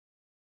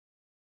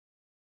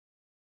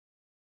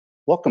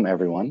Welcome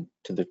everyone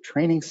to the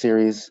training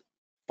series,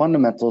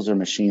 Fundamentals of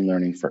Machine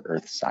Learning for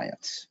Earth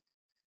Science.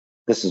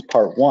 This is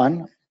part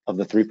one of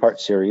the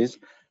three-part series,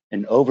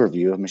 an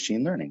overview of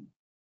machine learning.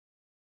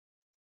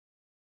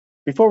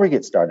 Before we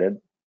get started,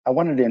 I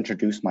wanted to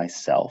introduce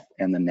myself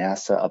and the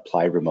NASA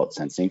Applied Remote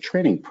Sensing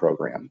Training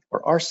Program,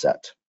 or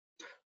ARSET.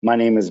 My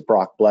name is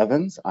Brock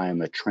Blevins. I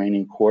am a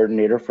training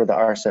coordinator for the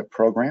ARSET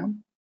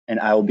program, and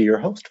I will be your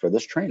host for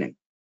this training.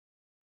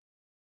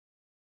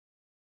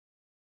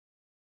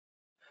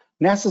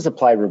 NASA's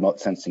Applied Remote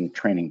Sensing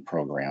Training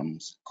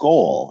Program's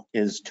goal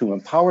is to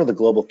empower the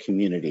global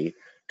community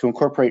to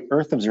incorporate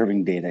Earth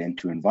observing data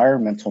into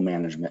environmental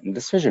management and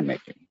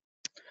decision-making.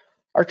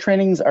 Our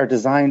trainings are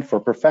designed for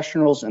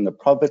professionals in the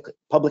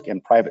public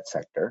and private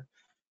sector,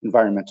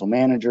 environmental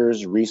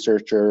managers,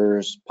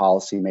 researchers,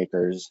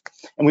 policymakers,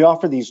 and we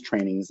offer these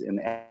trainings in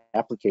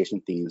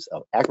application themes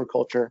of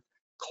agriculture,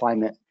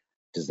 climate,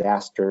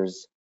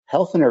 disasters,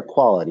 health and air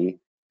quality,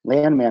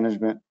 land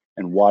management,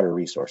 and water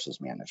resources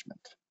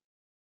management.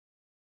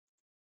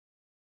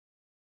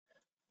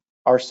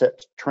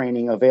 ARSET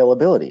training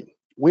availability.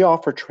 We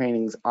offer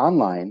trainings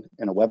online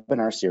in a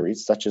webinar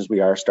series such as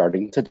we are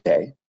starting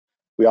today.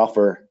 We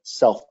offer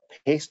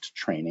self-paced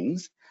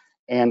trainings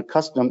and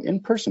custom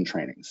in-person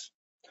trainings.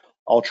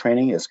 All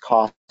training is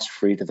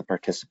cost-free to the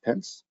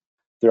participants.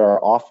 There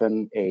are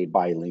often a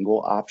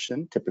bilingual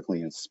option,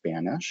 typically in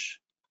Spanish.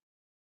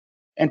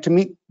 And to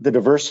meet the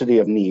diversity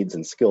of needs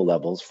and skill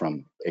levels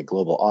from a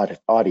global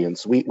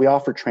audience, we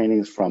offer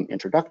trainings from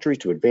introductory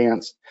to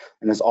advanced,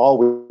 and as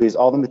always,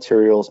 all the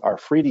materials are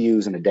free to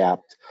use and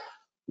adapt.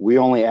 We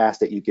only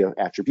ask that you give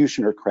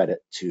attribution or credit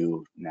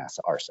to NASA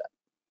ARSET.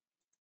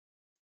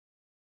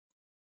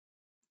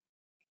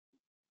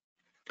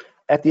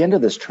 At the end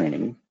of this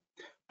training,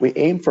 we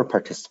aim for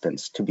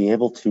participants to be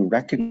able to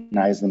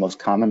recognize the most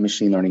common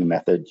machine learning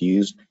method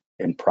used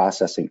in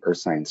processing earth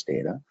science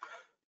data,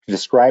 to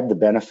describe the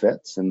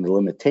benefits and the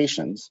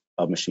limitations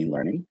of machine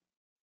learning,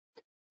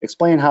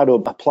 explain how to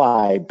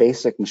apply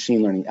basic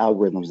machine learning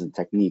algorithms and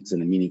techniques in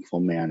a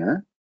meaningful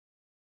manner,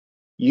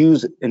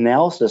 use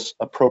analysis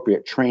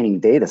appropriate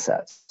training data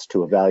sets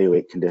to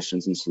evaluate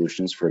conditions and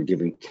solutions for a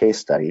given case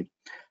study,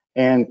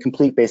 and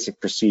complete basic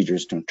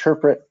procedures to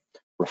interpret,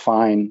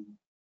 refine,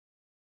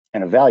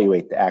 and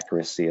evaluate the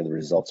accuracy of the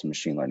results of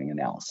machine learning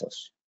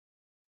analysis.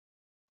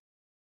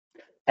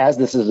 As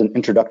this is an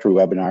introductory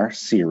webinar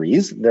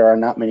series, there are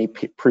not many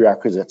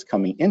prerequisites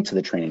coming into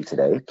the training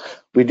today.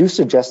 We do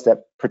suggest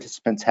that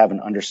participants have an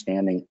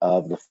understanding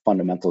of the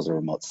fundamentals of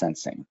remote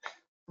sensing,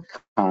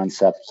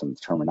 concepts and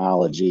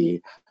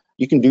terminology.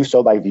 You can do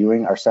so by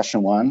viewing our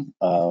session one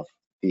of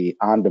the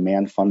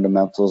on-demand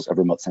fundamentals of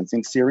remote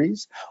sensing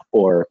series,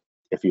 or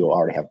if you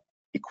already have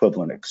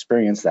equivalent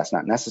experience, that's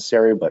not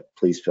necessary, but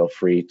please feel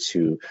free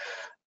to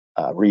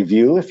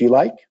review if you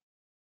like.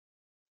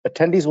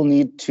 Attendees will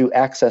need to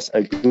access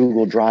a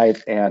Google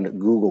Drive and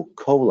Google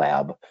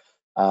Colab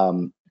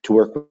to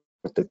work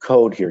with the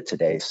code here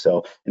today.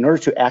 So in order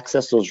to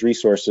access those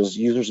resources,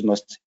 users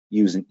must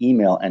use an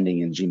email ending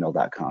in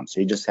gmail.com.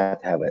 So you just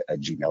have to have a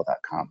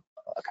gmail.com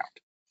account.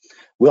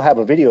 We'll have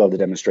a video of the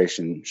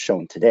demonstration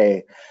shown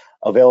today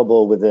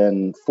available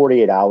within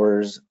 48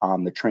 hours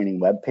on the training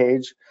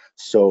webpage.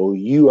 So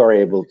you are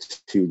able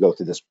to go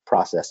through this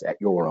process at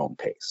your own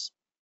pace.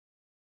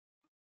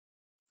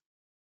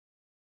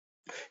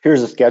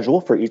 Here's a schedule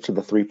for each of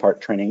the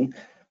three-part training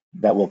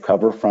that we'll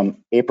cover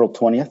from April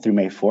 20th through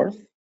May 4th.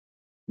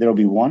 There will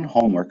be one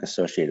homework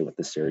associated with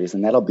the series,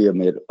 and that'll be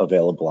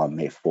available on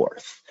May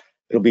 4th.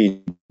 It'll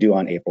be due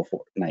on April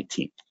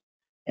 19th,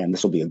 and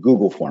this will be a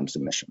Google form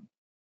submission.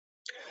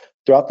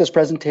 Throughout this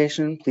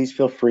presentation, please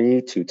feel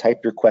free to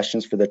type your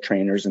questions for the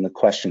trainers in the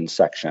questions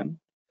section.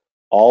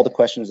 All the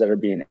questions that are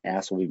being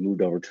asked will be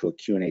moved over to a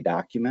Q&A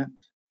document,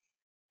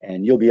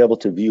 and you'll be able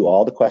to view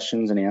all the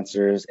questions and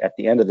answers at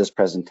the end of this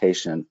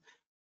presentation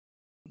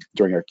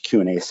during our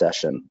Q&A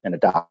session in a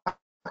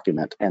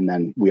document, and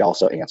then we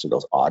also answer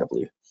those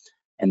audibly.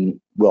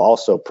 And we'll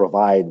also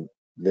provide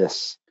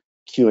this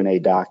Q&A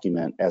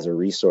document as a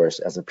resource,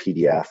 as a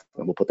PDF,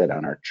 and we'll put that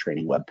on our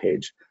training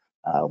webpage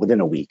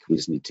within a week. We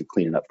just need to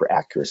clean it up for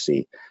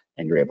accuracy,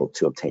 and you're able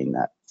to obtain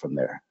that from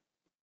there.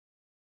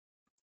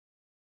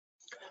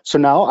 So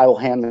now I will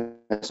hand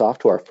this off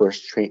to our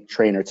first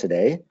trainer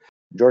today,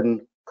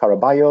 Jordan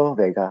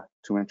Caraballo-Vega,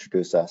 to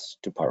introduce us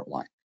to part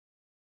one.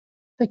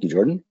 Thank you,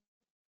 Jordan.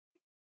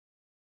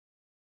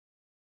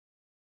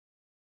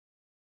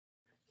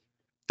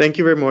 Thank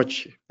you very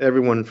much,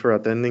 everyone, for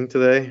attending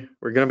today.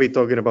 We're going to be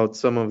talking about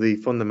some of the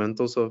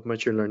fundamentals of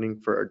machine learning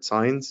for earth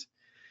science.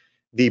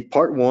 The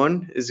part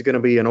one is going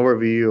to be an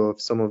overview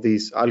of some of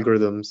these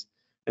algorithms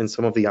and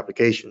some of the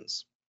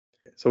applications.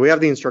 So we have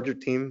the instructor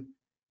team.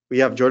 We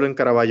have Jordan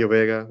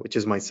Caraballo-Vega, which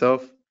is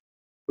myself.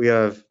 We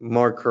have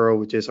Mark Curl,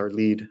 which is our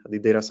lead at the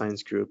data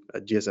science group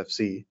at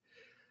GSFC.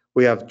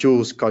 We have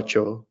Jules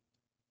Kouatchou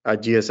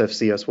at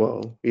GSFC as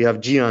well. We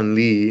have Jian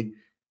Lee,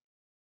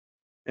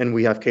 and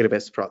we have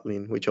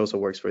Spradlin, which also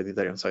works for the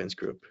data science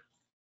group.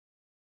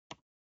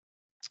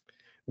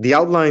 The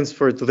outlines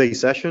for today's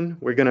session,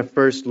 we're going to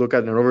first look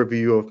at an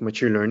overview of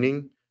machine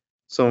learning,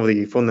 some of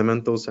the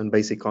fundamentals and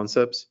basic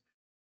concepts.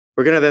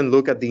 We're going to then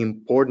look at the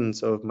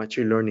importance of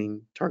machine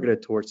learning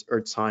targeted towards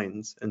earth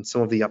science and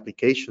some of the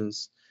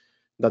applications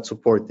that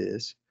support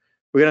this.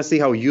 We're going to see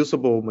how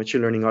usable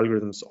machine learning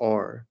algorithms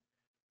are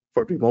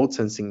for remote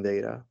sensing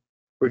data.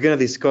 We're going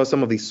to discuss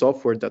some of the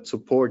software that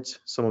supports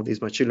some of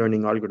these machine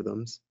learning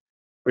algorithms.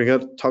 We're going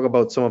to talk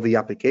about some of the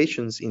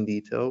applications in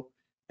detail,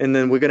 and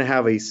then we're going to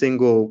have a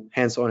single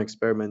hands-on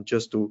experiment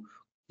just to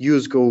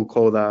use Google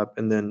Colab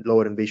and then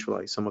load and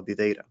visualize some of the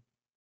data.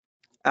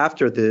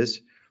 After this,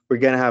 we're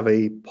going to have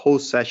a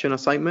post-session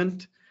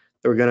assignment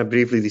that we're going to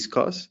briefly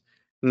discuss,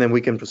 and then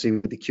we can proceed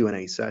with the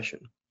Q&A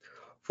session.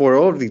 For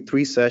all of the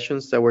 3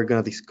 sessions that we're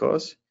going to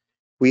discuss,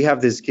 we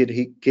have this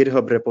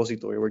GitHub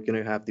repository. We're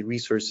going to have the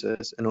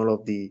resources and all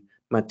of the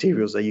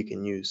materials that you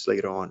can use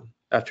later on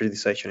after the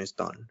session is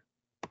done.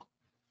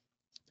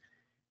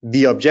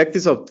 The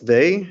objectives of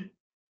today,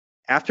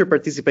 after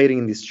participating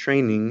in this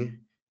training,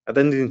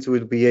 attendees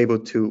will be able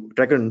to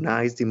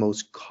recognize the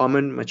most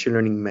common machine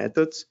learning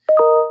methods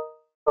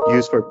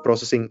used for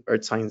processing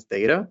earth science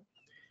data.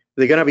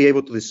 They're going to be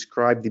able to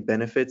describe the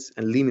benefits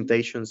and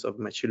limitations of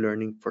machine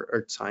learning for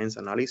earth science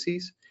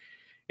analyses.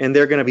 And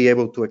they're going to be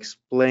able to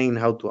explain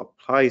how to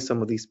apply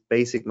some of these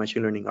basic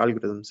machine learning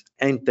algorithms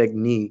and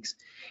techniques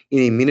in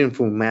a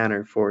meaningful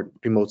manner for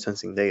remote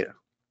sensing data.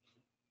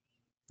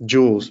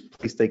 Jules,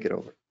 please take it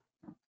over.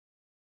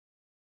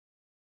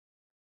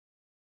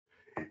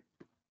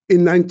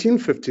 In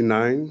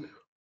 1959,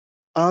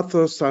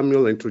 Arthur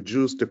Samuel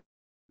introduced the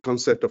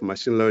concept of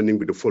machine learning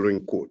with the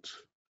following quote: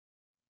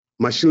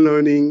 "Machine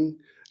learning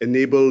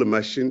enables the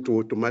machine to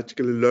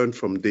automatically learn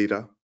from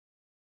data,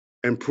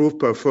 improve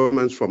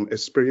performance from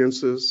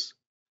experiences,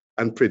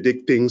 and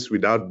predict things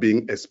without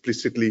being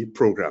explicitly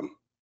programmed."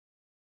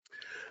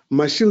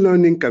 Machine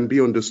learning can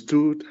be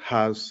understood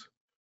as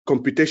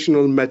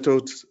computational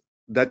methods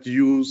that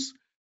use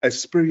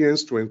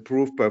experience to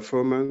improve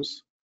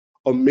performance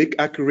or make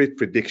accurate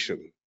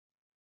prediction.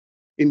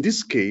 In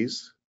this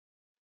case,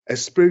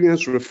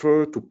 experience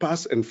refers to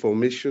past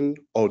information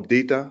or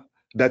data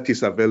that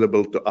is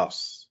available to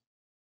us.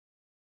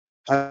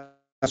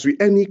 As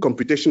with any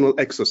computational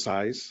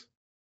exercise,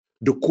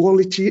 the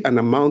quality and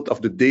amount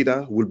of the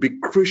data will be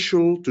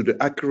crucial to the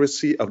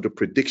accuracy of the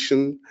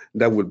prediction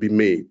that will be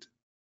made.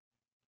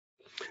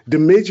 The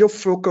major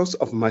focus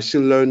of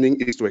machine learning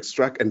is to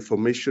extract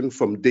information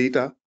from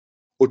data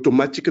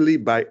automatically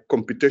by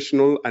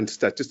computational and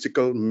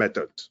statistical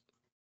methods.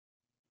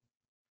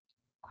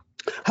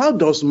 How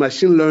does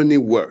machine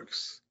learning work?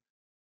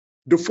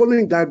 The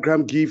following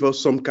diagram gives us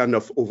some kind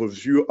of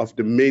overview of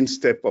the main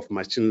step of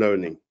machine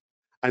learning.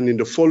 And in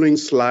the following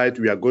slide,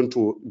 we are going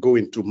to go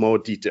into more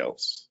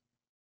details.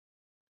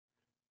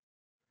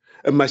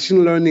 A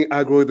machine learning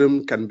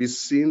algorithm can be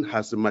seen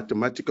as a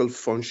mathematical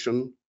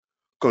function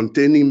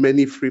containing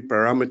many free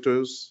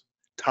parameters,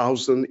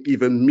 thousands,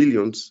 even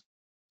millions,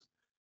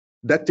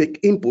 that take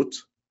input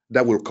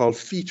that we'll call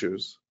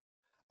features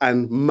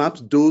and map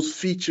those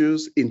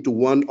features into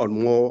one or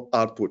more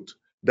output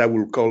that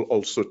we'll call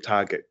also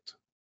target.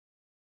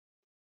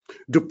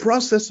 The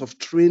process of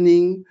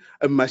training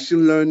a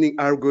machine learning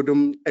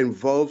algorithm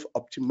involves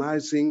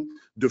optimizing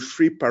the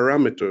free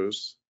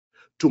parameters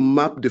to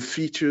map the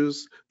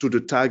features to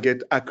the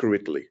target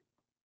accurately.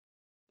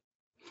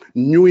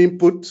 New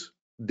input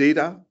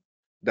data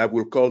that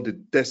we'll call the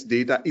test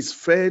data is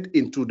fed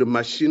into the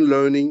machine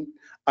learning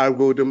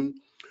algorithm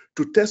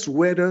to test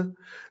whether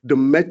the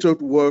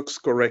method works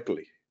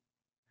correctly.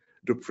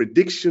 The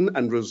prediction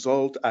and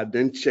result are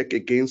then checked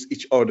against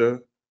each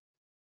other.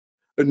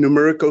 A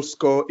numerical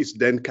score is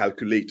then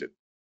calculated.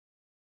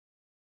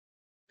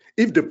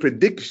 If the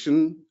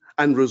prediction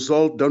and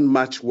result don't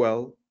match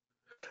well,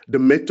 the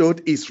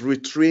method is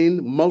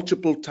retrained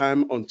multiple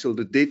times until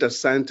the data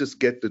scientists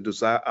get the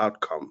desired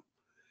outcome.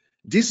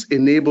 This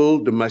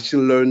enables the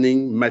machine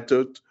learning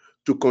method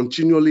to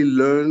continually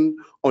learn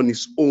on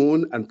its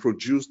own and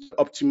produce the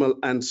optimal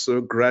answer,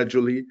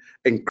 gradually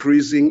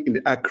increasing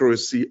in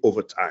accuracy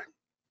over time.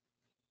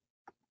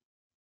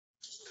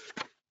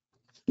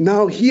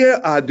 Now,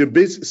 here are the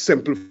basic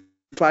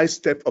simplified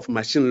steps of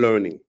machine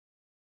learning.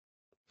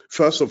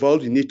 First of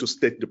all, you need to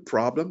state the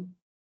problem.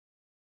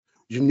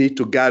 You need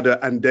to gather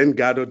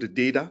the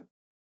data.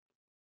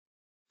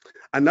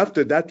 And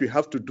after that, you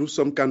have to do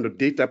some kind of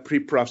data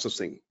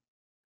pre-processing.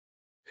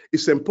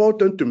 It's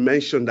important to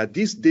mention that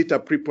this data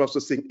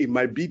pre-processing, it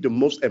might be the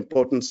most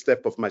important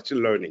step of machine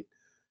learning.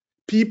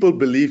 People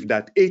believe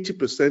that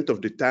 80%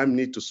 of the time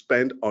need to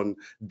spend on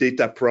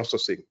data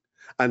processing.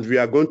 And we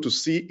are going to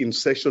see in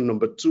session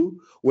number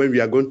 2, when we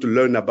are going to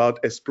learn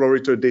about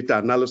exploratory data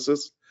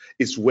analysis,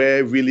 is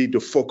where really the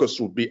focus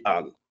will be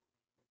on.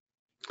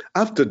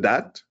 After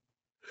that,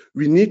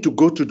 we need to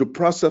go to the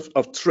process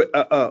of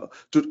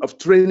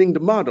training the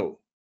model.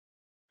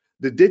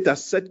 The data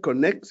set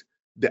connects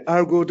the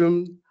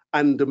algorithm,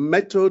 and the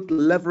method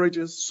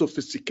leverages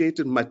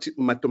sophisticated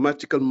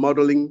mathematical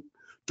modeling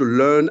to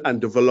learn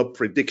and develop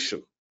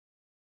prediction.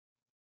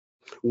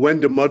 When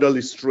the model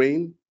is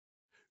trained,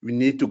 we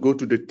need to go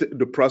to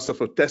the process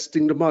of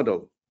testing the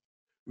model.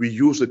 We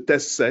use a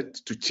test set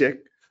to check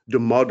the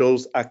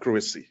model's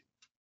accuracy.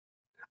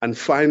 And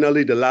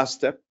finally, the last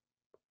step,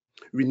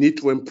 we need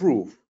to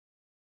improve,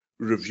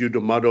 review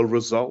the model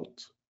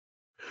result,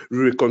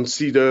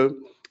 reconsider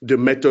the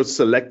method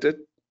selected,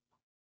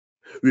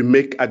 we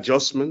make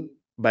adjustment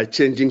by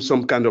changing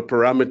some kind of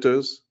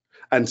parameters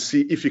and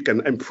see if we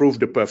can improve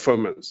the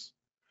performance.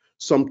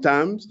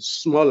 Sometimes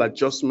small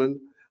adjustments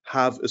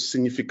have a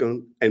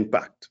significant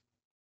impact.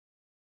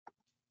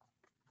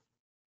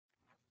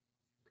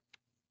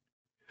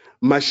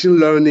 Machine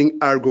learning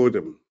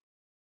algorithm.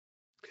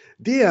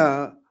 There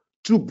are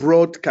two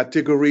broad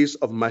categories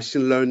of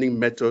machine learning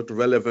method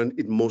relevant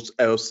in most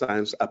earth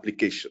science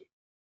applications.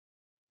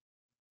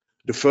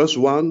 The first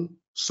one,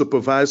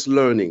 supervised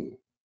learning.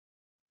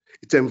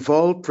 It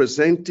involves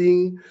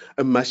presenting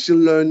a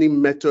machine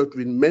learning method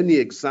with many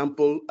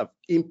examples of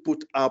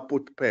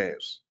input-output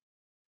pairs,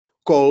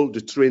 called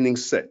the training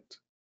set.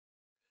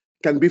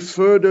 Can be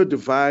further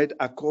divided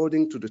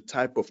according to the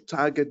type of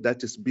target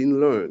that is being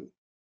learned.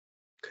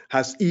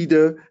 Has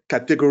either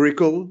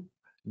categorical,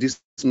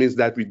 this means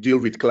that we deal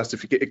with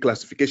a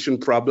classification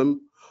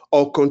problem,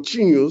 or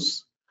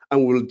continuous,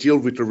 and we'll deal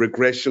with a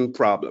regression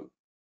problem.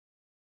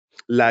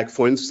 Like,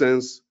 for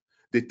instance,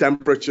 the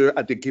temperature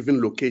at a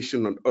given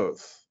location on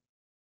Earth.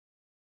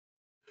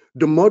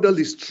 The model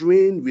is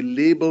trained with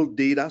labeled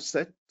data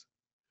set,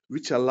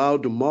 which allow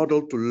the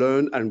model to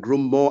learn and grow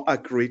more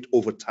accurate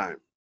over time.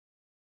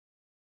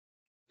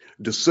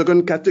 The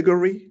second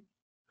category,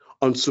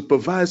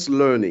 unsupervised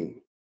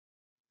learning.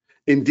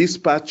 In this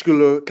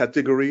particular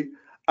category,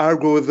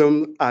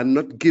 algorithms are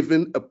not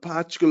given a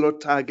particular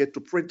target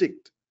to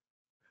predict.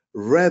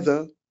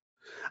 Rather,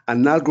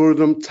 an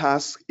algorithm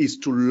task is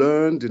to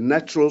learn the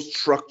natural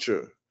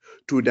structure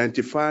to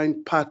identify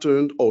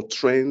patterns or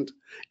trend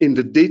in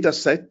the data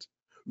set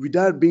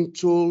without being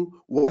told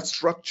what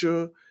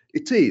structure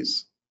it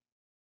is.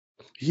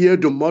 Here,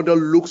 the model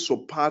looks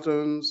for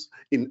patterns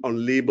in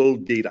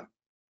unlabeled data.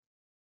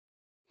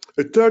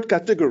 A third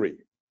category,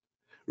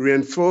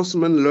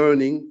 reinforcement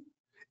learning,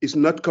 is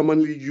not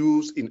commonly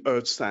used in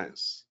earth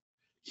science.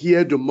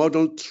 Here, the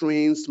model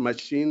trains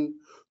machine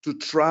to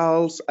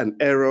trials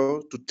and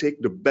error to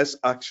take the best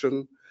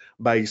action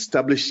by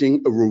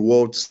establishing a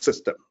reward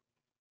system.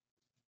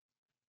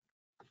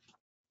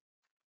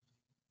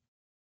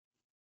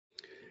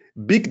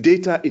 Big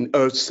data in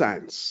earth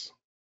science.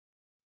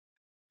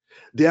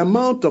 The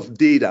amount of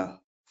data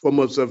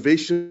from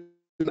observation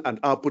and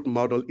output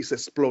model is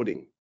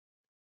exploding.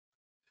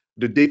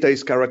 The data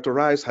is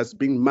characterized as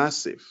being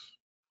massive,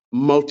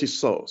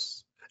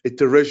 multi-source,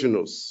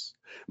 heterogeneous,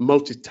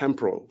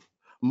 multi-temporal,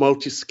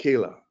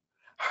 multi-scalar,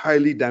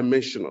 highly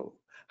dimensional,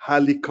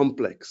 highly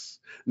complex,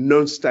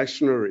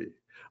 non-stationary,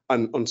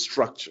 and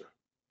unstructured.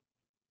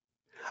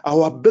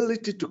 Our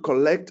ability to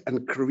collect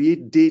and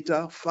create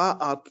data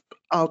far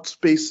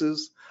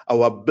outspaces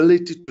our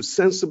ability to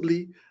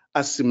sensibly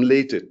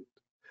assimilate it,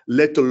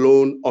 let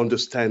alone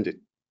understand it.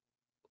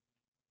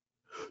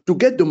 To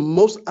get the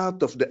most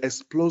out of the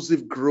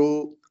explosive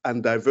growth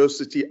and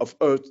diversity of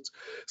Earth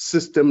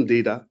system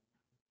data,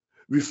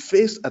 we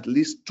face at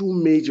least two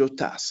major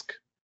tasks: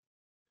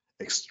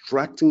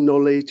 extracting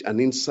knowledge and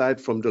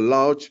insight from the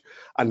large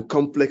and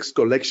complex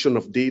collection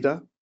of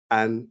data,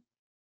 and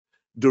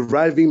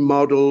deriving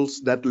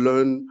models that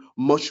learn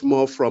much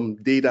more from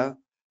data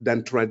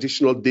than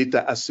traditional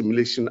data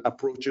assimilation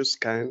approaches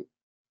can,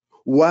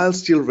 while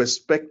still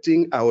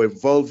respecting our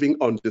evolving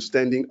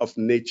understanding of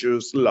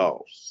nature's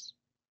laws.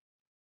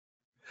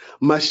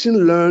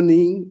 Machine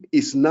learning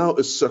is now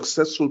a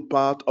successful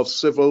part of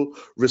several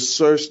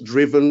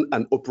research-driven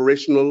and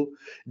operational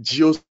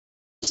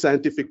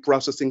geoscientific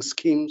processing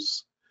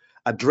schemes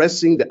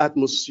addressing the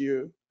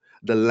atmosphere,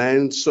 the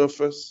land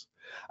surface,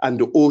 and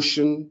the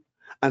ocean,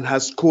 and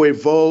has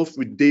co-evolved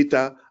with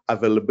data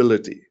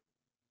availability.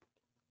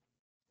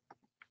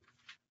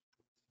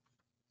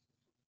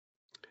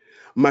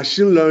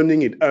 Machine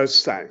learning in earth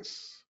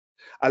science.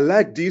 I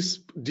like this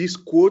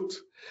quote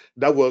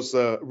that was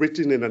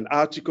written in an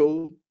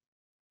article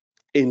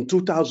in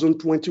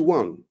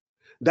 2021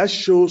 that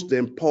shows the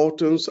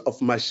importance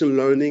of machine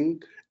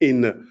learning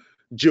in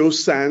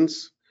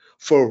geoscience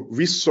for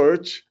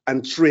research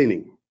and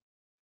training.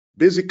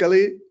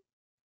 Basically,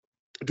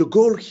 the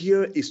goal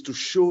here is to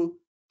show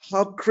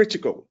how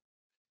critical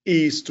it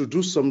is to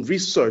do some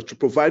research to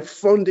provide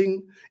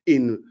funding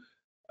in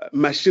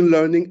machine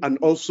learning and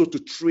also to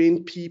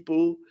train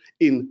people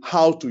in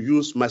how to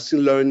use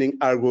machine learning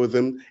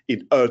algorithm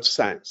in earth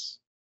science.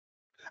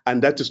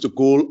 And that is the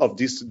goal of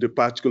the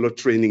particular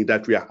training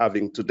that we are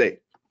having today.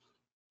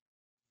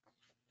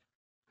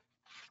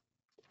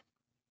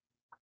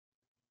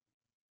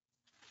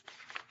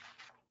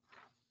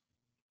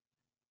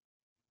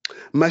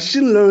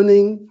 Machine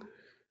learning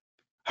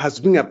has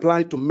been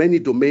applied to many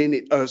domains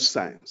in earth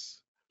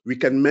science. We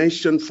can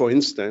mention, for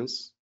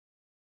instance,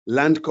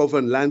 land cover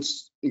and land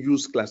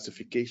use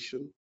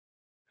classification,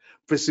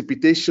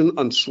 precipitation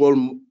and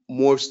soil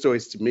moisture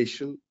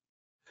estimation,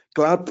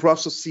 cloud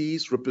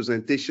processes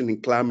representation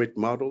in climate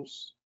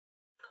models,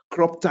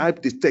 crop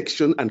type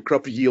detection and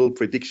crop yield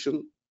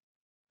prediction,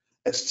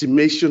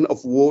 estimation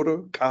of water,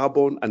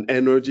 carbon, and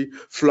energy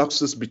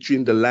fluxes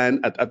between the land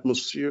and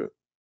atmosphere,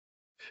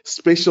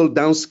 spatial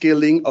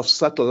downscaling of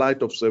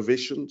satellite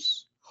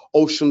observations,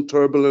 ocean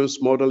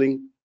turbulence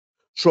modeling,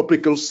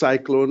 tropical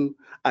cyclone,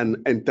 and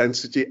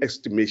intensity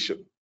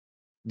estimation.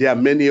 There are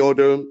many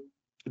other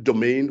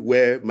domains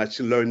where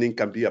machine learning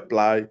can be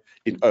applied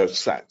in earth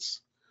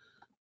science.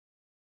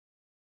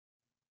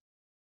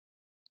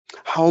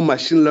 How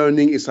machine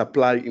learning is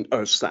applied in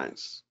earth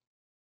science.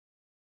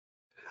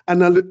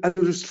 An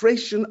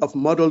illustration of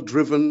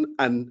model-driven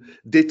and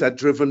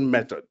data-driven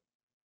method.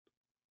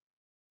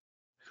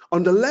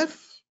 On the left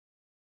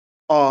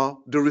are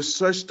the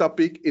research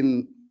topic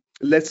in,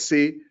 let's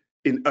say,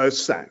 in earth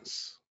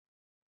science.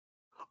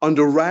 On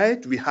the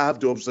right, we have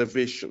the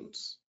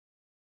observations.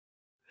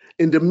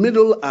 In the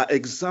middle are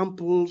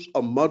examples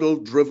of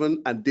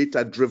model-driven and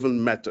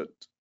data-driven method.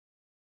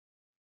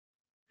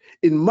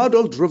 In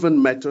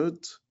model-driven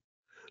method,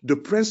 the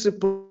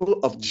principle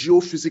of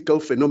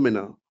geophysical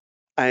phenomena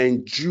are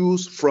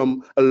induced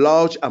from a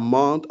large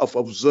amount of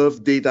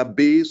observed data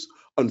based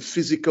on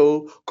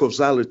physical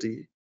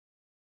causality.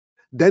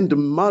 Then the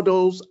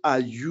models are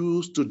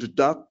used to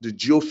deduct the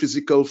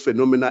geophysical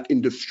phenomena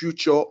in the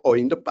future or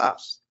in the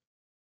past.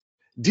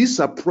 This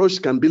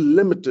approach can be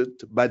limited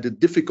by the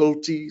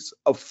difficulties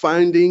of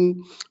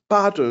finding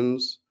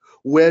patterns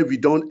where we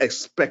don't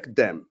expect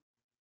them.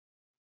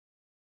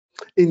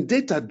 In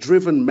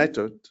data-driven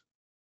method,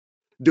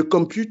 the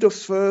computer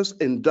first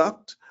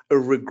inducts a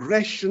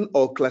regression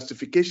or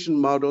classification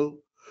model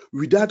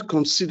without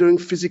considering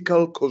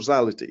physical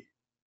causality.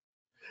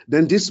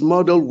 Then this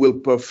model will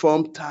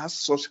perform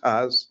tasks such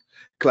as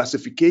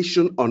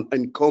classification on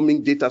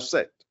incoming data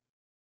set.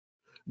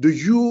 The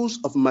use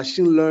of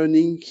machine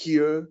learning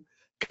here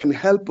can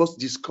help us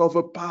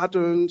discover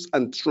patterns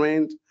and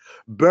trends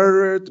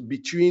buried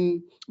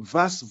between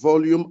vast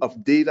volume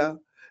of data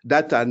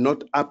that are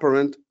not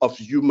apparent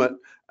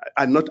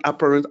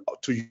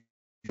to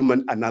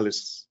human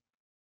analysis.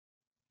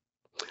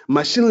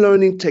 Machine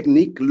learning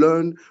technique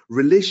learn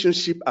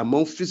relationship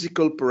among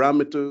physical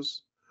parameters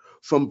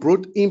from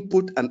both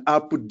input and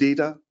output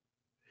data,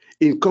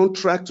 in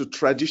contrast to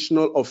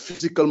traditional or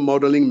physical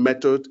modeling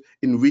method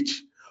in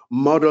which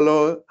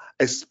modeler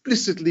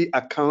explicitly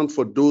account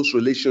for those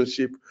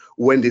relationships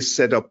when they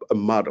set up a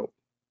model.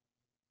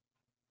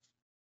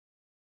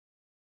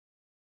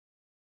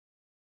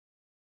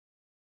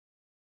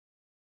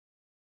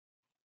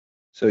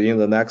 So in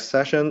the next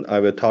session, I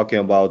will talking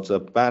about the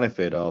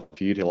benefit of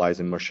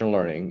utilizing machine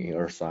learning in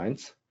earth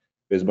science.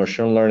 With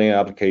machine learning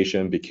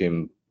application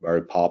became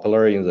very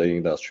popular in the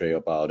industry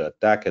about a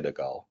decade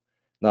ago,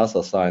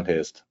 NASA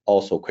scientists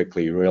also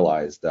quickly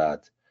realized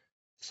that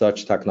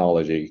such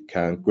technology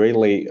can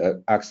greatly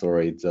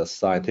accelerate the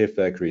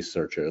scientific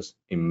researches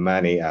in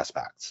many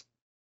aspects.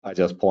 I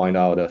just point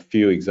out a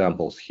few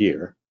examples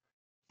here.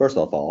 First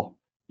of all,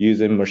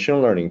 using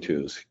machine learning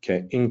tools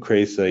can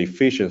increase the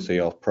efficiency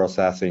of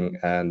processing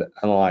and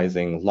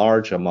analyzing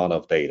large amount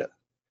of data.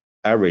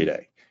 Every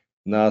day,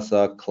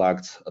 NASA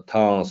collects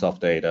tons of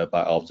data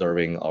by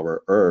observing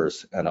our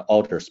Earth and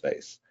outer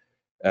space,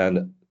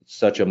 and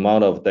such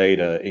amount of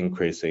data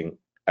increasing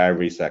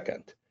every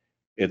second.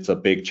 It's a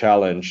big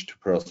challenge to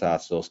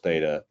process those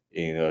data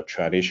in a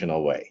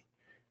traditional way,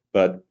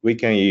 but we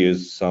can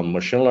use some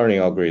machine learning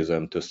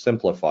algorithm to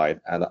simplify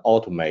and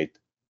automate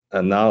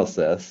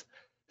analysis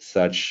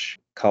such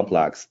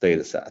complex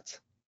data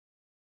sets.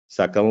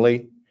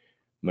 Secondly,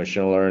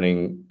 machine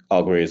learning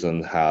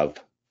algorithms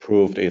have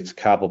proved its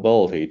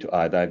capability to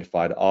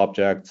identify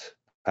objects,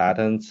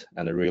 patterns,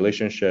 and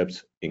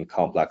relationships in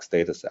complex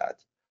data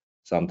sets.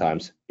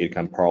 Sometimes it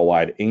can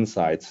provide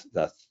insights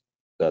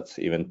that's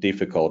even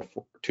difficult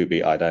to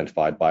be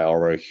identified by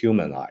our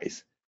human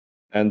eyes,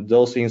 and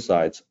those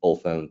insights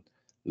often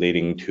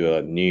leading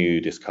to new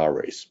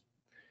discoveries.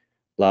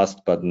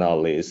 Last but not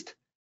least,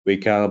 we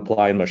can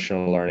apply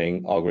machine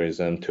learning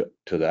algorithm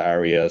to the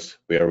areas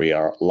where we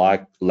are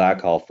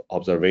lack of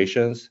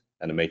observations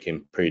and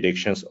making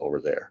predictions over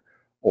there.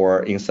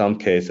 Or in some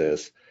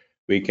cases,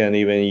 we can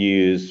even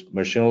use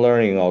machine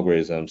learning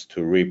algorithms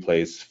to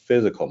replace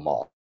physical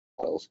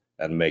models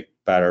and make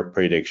better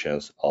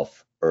predictions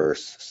of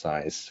Earth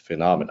science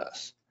phenomena.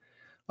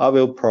 I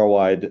will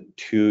provide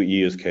 2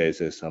 use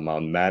cases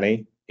among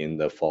many in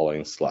the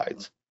following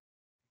slides.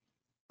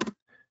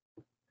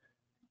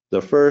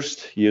 The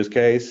first use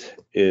case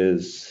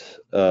is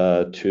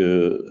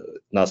to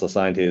NASA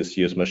scientists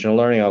use machine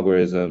learning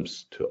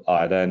algorithms to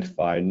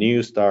identify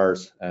new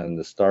stars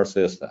and star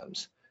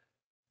systems.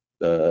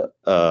 The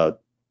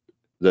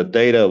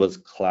data was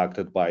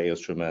collected by an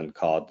instrument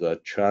called the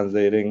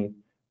Transiting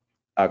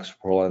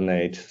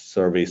Exoplanet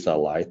Survey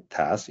Satellite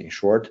TESS in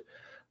short.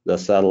 The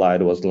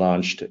satellite was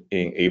launched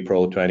in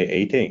April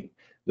 2018.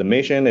 The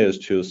mission is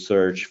to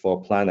search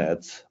for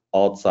planets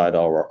outside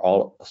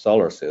our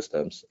solar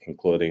systems,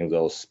 including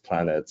those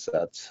planets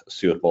that's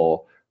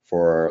suitable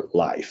for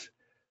life.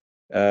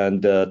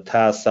 and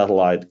test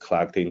satellite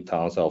collecting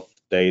tons of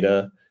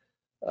data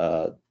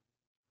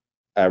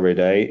every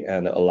day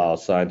and allow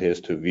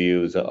scientists to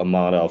view the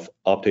amount of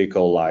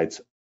optical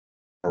lights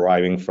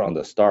arriving from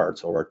the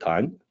stars over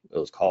time.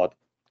 Those called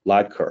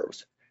light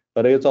curves.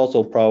 But it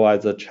also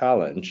provides a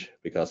challenge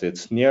because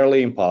it's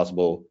nearly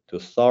impossible to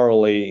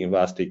thoroughly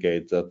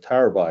investigate the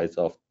terabytes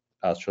of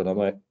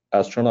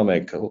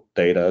astronomical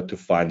data to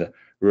find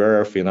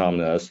rare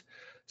phenomena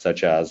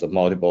such as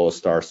multiple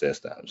star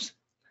systems.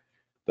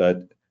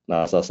 But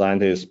NASA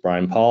scientist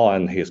Brian Paul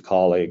and his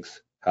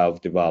colleagues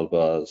have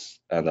developed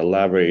and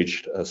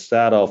leveraged a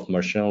set of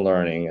machine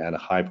learning and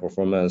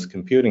high-performance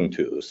computing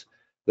tools.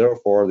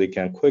 Therefore, they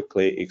can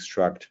quickly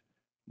extract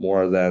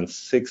more than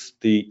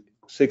 60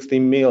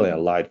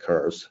 million light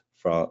curves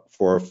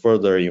for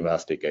further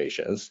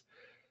investigations.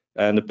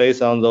 And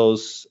based on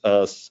those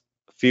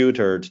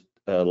filtered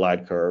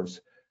light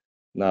curves,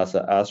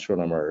 NASA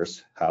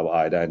astronomers have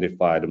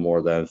identified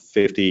more than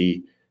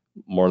 50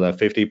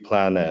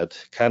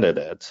 planet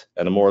candidates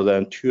and more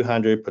than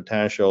 200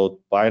 potential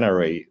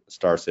binary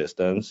star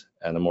systems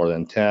and more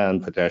than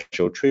 10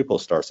 potential triple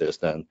star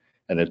systems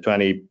and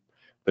 20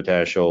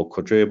 potential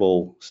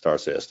quadruple star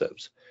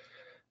systems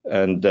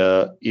and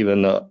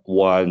even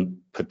one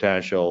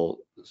potential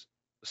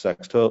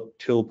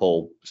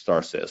sextuple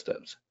star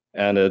systems.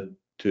 And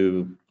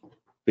to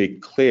be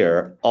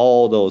clear,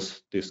 all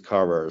those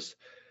discoveries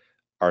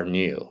are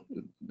new.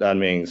 That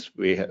means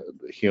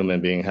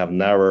human beings have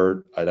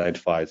never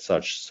identified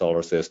such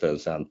solar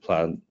systems and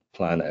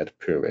planet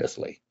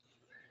previously.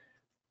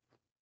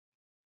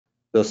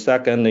 The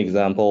second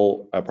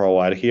example I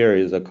provide here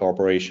is a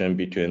cooperation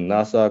between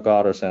NASA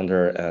Goddard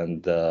Center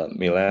and the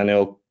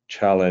Millennium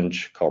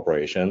Challenge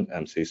Corporation,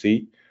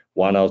 MCC.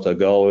 One of the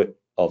goals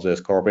of this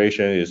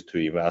corporation is to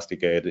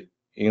investigate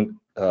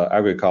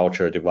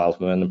agriculture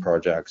development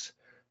projects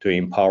to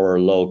empower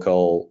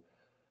local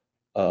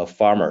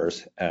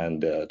farmers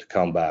and to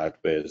combat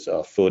with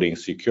food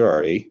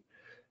insecurity.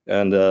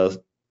 And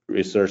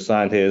research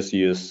scientists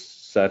use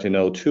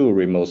Sentinel-2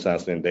 remote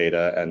sensing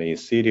data and in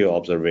situ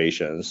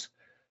observations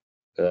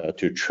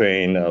to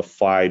train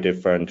 5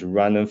 different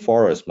random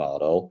forest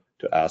models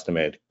to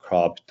estimate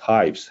crop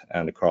types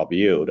and crop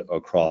yield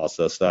across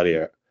the study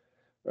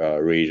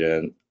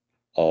region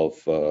of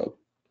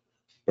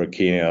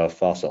Burkina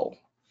Faso.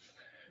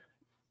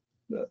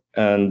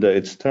 And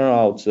it's turned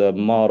out the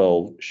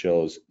model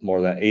shows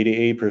more than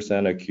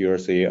 88%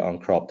 accuracy on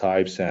crop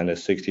types and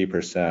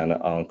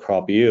 60% on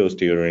crop yields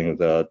during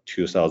the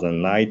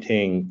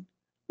 2019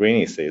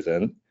 rainy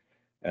season.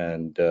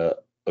 And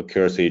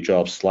accuracy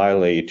dropped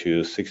slightly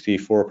to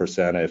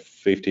 64% and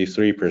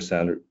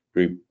 53%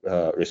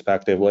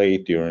 respectively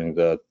during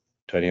the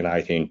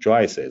 2019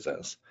 dry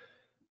seasons.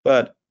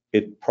 But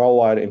it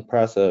provides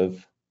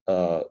impressive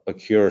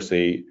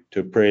accuracy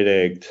to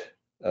predict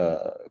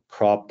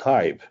crop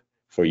type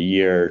for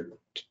year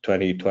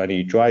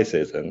 2020 dry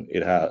season.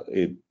 It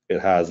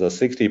has a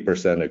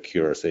 60%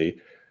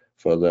 accuracy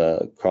for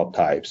the crop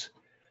types.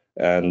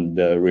 And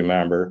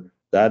remember,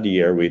 that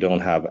year we don't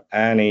have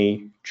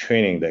any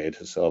training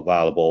data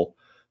available.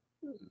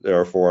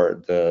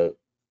 Therefore, the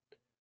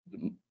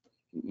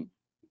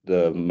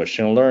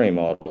machine learning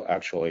model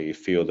actually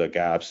fill the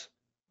gaps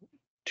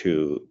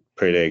to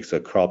predict the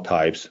crop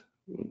types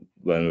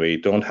when we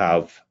don't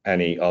have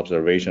any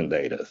observation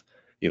data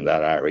in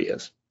that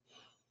areas.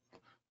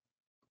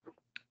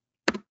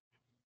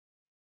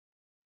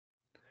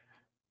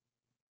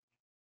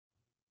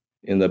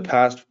 In the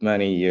past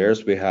many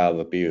years, we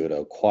have built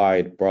a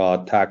quite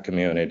broad tech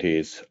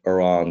communities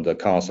around the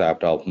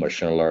concept of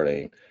machine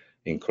learning,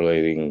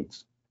 including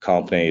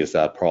companies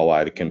that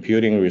provide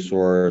computing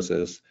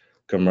resources,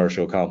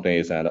 commercial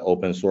companies, and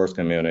open source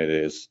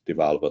communities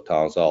develop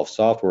tons of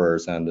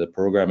softwares and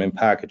programming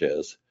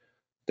packages,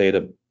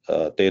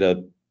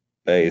 database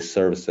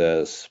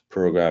services,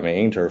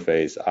 programming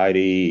interface,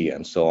 IDE,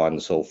 and so on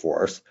and so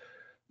forth.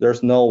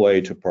 There's no way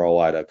to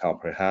provide a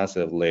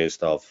comprehensive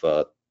list of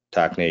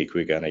technique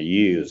we're going to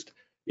use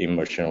in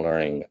machine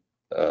learning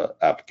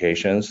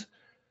applications.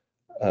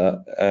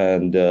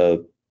 And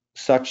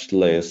such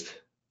list,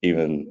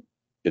 even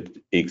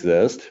it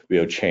exists,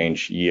 will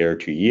change year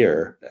to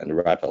year and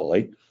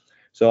rapidly.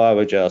 So I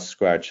will just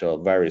scratch a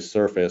very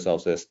surface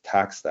of this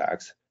tech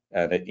stacks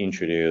and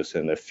introduce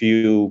in a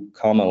few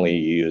commonly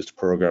used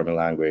programming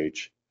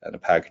language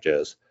and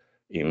packages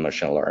in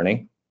machine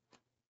learning.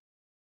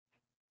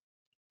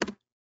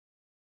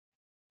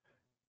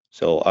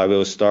 So I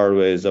will start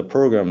with the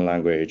programming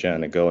language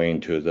and go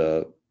into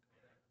the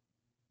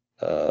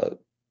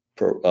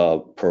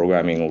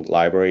programming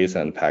libraries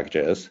and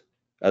packages.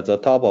 At the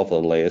top of the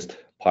list,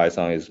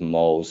 Python is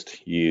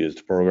most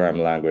used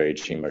programming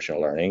language in machine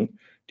learning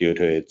due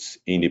to its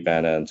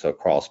independence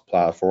across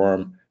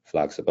platform,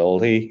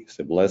 flexibility,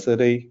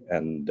 simplicity,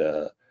 and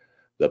the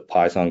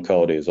Python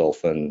code is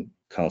often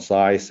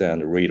concise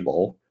and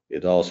readable.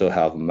 It also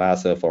has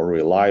massive or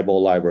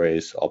reliable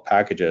libraries or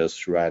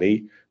packages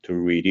ready to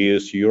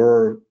reduce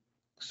your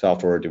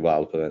software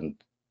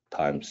development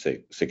time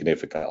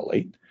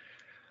significantly.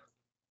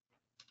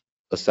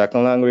 The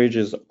second language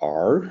is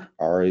R.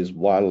 R is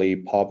widely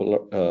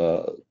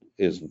popular,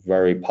 is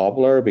very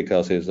popular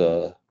because its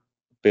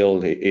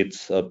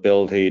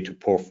ability to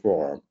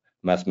perform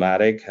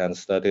mathematical and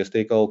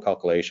statistical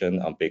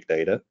calculation on big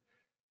data.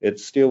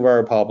 It's still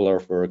very popular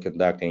for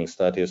conducting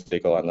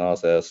statistical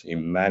analysis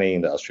in many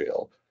industries.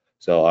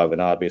 So I would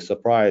not be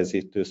surprised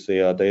to see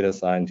a data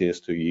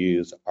scientist to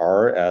use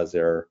R as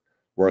their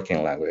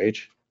working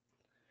language.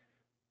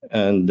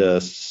 And the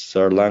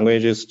third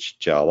language is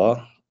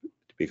Java,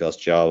 because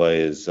Java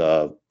is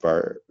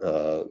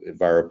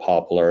very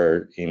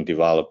popular in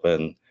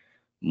developing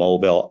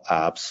mobile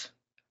apps,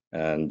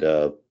 and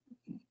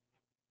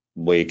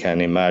we can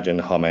imagine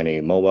how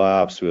many mobile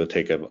apps will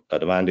take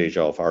advantage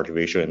of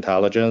artificial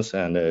intelligence,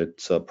 and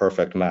it's a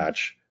perfect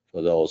match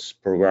for those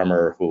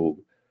programmers who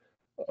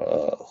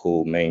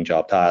main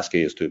job task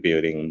is to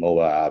building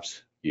mobile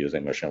apps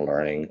using machine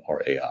learning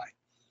or AI.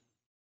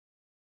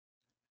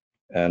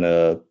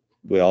 And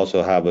we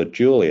also have a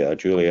Julia.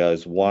 Julia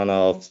is one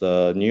of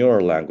the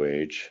newer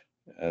language,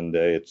 and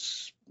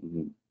it's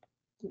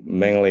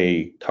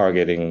mainly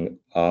targeting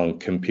on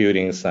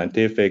computing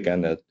scientific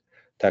and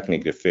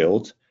technical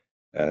fields,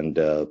 and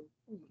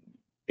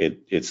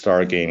it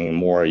started gaining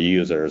more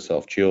users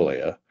of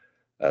Julia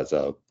as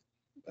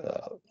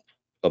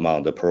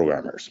among the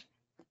programmers.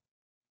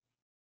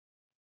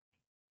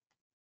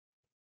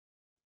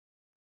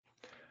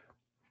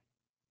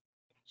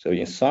 So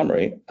in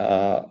summary,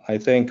 I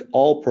think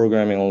all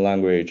programming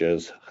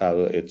languages have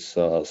its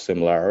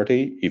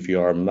similarity. If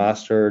you are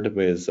mastered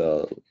with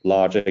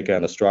logic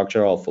and the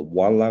structure of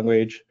one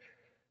language,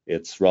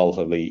 it's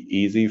relatively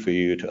easy for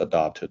you to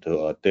adapt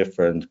to a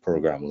different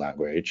program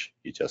language.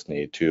 You just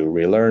need to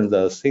relearn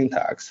the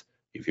syntax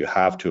if you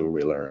have to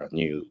relearn a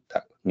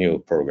new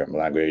program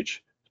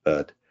language.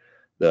 But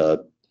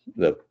the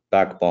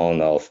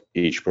backbone of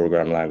each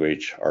program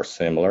language are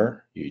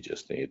similar. You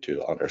just need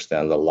to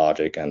understand the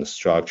logic and the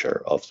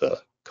structure of the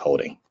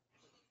coding.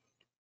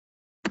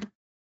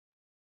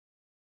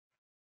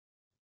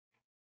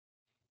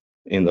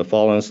 In the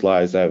following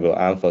slides, I will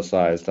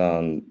emphasize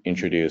on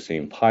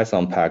introducing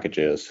Python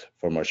packages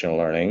for machine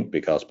learning,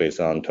 because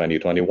based on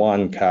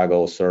 2021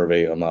 Kaggle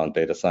survey among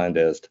data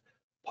scientists,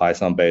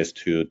 Python-based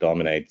tools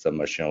dominate the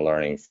machine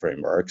learning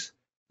frameworks.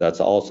 That's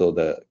also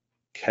the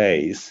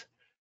case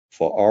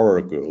for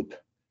our group.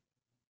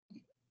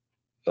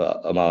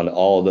 Among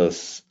all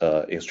those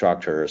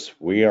instructors,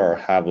 we are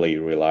heavily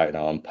relying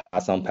on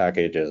Python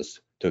packages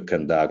to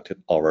conduct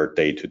our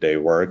day-to-day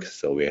work.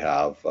 So we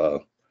have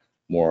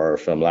more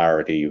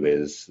familiarity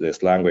with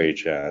this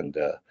language and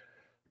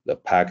the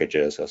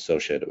packages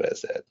associated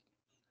with it.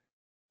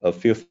 A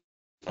few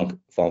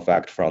fun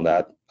facts from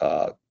that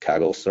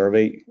Kaggle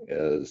survey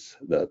is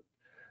that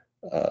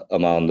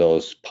among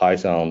those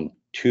Python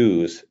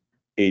tools,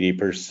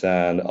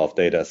 80% of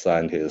data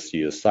scientists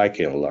use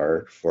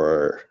scikit-learn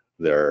for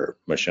their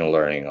machine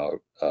learning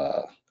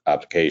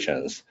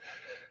applications.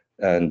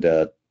 And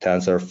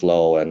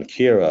TensorFlow and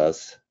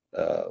Keras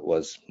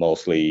was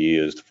mostly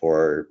used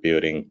for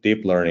building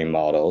deep learning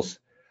models.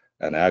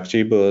 And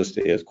XGBoost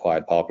is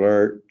quite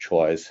popular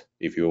choice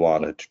if you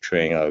wanted to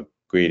train a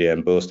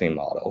gradient boosting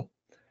model.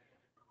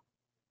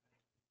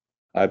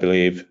 I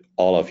believe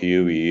all of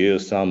you will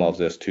use some of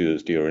these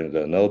tools during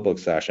the notebook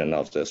session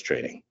of this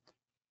training.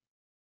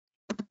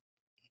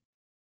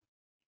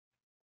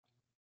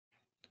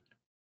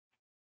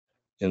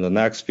 In the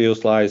next few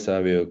slides, I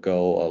will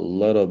go a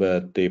little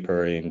bit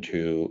deeper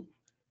into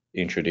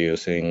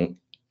introducing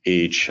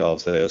each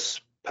of these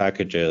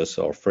packages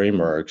or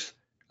frameworks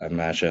I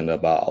mentioned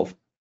above.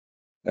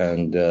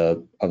 And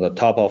on the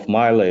top of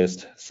my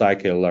list,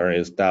 scikit-learn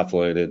is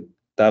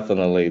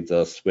definitely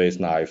the Swiss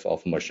knife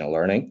of machine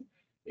learning.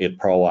 It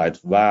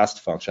provides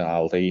vast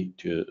functionality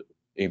to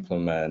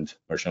implement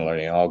machine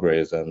learning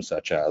algorithms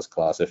such as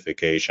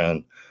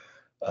classification,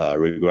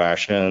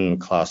 regression,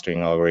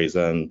 clustering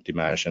algorithm,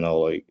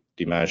 dimensional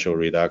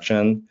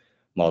reduction,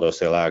 model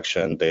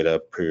selection,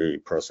 data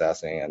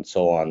pre-processing, and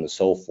so on and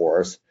so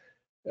forth.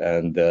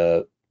 And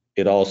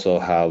it also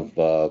have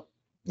a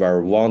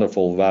very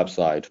wonderful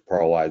website to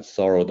provide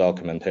thorough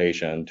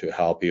documentation to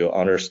help you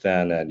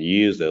understand and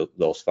use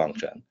those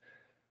functions.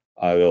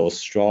 I will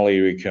strongly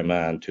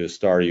recommend to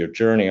start your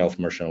journey of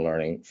machine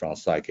learning from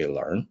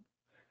scikit-learn.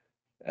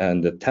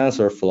 And the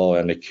TensorFlow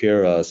and the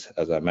Keras,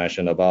 as I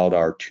mentioned about,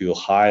 are two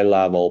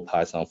high-level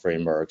Python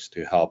frameworks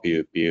to help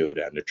you build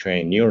and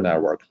train neural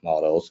network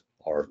models,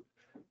 or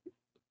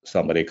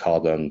somebody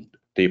called them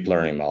deep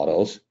learning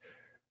models.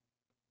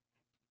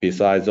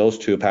 Besides those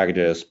two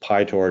packages,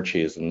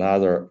 PyTorch is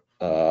another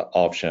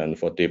option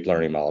for deep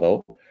learning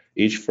model.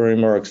 Each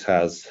framework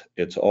has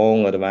its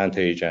own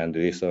advantage and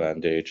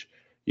disadvantage.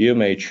 You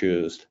may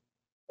choose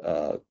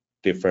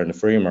different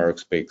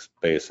frameworks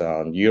based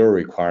on your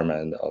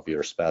requirement of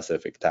your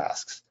specific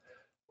tasks.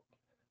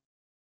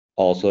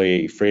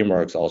 Also,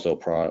 frameworks also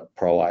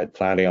provide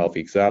plenty of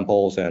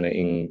examples and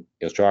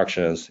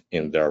instructions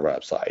in their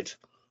website.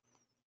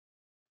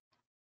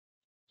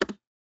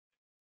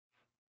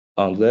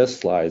 On this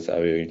slide, I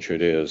will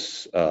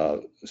introduce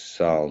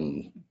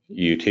some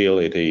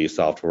utility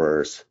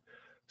softwares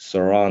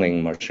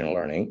surrounding machine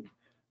learning.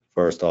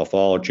 First of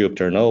all,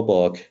 Jupyter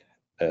Notebook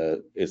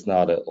is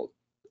not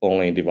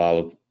only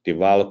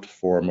developed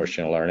for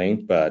machine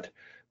learning, but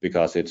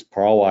because it's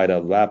provide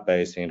a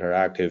web-based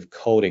interactive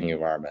coding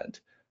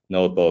environment,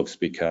 notebooks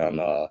become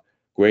a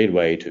great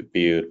way to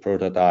build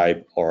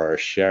prototype or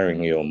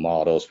sharing your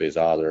models with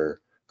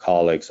other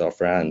colleagues or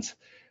friends.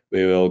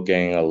 We will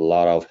gain a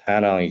lot of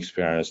hands-on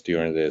experience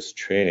during this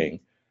training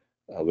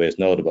with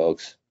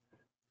notebooks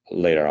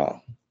later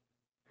on.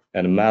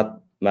 And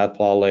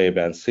Matplotlib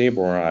and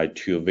Seaborn are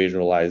two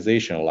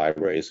visualization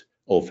libraries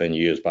often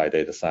used by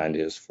data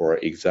scientists for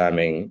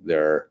examining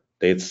their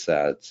data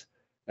sets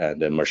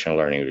and the machine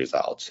learning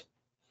results.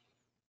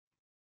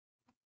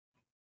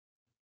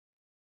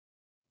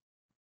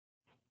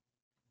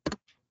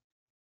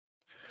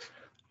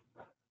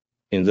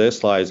 In this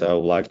slide, I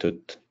would like to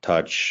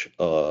touch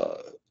a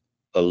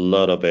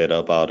little bit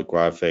about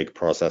graphic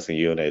processing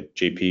unit,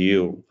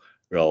 GPU,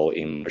 role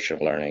in machine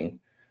learning.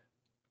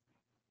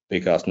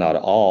 Because not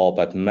all,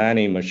 but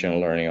many machine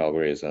learning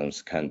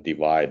algorithms can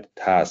divide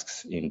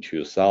tasks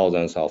into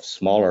thousands of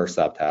smaller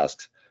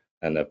subtasks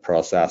and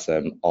process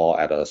them all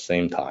at the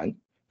same time.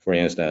 For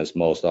instance,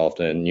 most of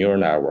the neural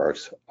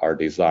networks are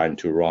designed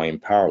to run in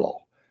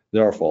parallel.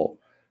 Therefore,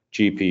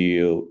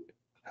 GPU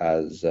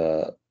has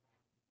a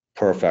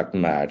perfect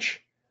match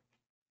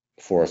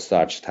for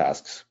such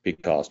tasks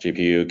because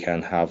GPU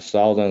can have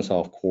thousands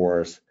of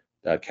cores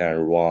that can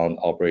run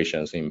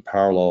operations in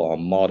parallel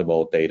on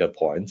multiple data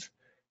points.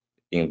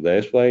 In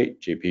this way,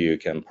 GPU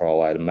can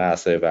provide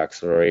massive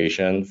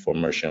acceleration for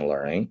machine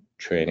learning,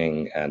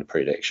 training, and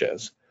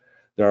predictions.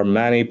 There are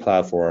many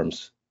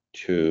platforms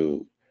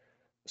to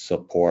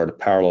support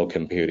parallel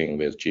computing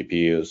with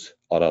GPUs.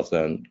 Out of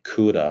them,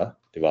 CUDA,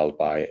 developed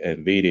by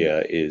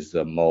NVIDIA, is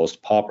the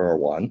most popular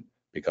one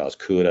because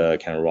CUDA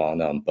can run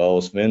on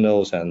both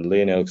Windows and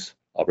Linux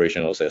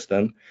operational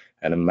system,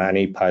 and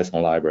many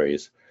Python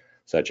libraries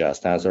such as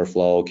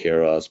TensorFlow,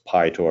 Keras,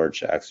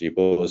 PyTorch,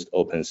 XGBoost,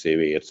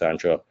 OpenCV,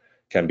 etc.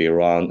 can be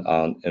run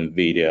on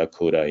NVIDIA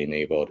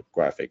CUDA-enabled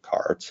graphic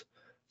cards.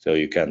 So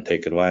you can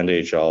take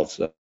advantage of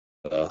the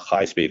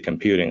high-speed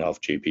computing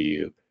of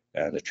GPU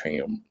and train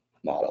your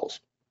models.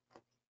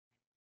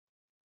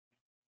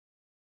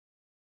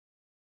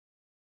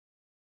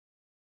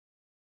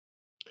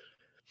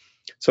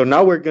 So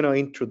now we're going to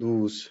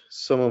introduce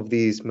some of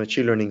these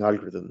machine learning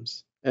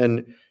algorithms.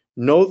 And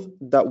note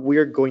that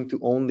we're going to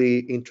only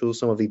introduce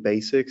some of the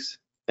basics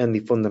and the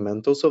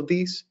fundamentals of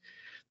these.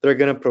 They're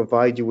going to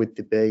provide you with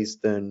the base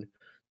then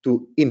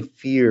to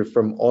infer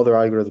from other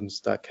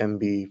algorithms that can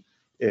be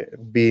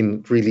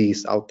being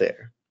released out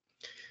there.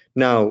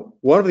 Now,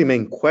 one of the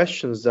main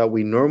questions that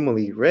we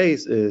normally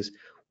raise is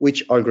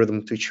which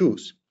algorithm to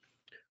choose.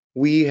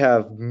 We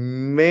have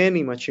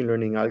many machine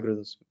learning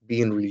algorithms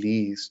being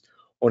released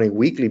on a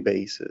weekly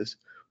basis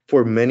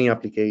for many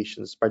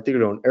applications,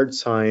 particularly on earth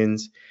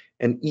science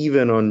and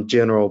even on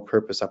general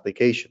purpose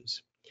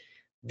applications.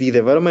 The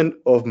development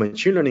of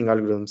machine learning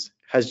algorithms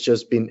has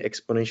just been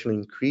exponentially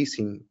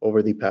increasing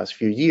over the past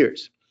few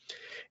years.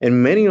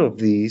 And many of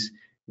these,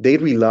 they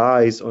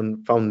relies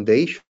on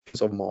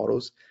foundations of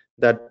models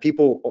that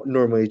people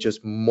normally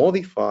just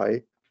modify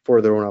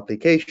for their own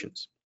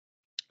applications.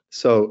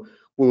 So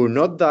we will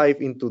not dive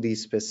into the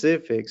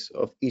specifics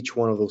of each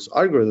one of those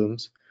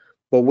algorithms,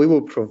 but we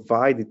will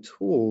provide the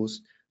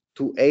tools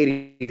to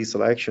aid in the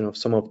selection of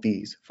some of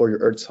these for your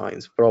earth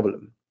science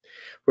problem.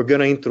 We're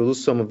going to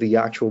introduce some of the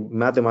actual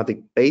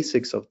mathematic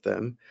basics of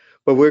them,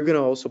 but we're going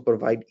to also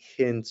provide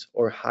hints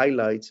or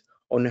highlights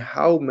on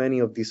how many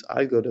of these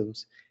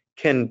algorithms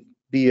can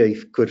be a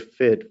good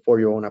fit for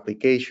your own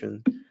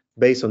application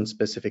based on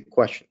specific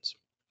questions.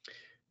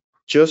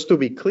 Just to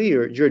be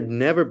clear, you're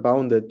never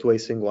bounded to a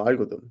single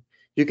algorithm.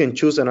 You can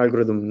choose an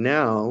algorithm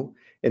now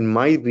and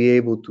might be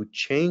able to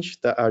change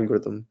the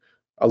algorithm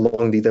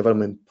along the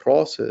development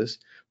process,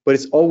 but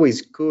it's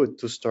always good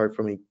to start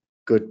from a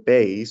good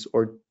base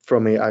or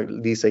from at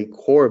least a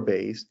core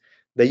base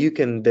that you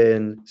can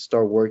then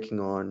start working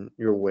on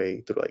your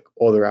way to like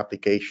other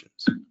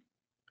applications.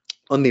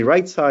 On the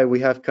right side, we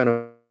have kind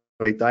of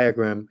a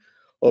diagram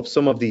of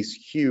some of these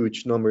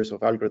huge numbers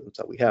of algorithms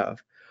that we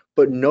have.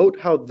 But note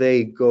how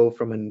they go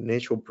from an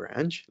initial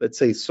branch, let's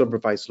say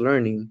supervised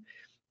learning,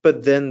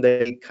 but then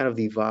they kind of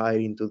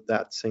divide into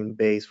that same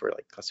base for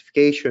like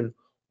classification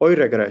or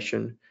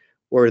regression,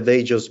 where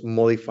they just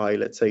modify,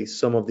 let's say,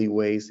 some of the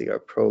ways they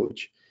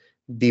approach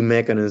the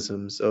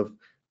mechanisms of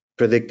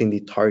predicting the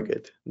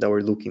target that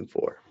we're looking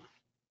for.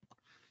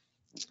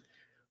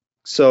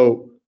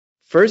 So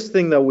first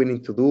thing that we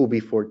need to do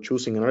before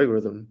choosing an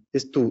algorithm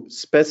is to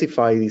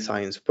specify the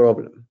science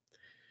problem.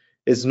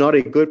 It's not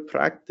a good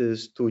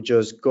practice to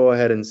just go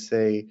ahead and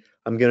say,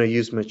 I'm going to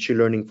use machine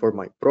learning for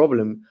my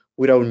problem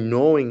without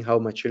knowing how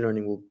machine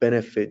learning will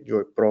benefit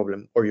your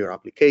problem or your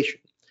application.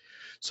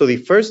 So the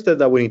first step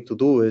that we need to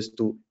do is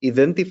to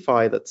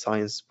identify that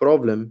science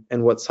problem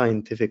and what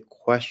scientific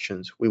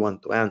questions we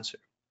want to answer.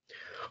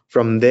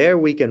 From there,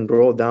 we can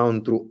roll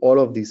down through all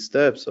of these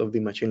steps of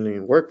the machine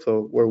learning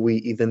workflow where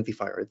we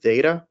identify our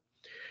data,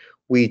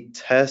 we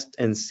test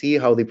and see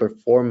how the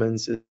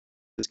performance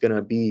is going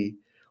to be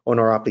on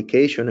our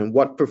application and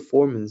what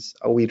performance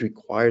are we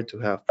required to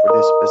have for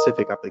this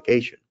specific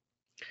application.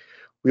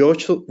 We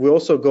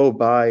also go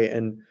by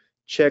and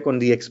check on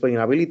the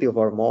explainability of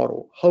our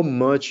model. How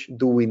much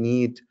do we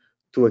need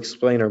to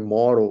explain our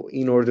model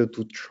in order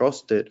to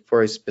trust it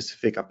for a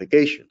specific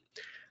application?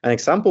 An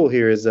example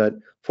here is that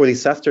for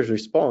disaster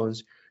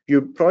response,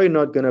 you're probably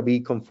not going to be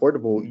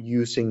comfortable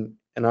using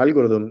an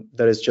algorithm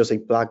that is just a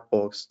black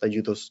box that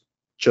you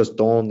just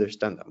don't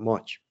understand that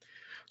much.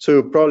 So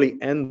you'll probably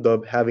end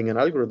up having an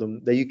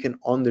algorithm that you can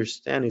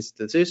understand its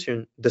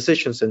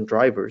decisions and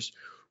drivers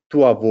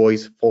to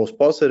avoid false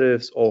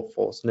positives or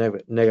false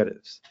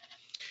negatives.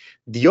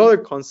 The other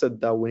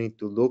concept that we need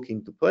to look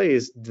into play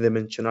is the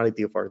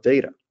dimensionality of our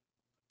data.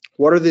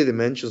 What are the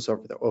dimensions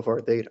of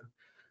our data?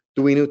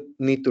 Do we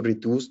need to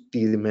reduce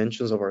the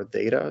dimensions of our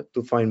data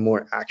to find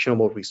more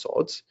actionable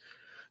results?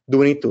 Do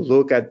we need to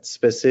look at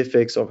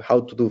specifics of how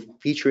to do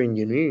feature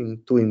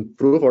engineering to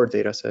improve our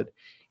data set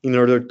in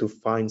order to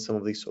find some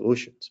of these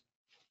solutions?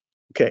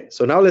 Okay,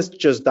 so now let's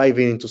just dive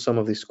into some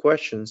of these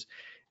questions.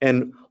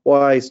 And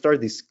while I start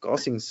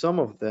discussing some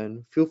of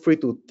them, feel free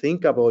to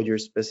think about your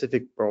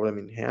specific problem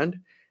in hand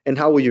and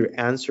how will you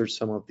answer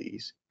some of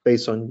these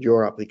based on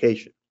your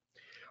application.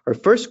 Our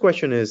first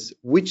question is,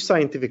 which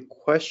scientific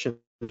questions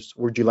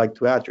would you like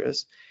to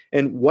address?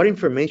 And what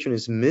information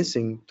is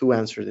missing to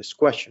answer this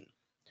question?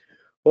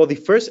 Well, the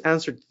first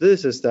answer to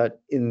this is that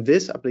in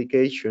this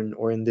application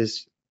or in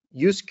this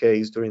use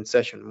case during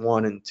session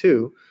 1 and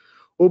 2,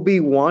 we'll be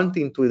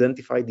wanting to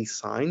identify the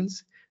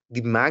signs,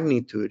 the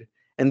magnitude,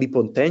 and the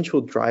potential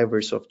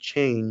drivers of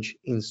change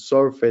in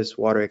surface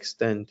water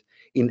extent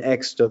in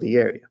X study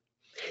area.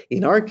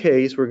 In our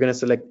case, we're going to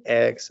select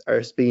X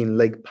as being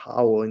Lake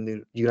Powell in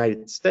the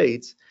United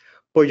States,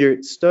 but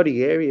your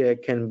study area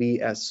can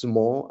be as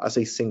small as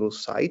a single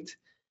site,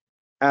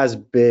 as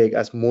big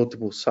as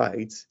multiple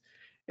sites,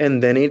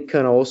 and then it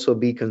can also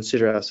be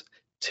considered as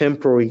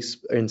temporary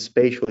and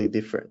spatially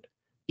different.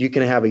 You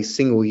can have a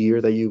single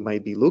year that you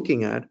might be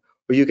looking at,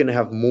 or you can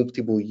have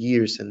multiple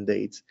years and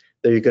dates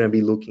that you're going to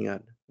be looking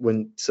at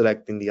when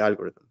selecting the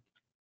algorithm.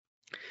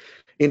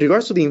 In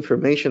regards to the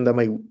information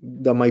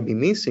that might be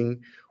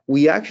missing,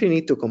 we actually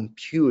need to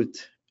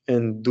compute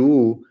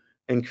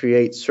and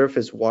create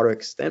surface water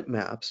extent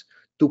maps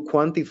to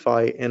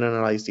quantify and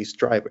analyze these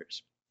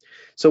drivers.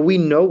 So we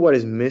know what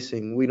is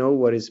missing. We know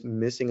what is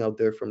missing out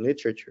there from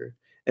literature,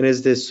 and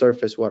is this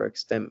surface water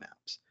extent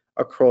maps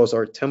across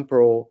our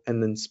temporal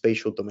and then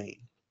spatial domain.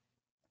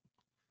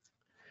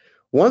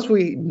 Once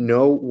we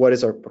know what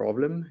is our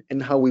problem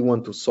and how we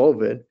want to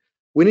solve it,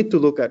 we need to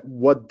look at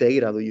what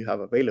data do you have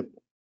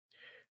available.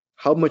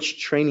 How much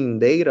training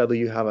data do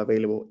you have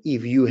available,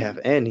 if you have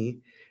any,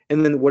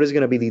 and then what is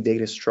going to be the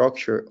data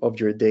structure of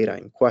your data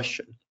in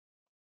question.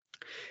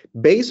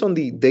 Based on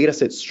the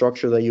dataset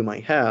structure that you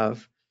might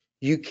have,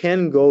 you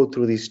can go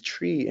through this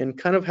tree and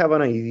kind of have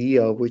an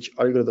idea of which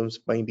algorithms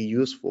might be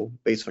useful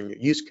based on your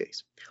use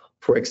case.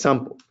 For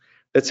example,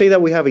 let's say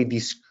that we have a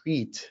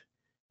discrete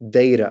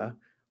data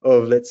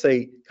of, let's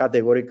say,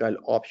 categorical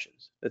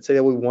options. Let's say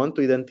that we want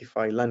to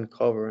identify land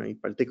cover on a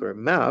particular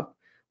map,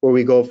 where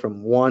we go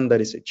from 1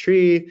 that is a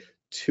tree,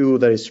 2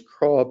 that is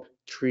crop,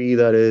 3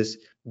 that is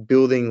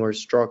building or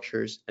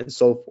structures, and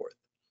so forth.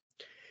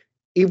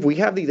 If we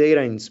have the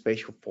data in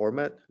spatial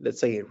format,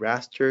 let's say a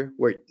raster,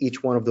 where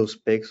each one of those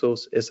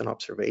pixels is an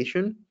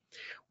observation,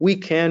 we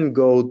can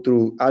go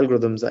through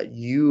algorithms that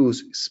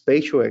use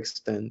spatial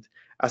extent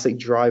as a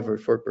driver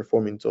for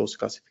performing those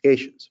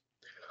classifications.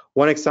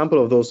 One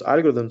example of those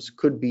algorithms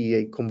could be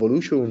a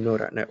convolutional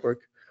neural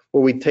network,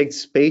 where we take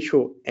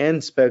spatial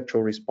and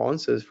spectral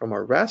responses from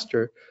our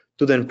raster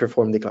to then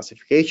perform the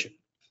classification.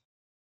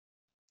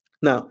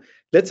 Now,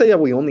 let's say that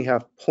we only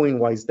have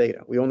point-wise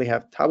data. We only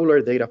have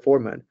tabular data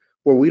format,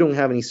 where we don't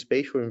have any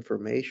spatial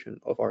information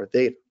of our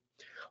data.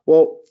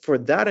 Well, for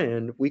that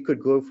end, we could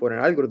go for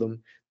an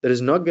algorithm that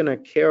is not going to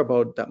care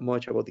about that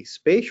much about the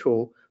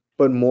spatial,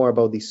 but more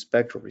about the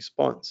spectral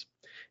response.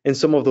 And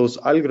some of those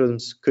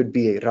algorithms could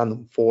be a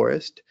random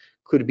forest,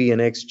 could be an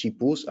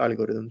XGBoost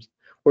algorithms,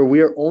 where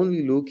we are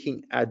only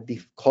looking at the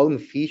column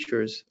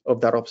features of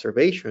that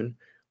observation.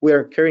 We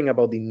are caring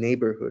about the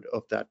neighborhood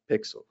of that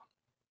pixel.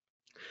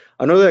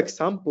 Another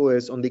example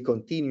is on the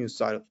continuous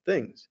side of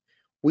things.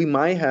 We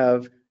might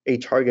have a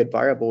target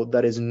variable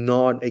that is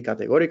not a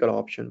categorical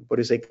option, but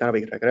is a kind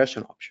of a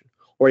regression option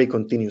or a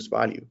continuous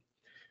value.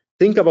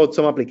 Think about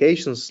some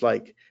applications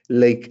like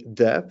lake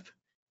depth.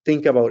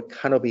 Think about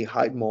canopy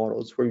height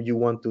models, where you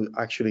want to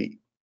actually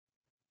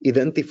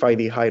identify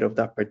the height of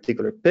that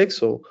particular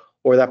pixel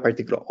or that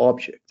particular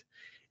object.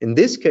 In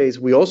this case,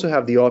 we also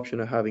have the option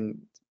of having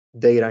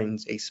data in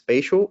a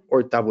spatial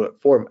or tabular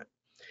format.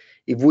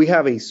 If we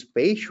have a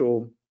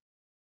spatial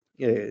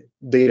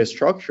data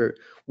structure,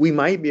 we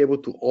might be able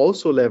to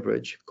also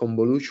leverage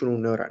convolutional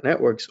neural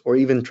networks or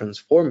even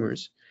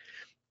transformers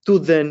to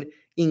then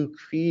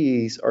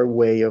increase our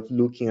way of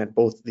looking at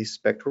both the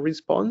spectral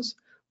response,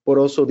 but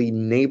also the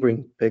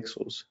neighboring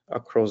pixels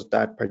across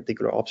that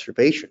particular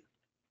observation.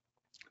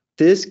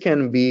 This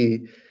can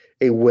be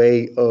a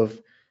way of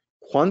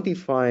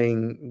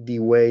quantifying the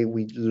way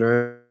we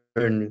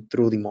learn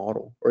through the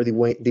model, or the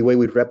way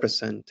we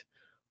represent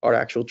our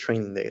actual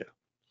training data.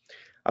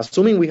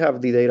 Assuming we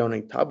have the data on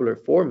a tabular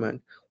format,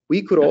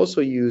 we could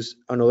also use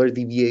another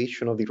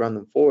deviation of the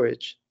random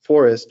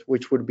forest,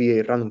 which would be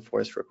a random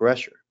forest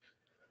regression.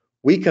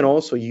 We can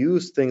also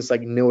use things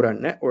like neural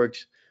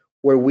networks,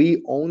 where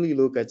we only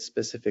look at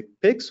specific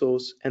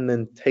pixels and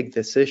then take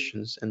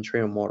decisions and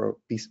train a model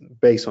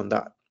based on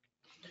that.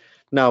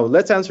 Now,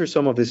 let's answer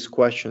some of these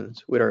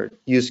questions with our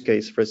use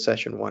case for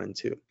session 1 and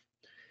 2.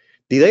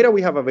 The data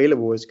we have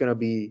available is going to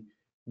be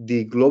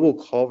the global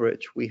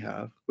coverage we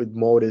have with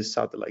MODIS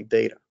satellite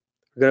data.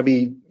 We're going to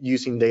be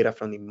using data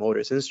from the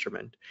MODIS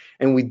instrument,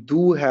 and we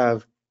do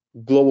have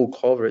global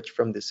coverage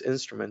from this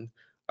instrument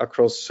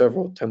across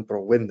several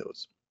temporal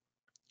windows.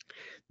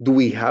 Do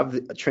we have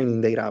the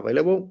training data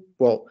available?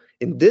 Well,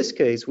 in this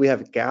case, we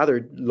have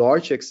gathered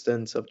large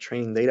extents of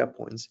training data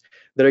points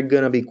that are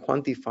going to be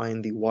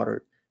quantifying the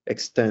water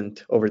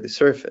extent over the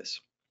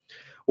surface.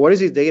 What is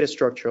the data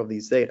structure of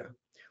these data?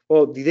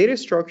 Well, the data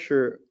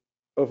structure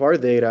of our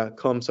data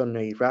comes on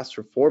a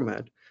raster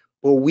format,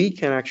 but we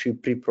can actually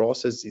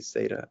pre-process this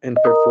data and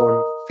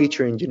perform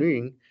feature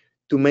engineering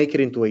to make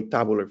it into a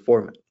tabular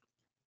format.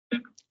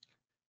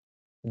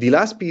 The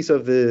last piece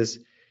of this,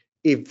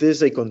 if this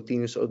is a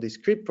continuous or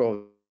discrete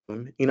problem,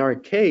 in our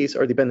case,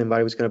 our dependent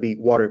variable is going to be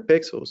water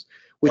pixels,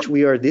 which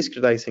we are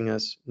discretizing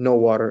as no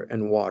water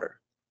and water.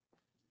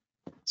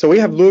 So we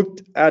have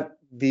looked at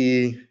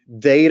the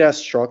data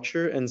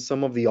structure and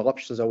some of the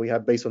options that we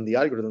have based on the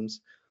algorithms,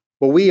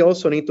 but we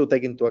also need to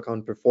take into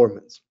account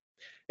performance.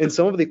 And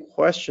some of the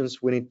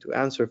questions we need to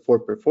answer for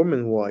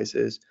performance-wise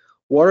is,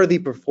 what are the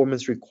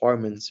performance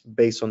requirements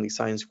based on the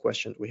science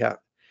questions we have?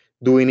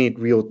 Do we need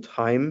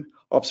real-time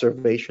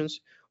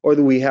observations, or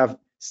do we have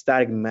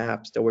static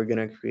maps that we're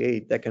going to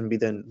create that can be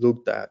then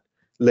looked at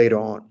later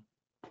on?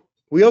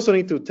 We also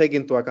need to take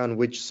into account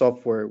which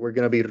software we're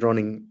going to be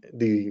running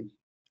the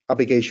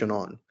application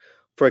on.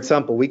 For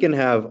example, we can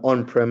have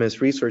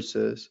on-premise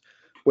resources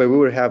where we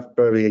would have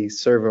probably a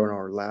server in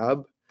our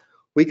lab.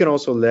 We can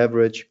also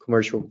leverage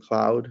commercial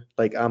cloud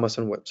like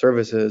Amazon Web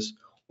Services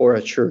or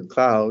Azure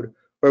Cloud,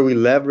 where we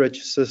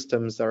leverage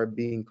systems that are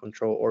being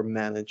controlled or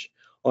managed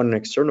on an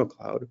external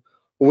cloud.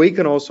 We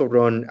can also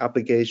run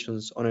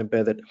applications on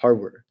embedded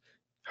hardware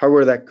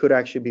that could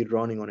actually be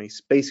running on a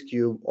space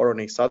cube or on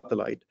a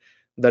satellite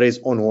that is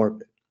on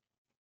orbit.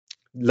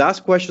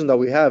 Last question that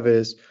we have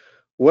is,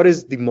 what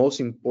is the most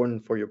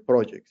important for your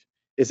project?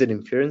 Is it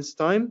inference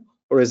time,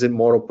 or is it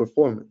model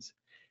performance?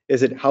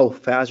 Is it how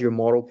fast your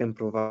model can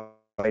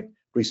provide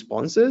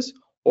responses,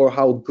 or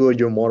how good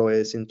your model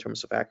is in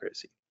terms of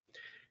accuracy?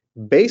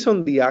 Based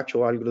on the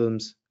actual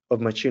algorithms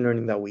of machine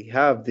learning that we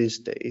have these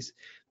days,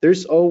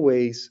 there's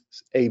always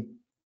a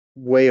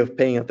way of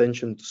paying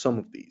attention to some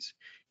of these.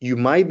 You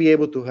might be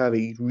able to have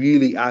a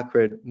really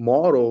accurate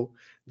model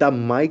that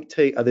might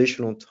take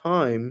additional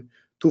time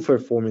to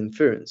perform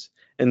inference.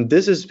 And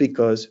this is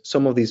because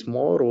some of these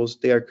models,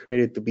 they are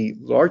created to be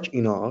large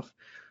enough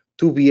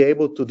to be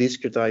able to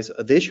discretize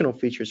additional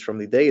features from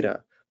the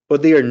data,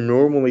 but they are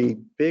normally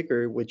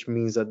bigger, which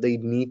means that they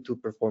need to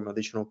perform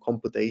additional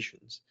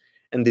computations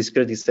and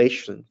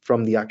discretization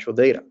from the actual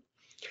data.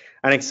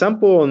 An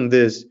example on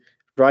this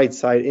right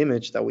side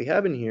image that we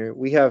have in here,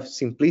 we have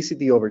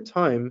simplicity over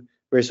time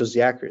versus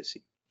the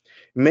accuracy.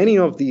 Many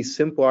of these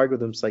simple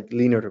algorithms like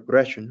linear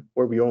regression,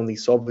 where we're only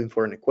solving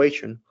for an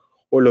equation,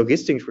 or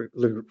logistic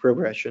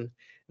regression,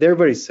 they're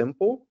very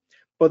simple,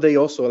 but they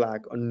also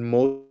lack on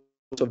most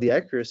of the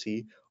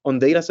accuracy on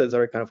data sets that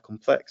are kind of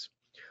complex.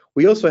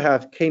 We also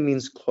have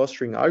k-means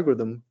clustering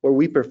algorithm, where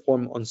we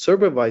perform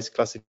unsupervised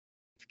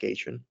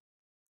classification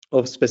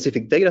of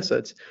specific data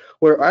sets,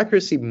 where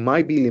accuracy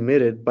might be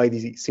limited by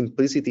the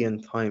simplicity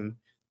and time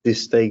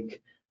this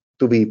take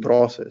to be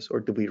processed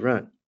or to be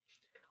run.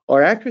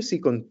 Our accuracy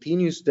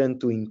continues then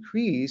to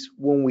increase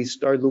when we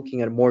start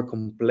looking at more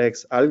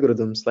complex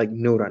algorithms like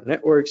neural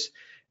networks,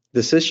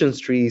 decision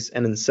trees,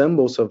 and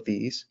ensembles of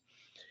these,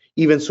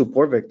 even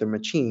support vector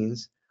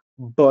machines,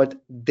 but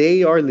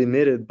they are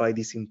limited by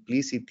the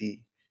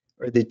simplicity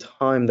or the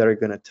time that are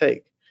going to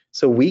take.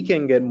 So we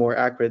can get more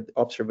accurate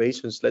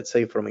observations, let's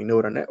say from a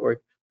neural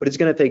network, but it's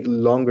going to take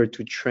longer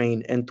to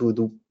train and to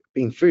do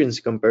inference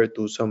compared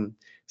to some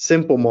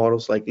simple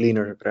models like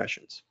linear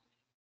regressions.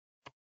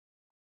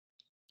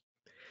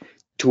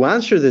 To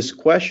answer these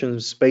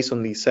questions based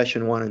on the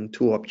session 1 and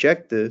 2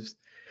 objectives,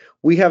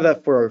 we have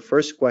that for our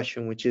first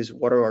question, which is,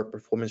 what are our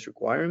performance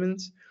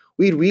requirements?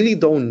 We really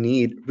don't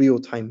need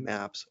real-time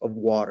maps of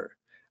water,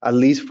 at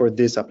least for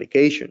this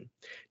application.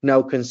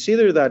 Now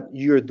consider that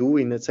you're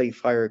doing, let's say,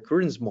 fire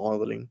occurrence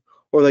modeling,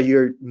 or that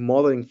you're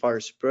modeling fire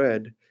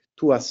spread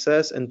to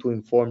assess and to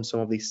inform some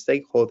of the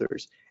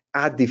stakeholders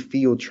at the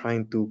field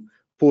trying to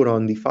put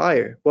on the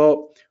fire.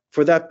 Well,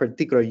 for that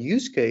particular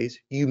use case,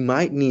 you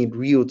might need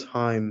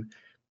real-time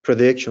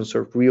predictions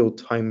or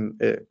real-time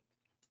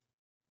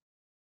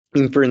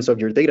inference of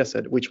your data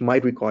set, which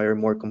might require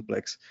more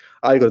complex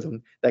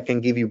algorithm that can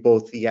give you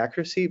both the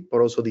accuracy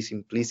but also the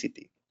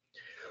simplicity.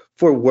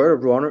 For where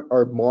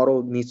our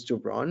model needs to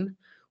run,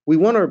 we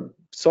want our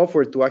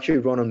software to actually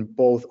run on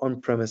both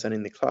on-premise and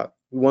in the cloud.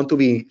 We want to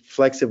be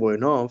flexible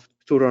enough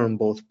to run on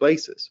both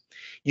places.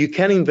 You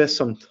can invest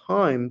some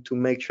time to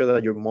make sure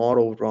that your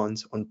model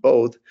runs on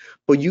both,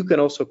 but you can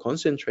also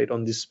concentrate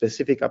on the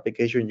specific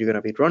application you're going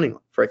to be running on.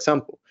 For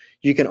example,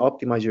 you can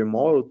optimize your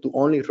model to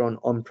only run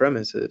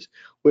on-premises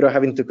without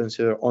having to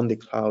consider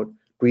on-the-cloud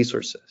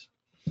resources.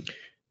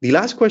 The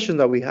last question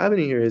that we have in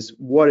here is,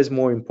 what is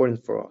more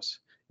important for us,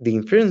 the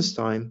inference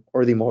time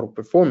or the model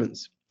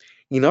performance?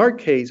 In our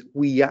case,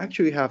 we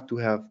actually have to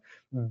have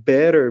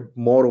better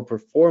model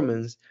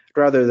performance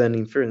rather than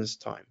inference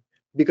time,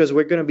 because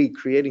we're going to be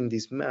creating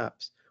these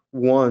maps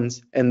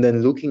once and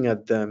then looking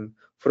at them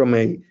from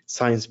a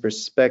science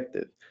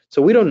perspective.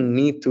 So we don't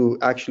need to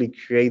actually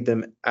create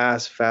them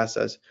as fast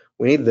as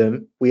we need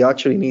them. We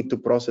actually need to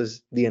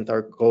process the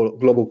entire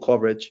global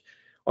coverage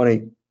on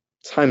a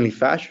timely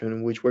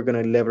fashion, which we're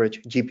going to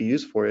leverage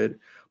GPUs for it.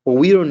 But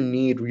we don't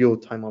need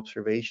real-time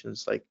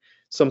observations like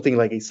something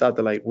like a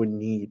satellite would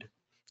need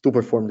to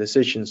perform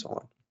decisions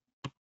on.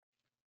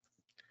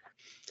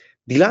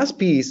 The last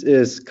piece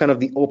is kind of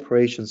the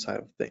operation side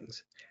of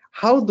things.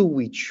 How do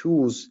we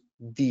choose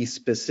the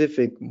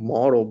specific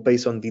model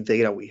based on the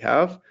data we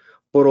have,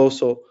 but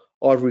also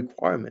our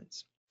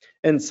requirements?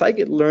 And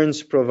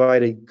scikit-learns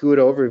provide a good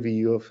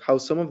overview of how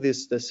some of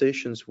these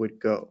decisions would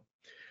go.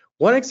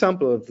 One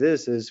example of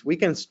this is we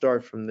can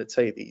start from, let's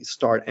say, the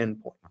start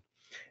endpoint.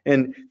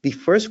 And the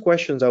first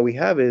questions that we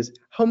have is,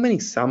 how many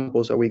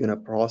samples are we going to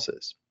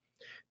process?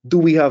 Do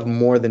we have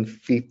more than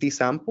 50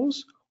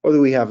 samples, or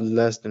do we have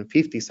less than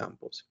 50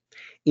 samples?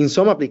 In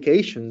some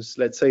applications,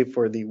 let's say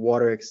for the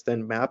water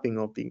extent mapping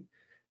of the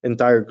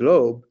entire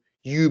globe,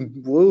 you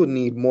will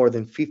need more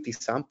than 50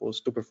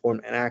 samples to perform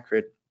an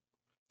accurate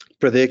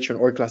prediction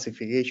or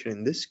classification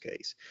in this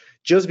case,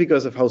 just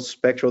because of how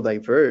spectral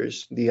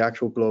diverse the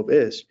actual globe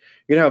is.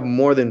 You're gonna have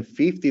more than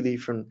 50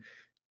 different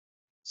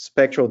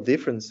spectral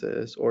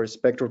differences or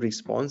spectral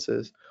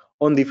responses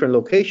on different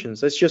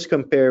locations. Let's just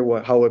compare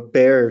how a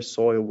bare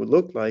soil would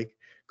look like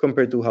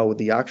compared to how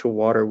the actual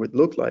water would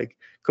look like,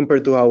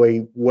 compared to how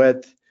a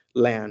wet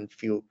land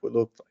field would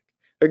look like.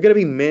 There are going to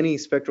be many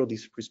spectral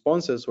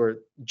responses where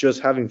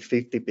just having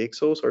 50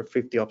 pixels or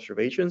 50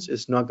 observations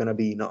is not going to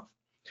be enough.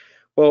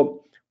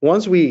 Well,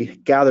 once we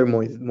gather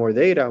more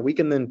data, we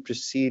can then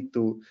proceed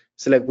to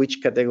select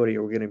which category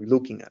we're going to be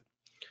looking at.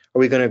 Are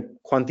we going to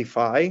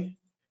quantify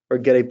or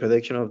get a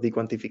prediction of the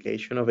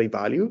quantification of a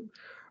value?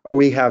 Are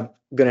we going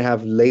to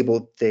have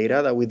labeled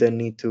data that we then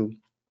need to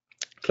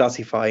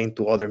classify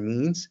into other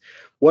means?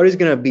 What is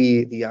going to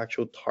be the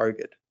actual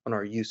target on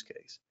our use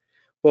case?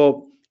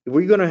 Well, if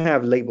we're going to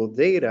have labeled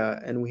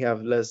data and we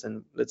have less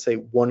than, let's say,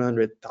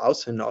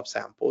 100,000 of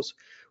samples,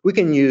 we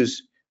can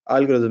use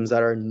algorithms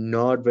that are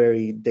not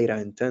very data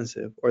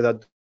intensive or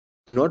that do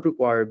not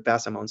require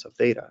vast amounts of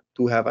data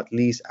to have at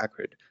least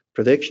accurate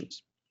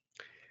predictions.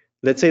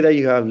 Let's say that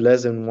you have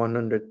less than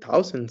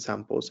 100,000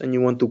 samples and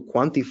you want to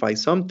quantify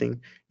something,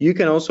 you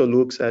can also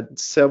look at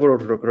several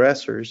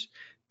regressors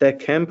that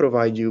can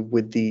provide you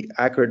with the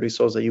accurate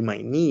results that you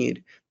might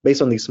need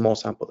based on the small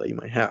sample that you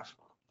might have.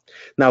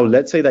 Now,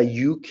 let's say that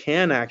you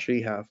can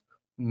actually have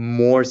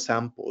more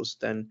samples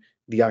than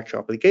the actual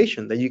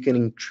application, that you can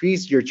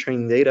increase your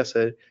training data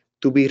set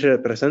to be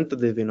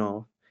representative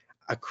enough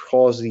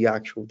across the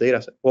actual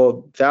data set.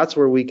 Well, that's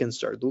where we can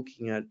start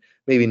looking at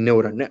maybe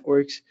neural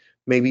networks,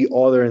 maybe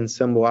other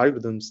ensemble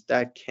algorithms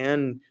that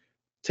can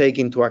take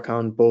into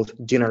account both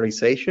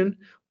generalization,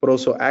 but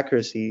also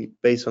accuracy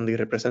based on the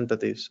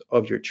representatives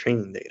of your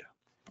training data.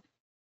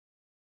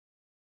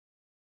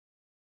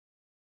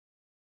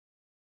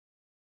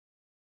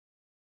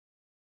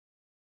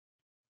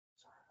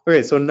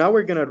 Okay, so now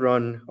we're gonna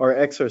run our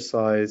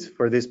exercise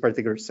for this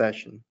particular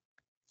session.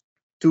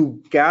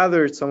 To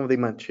gather some of the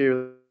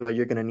material that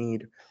you're gonna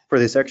need for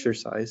this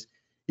exercise,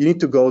 you need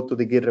to go to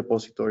the Git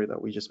repository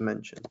that we just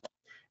mentioned.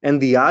 And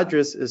the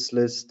address is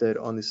listed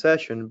on the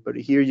session, but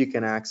here you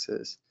can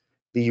access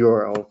the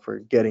URL for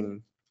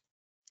getting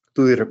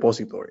to the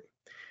repository.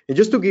 And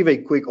just to give a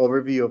quick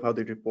overview of how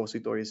the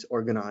repository is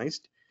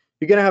organized,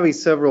 you're gonna have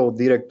several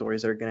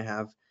directories that are gonna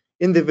have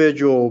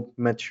individual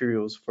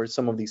materials for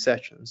some of these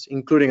sessions,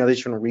 including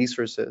additional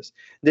resources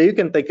that you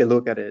can take a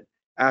look at it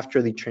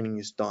after the training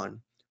is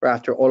done or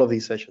after all of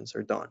these sessions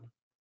are done.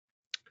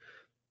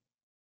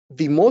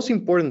 The most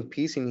important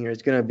piece in here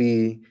is gonna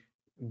be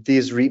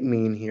this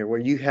README in here, where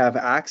you have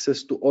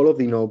access to all of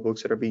the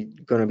notebooks that are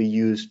going to be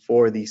used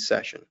for this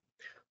session.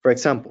 For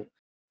example,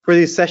 for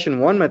these session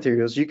 1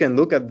 materials, you can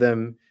look at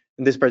them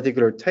in this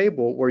particular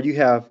table where you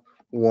have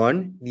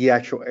one, the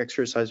actual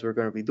exercise we're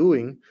going to be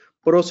doing,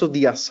 but also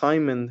the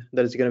assignment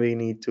that is going to be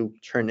need to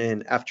turn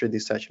in after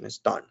this session is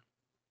done.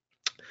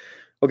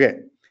 Okay,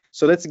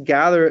 so let's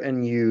gather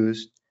and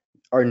use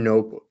our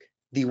notebook.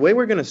 The way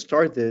we're going to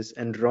start this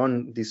and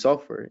run the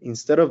software,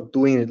 instead of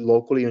doing it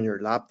locally on your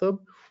laptop,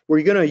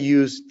 we're going to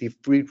use the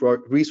free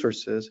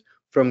resources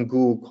from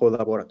Google Code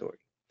Laboratory.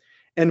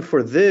 And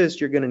for this,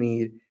 you're going to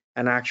need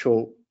an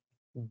actual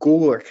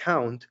Google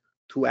account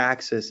to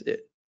access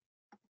it.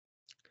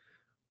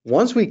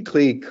 Once we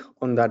click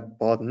on that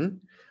button,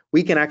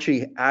 we can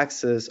actually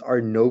access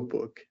our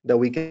notebook that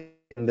we can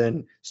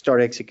then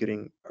start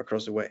executing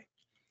across the way.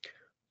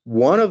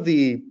 One of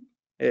the,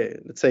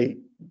 let's say,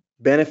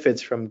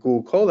 benefits from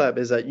Google Colab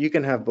is that you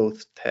can have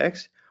both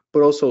text,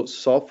 but also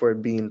software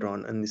being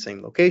run in the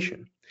same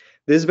location.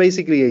 This is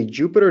basically a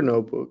Jupyter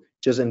notebook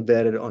just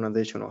embedded on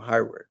additional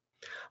hardware.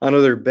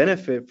 Another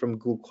benefit from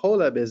Google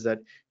Colab is that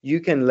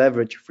you can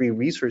leverage free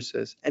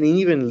resources and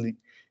even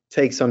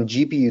take some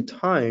GPU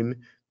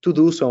time to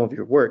do some of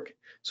your work.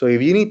 So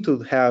if you need to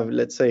have,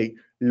 let's say,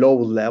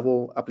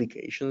 low-level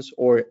applications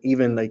or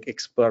even like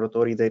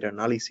exploratory data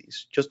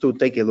analysis, just to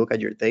take a look at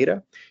your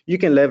data, you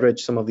can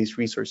leverage some of these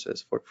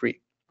resources for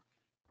free.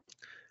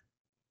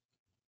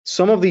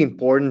 Some of the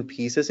important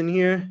pieces in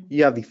here,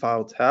 you have the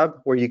File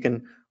tab where you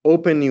can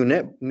open new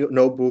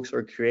notebooks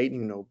or create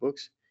new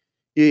notebooks.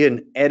 You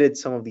can edit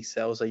some of these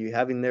cells that you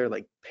have in there,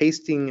 like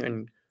pasting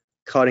and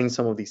cutting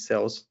some of these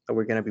cells that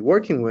we're going to be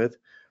working with.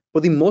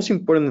 But the most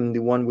important and the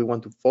one we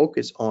want to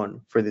focus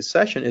on for this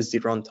session is the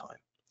runtime.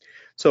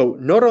 So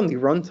not on the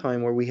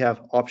runtime where we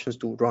have options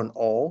to run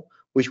all,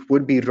 which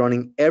would be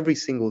running every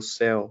single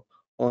cell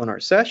on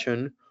our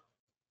session,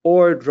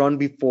 or run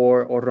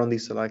before or run the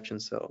selection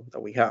cell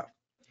that we have.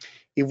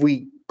 If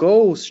we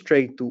go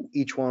straight to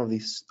each one of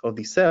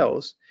these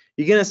cells,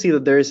 you're gonna see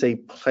that there is a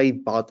play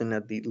button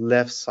at the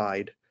left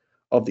side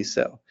of the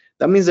cell.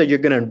 That means that you're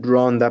gonna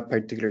run that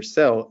particular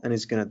cell and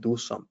it's gonna do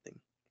something.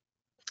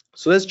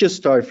 So let's just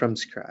start from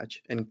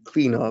scratch and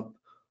clean up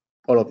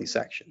all of these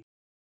sections.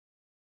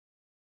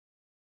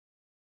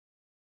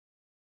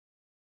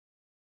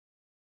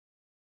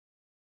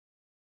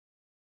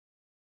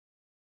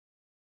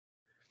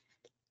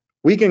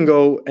 We can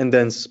go and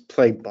then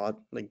play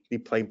the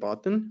play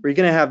button. We're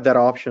gonna have that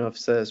option of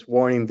says,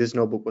 warning, this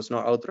notebook was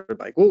not authored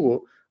by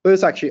Google, but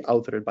it's actually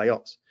authored by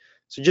us.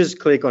 So just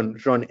click on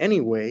run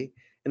anyway,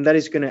 and that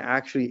is gonna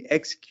actually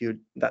execute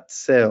that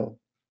cell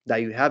that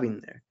you have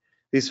in there.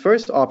 This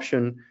first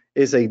option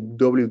is a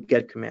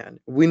wget command.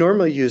 We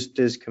normally use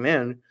this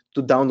command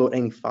to download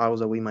any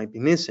files that we might be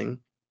missing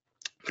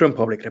from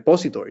public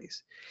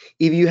repositories.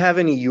 If you have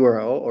any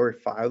URL or a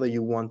file that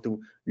you want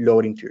to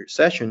load into your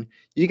session,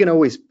 you can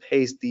always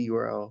paste the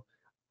URL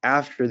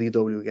after the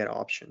wget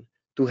option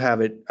to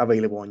have it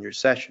available on your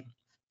session.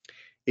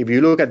 If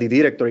you look at the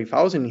directory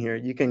files in here,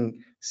 you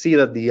can see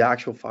that the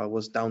actual file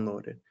was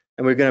downloaded,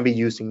 and we're going to be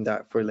using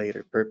that for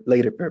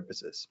later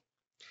purposes.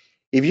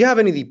 If you have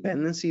any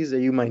dependencies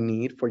that you might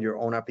need for your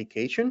own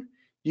application,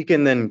 you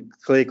can then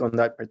click on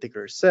that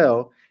particular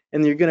cell,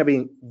 and you're going to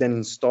be then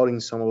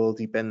installing some of those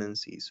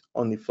dependencies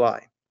on the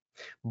fly.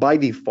 By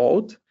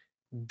default,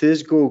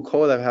 this Google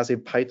Colab has a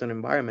Python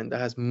environment that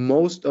has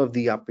most of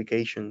the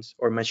applications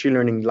or machine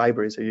learning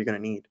libraries that you're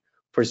going to need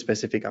for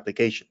specific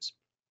applications.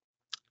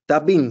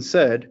 That being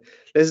said,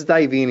 let's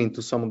dive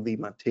into some of the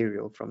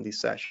material from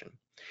this session.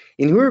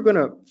 And here we're going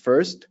to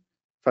first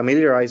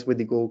familiarize with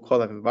the Google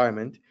Colab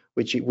environment,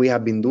 which we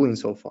have been doing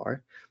so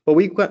far, but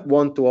we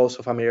want to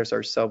also familiarize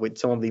ourselves with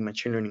some of the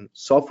machine learning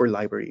software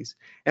libraries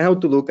and how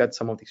to look at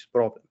some of these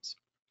problems.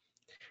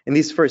 In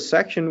this first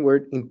section,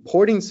 we're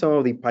importing some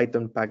of the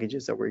Python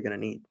packages that we're going to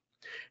need.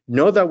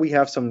 Note that we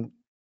have some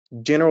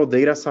general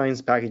data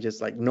science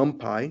packages like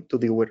NumPy to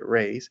deal with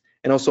arrays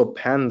and also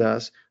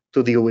pandas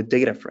to deal with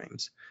data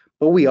frames.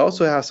 But we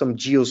also have some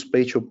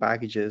geospatial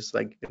packages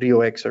like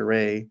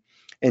RioXArray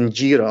and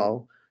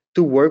GRAL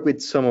to work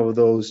with some of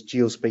those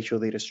geospatial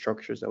data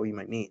structures that we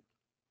might need.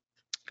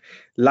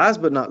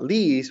 Last but not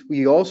least,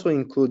 we also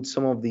include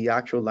some of the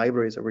actual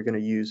libraries that we're going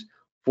to use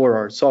for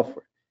our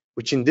software,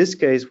 which in this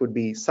case would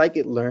be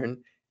scikit-learn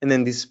and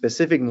then the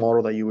specific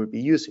model that you would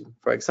be using.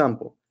 For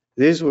example,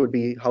 this would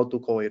be how to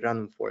call a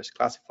random forest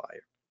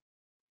classifier.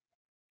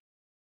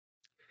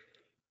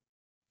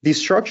 The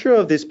structure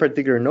of this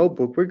particular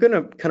notebook, we're going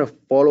to kind of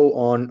follow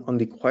on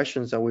the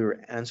questions that we were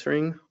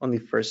answering on the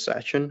first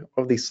session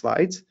of these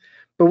slides,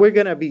 but we're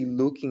going to be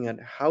looking at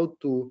how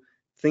to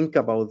think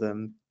about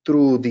them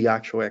through the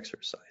actual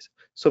exercise.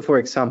 So for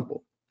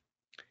example,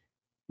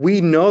 we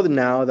know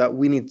now that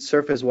we need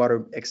surface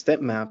water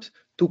extent maps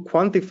to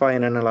quantify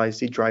and analyze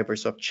the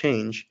drivers of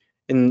change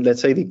in,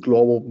 let's say, the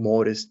global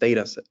MODIS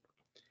dataset.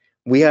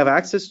 We have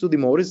access to the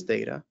MODIS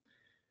data,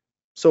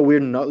 so we're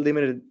not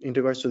limited in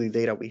regards to the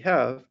data we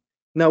have.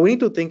 Now we need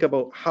to think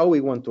about how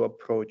we want to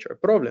approach our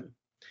problem.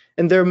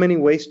 And there are many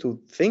ways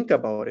to think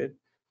about it,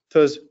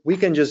 because we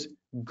can just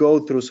go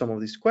through some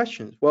of these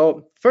questions.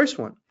 Well, first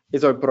one,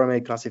 is our problem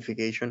a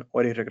classification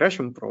or a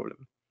regression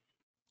problem?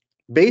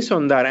 Based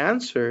on that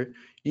answer,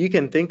 you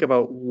can think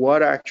about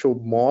what actual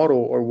model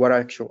or what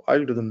actual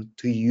algorithm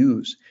to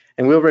use.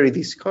 And we already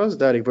discussed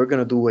that if we're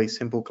going to do a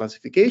simple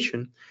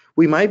classification,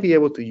 we might be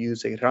able to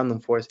use a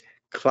random forest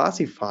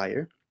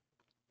classifier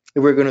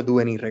if we're going to do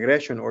any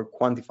regression or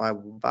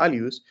quantifiable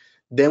values,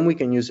 then we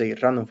can use a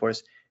random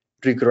forest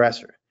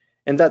regressor.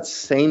 And that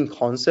same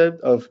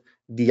concept of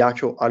the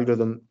actual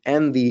algorithm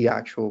and the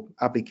actual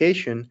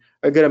application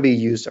are going to be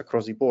used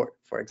across the board.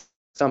 For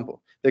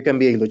example, there can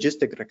be a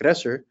logistic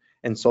regressor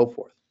and so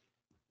forth.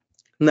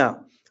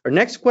 Now, our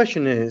next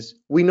question is,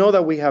 we know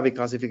that we have a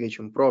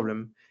classification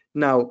problem.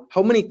 Now,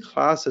 how many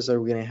classes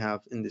are we going to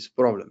have in this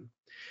problem?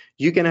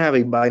 You can have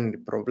a binary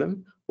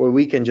problem where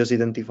we can just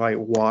identify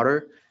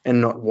water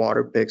and not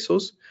water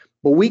pixels,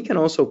 but we can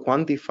also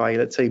quantify,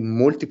 let's say,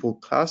 multiple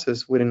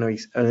classes within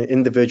an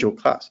individual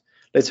class.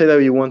 Let's say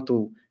that you want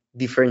to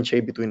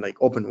differentiate between like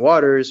open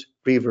waters,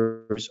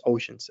 rivers,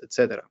 oceans,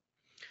 etc.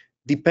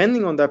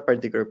 Depending on that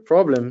particular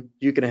problem,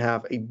 you can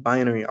have a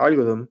binary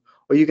algorithm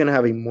or you can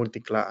have a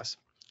multi-class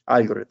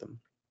algorithm.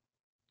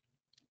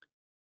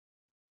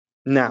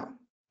 Now,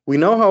 we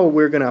know how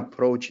we're going to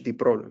approach the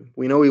problem.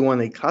 We know we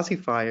want a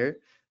classifier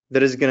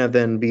that is going to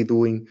then be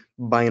doing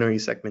binary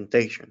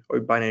segmentation or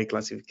binary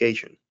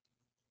classification.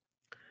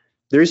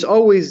 There's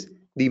always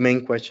the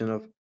main question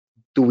of,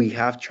 do we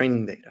have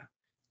training data?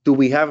 Do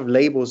we have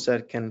labels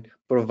that can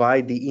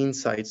provide the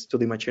insights to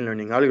the machine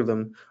learning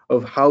algorithm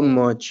of how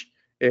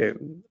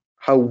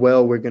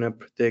well we're going to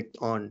predict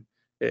on,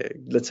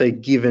 let's say,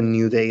 given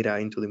new data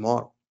into the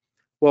model?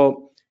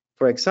 Well,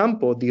 for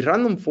example, the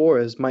random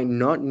forest might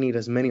not need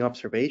as many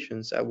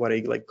observations as what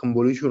a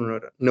convolutional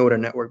neural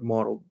network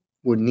model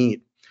would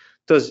need.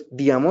 Thus,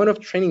 the amount of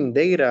training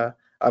data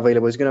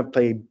available is going to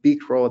play a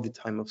big role at the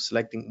time of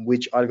selecting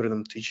which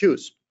algorithm to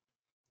choose.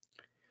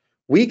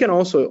 We can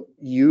also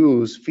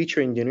use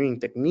feature engineering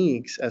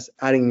techniques as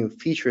adding new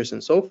features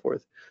and so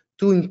forth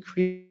to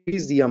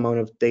increase the amount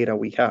of data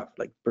we have.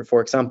 Like,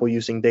 for example,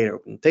 using data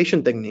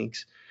augmentation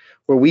techniques,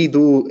 where we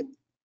do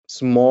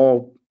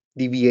small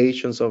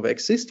deviations of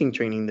existing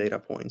training data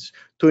points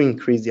to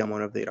increase the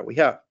amount of data we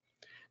have.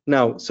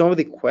 Now, some of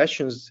the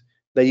questions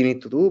that you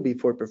need to do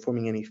before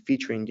performing any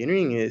feature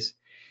engineering is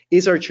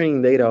our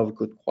training data of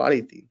good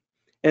quality?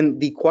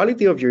 And the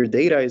quality of your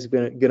data is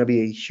going to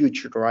be a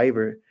huge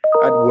driver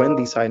at when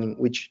deciding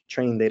which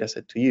training data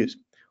set to use.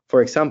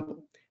 For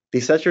example,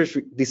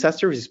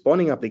 disaster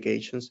responding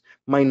applications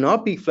might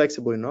not be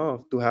flexible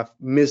enough to have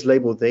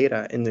mislabeled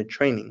data in their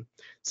training,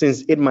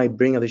 since it might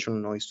bring additional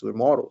noise to their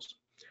models.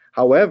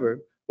 However,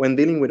 when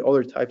dealing with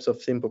other types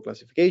of simple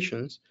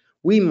classifications,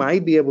 we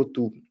might be able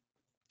to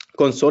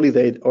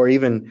consolidate or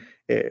even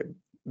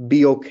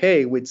be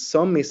okay with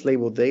some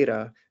mislabeled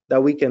data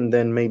that we can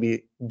then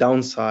maybe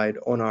downside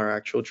on our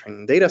actual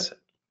training data set.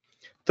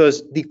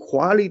 Thus, the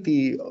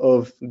quality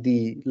of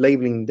the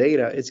labeling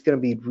data is going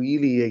to be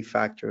really a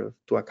factor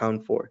to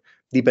account for,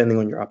 depending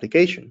on your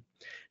application.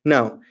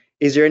 Now,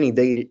 is there any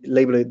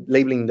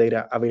labeling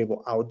data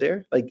available out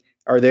there? Like,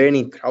 are there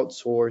any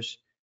crowdsourced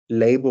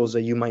labels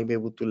that you might be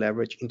able to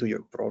leverage into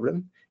your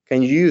problem?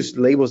 Can you use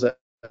labels that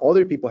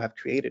other people have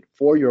created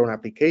for your own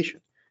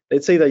application?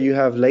 Let's say that you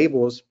have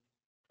labels,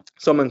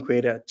 someone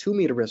created a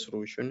 2-meter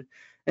resolution,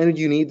 and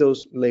you need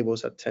those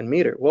labels at 10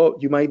 meter. Well,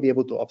 you might be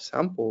able to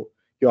upsample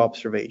your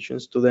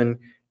observations to then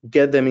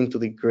get them into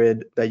the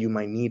grid that you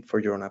might need for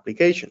your own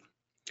application.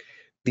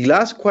 The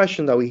last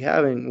question that we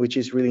have, and which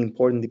is really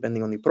important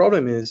depending on the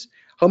problem, is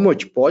how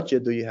much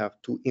budget do you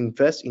have to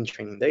invest in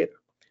training data?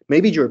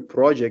 Maybe your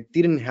project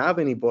didn't have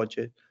any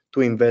budget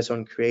to invest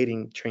on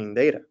creating training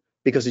data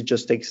because it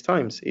just takes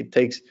time. It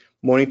takes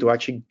money to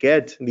actually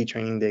get the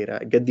training data,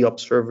 get the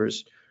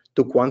observers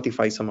to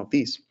quantify some of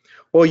these.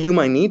 Or you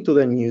might need to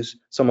then use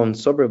some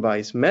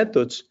unsupervised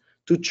methods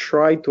to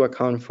try to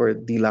account for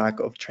the lack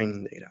of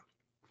training data.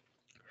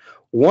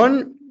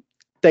 One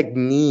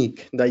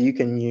technique that you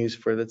can use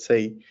for, let's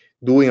say,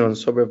 doing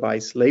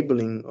unsupervised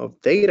labeling of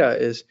data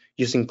is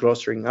using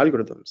clustering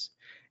algorithms.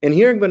 And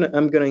here I'm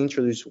gonna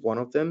introduce one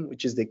of them,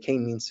 which is the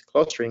k-means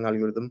clustering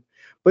algorithm,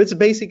 but it's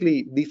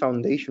basically the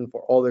foundation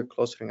for other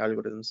clustering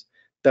algorithms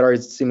that are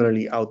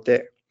similarly out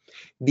there.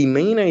 The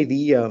main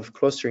idea of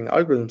clustering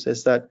algorithms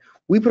is that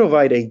we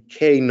provide a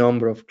k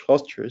number of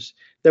clusters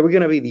that we're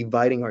gonna be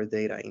dividing our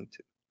data into.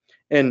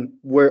 And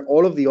where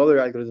all of the other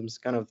algorithms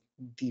kind of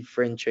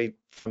differentiate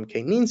from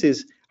k-means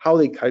is how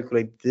they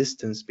calculate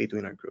distance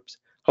between our groups,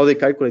 how they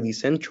calculate the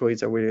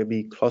centroids that we're going to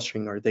be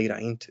clustering our data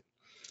into.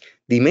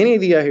 The main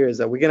idea here is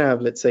that we're going to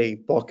have, let's say, a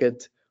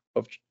bucket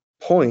of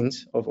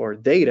points of our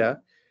data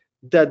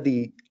that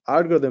the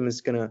algorithm is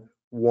going to,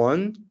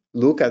 1,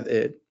 look at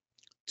it,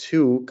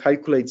 2,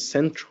 calculate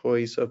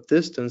centroids of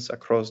distance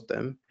across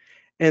them,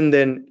 and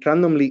then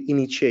randomly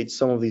initiate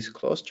some of these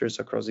clusters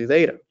across the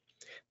data.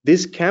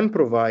 This can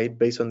provide,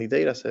 based on the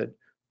data set,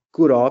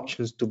 good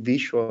options to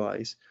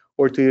visualize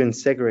or to even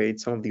segregate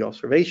some of the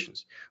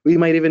observations. We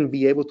might even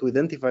be able to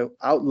identify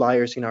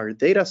outliers in our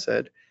data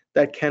set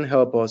that can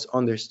help us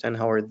understand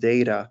how our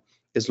data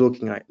is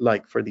looking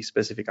like for the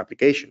specific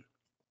application.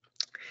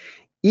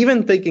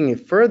 Even taking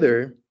it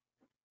further,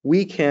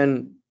 we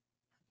can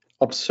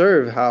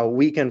observe how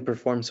we can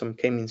perform some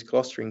k-means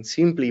clustering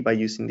simply by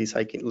using the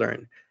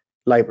scikit-learn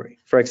library.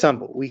 For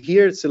example, we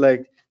here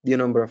select the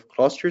number of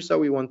clusters that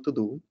we want to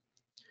do.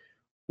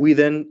 We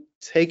then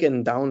take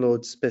and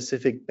download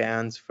specific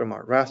bands from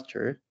our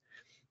raster,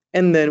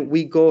 and then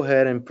we go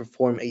ahead and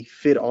perform a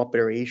fit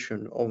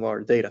operation of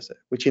our dataset,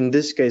 which in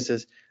this case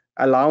is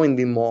allowing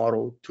the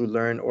model to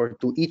learn or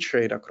to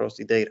iterate across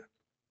the data.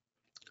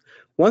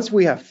 Once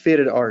we have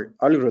fitted our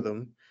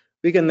algorithm,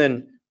 we can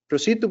then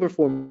proceed to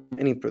perform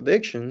any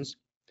predictions.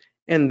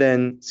 And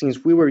then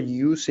since we were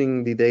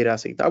using the data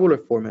as a tabular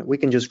format, we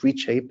can just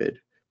reshape it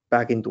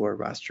back into our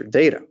raster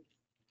data.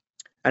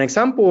 An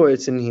example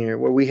is in here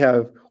where we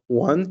have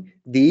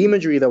the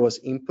imagery that was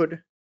input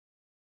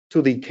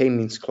to the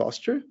k-means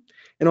cluster,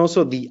 and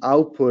also the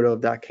output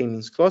of that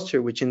k-means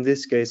cluster, which in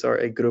this case are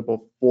a group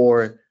of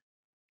 4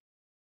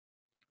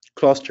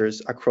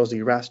 clusters across the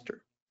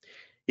raster.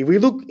 If we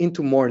look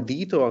into more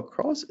detail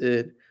across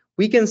it,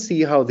 we can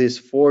see how these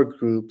 4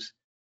 groups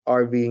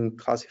are being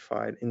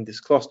classified in this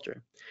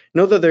cluster.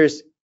 Note that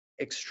there's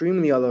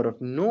extremely a lot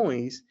of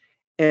noise,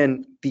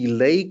 and the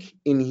lake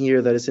in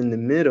here that is in the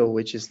middle,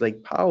 which is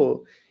Lake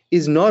Powell,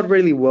 is not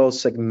really well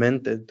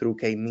segmented through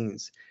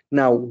k-means.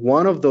 Now,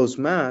 one of those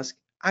masks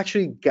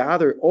actually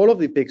gather all of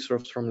the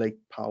pixels from Lake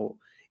Powell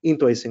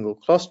into a single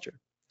cluster.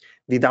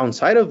 The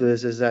downside of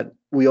this is that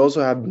we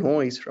also have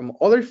noise from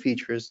other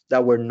features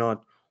that were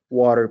not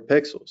water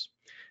pixels.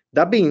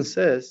 That being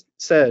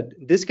said,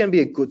 this can be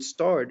a good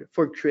start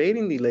for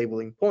creating the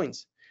labeling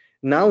points.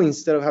 Now,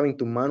 instead of having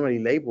to manually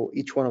label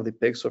each one of the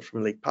pixels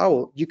from Lake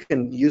Powell, you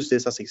can use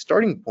this as a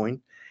starting point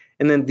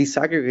and then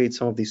disaggregate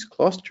some of these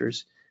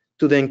clusters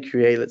to then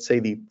create, let's say,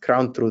 the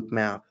ground truth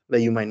map that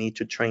you might need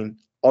to train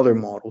other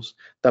models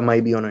that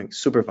might be on a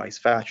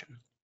supervised fashion.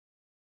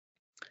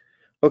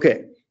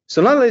 Okay,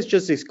 so now let's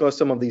just discuss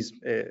some of these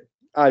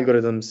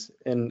algorithms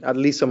and at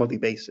least some of the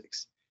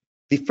basics.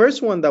 The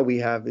first one that we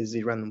have is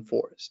the random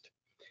forest.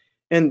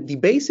 And the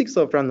basics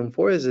of random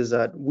forest is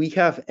that we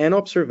have n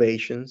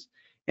observations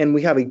and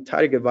we have a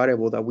target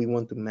variable that we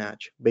want to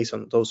match based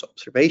on those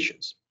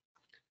observations.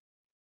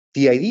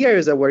 The idea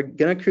is that we're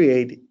gonna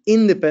create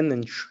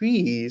independent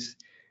trees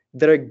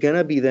that are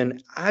gonna be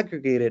then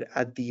aggregated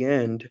at the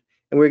end,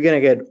 and we're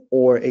gonna get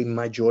or a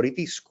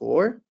majority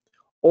score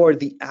or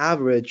the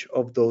average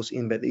of those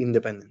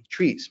independent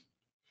trees.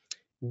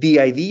 The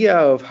idea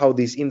of how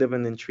these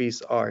independent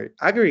trees are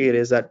aggregated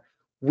is that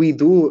we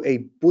do a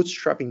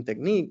bootstrapping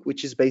technique,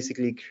 which is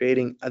basically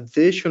creating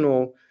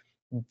additional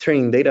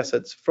training data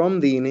sets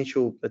from the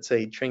initial, let's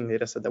say, training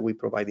data set that we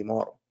provide the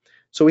model.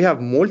 So we have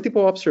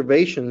multiple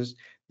observations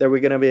that we're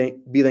going to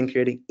be then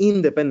creating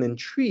independent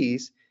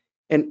trees,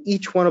 and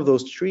each one of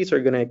those trees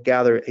are going to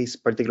gather a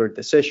particular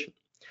decision.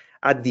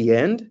 At the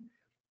end,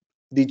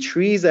 the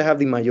trees that have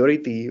the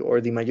majority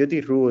or the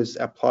majority rule is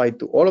applied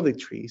to all of the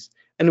trees,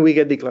 and we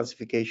get the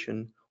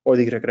classification or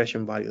the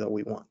regression value that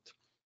we want.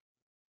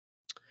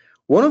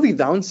 One of the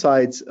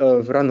downsides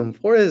of random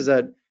forest is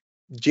that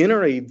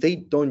they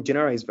don't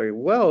generalize very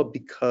well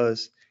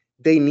because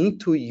they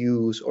need to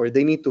use or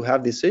they need to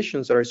have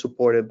decisions that are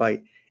supported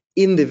by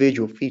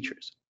individual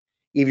features.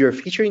 If your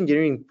feature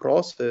engineering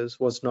process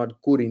was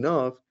not good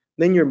enough,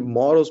 then your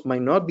models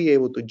might not be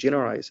able to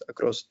generalize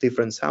across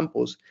different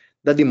samples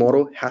that the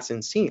model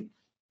hasn't seen.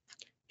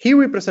 Here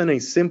we present a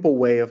simple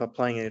way of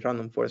applying a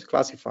random forest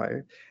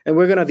classifier, and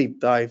we're gonna deep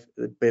dive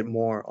a bit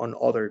more on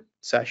other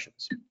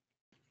sessions.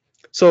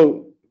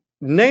 So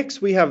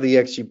next we have the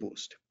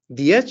XGBoost.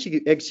 The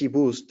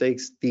XGBoost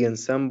takes the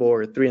ensemble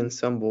or 3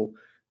 ensemble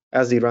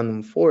as the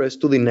random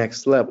forest to the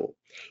next level.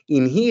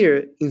 In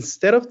here,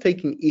 instead of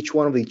taking each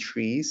one of the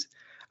trees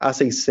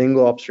as a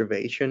single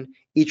observation,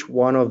 each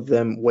one of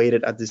them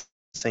weighted at the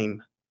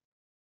same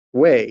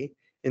way,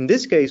 in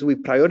this case, we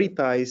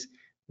prioritize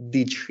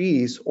the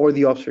trees or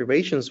the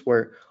observations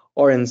where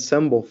our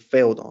ensemble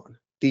failed on,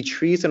 the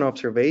trees and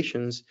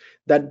observations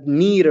that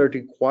need or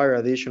require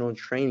additional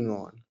training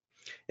on.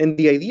 And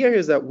the idea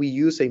is that we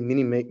use a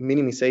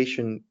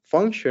minimization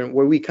function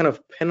where we kind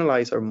of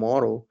penalize our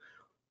model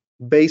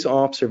based on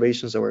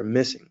observations that we're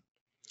missing.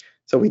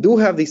 So we do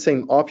have the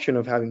same option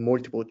of having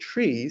multiple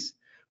trees,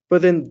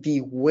 but then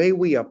the way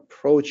we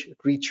approach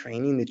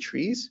retraining the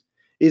trees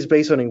is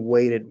based on a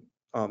weighted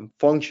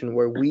function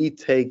where we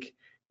take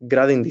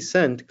gradient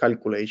descent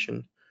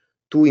calculation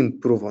to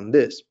improve on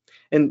this.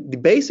 And the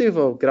basic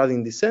of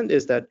gradient descent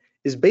is that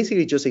it's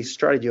basically just a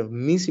strategy of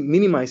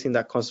minimizing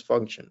that cost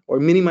function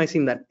or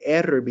minimizing that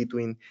error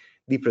between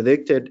the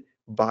predicted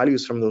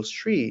values from those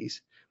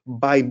trees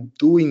by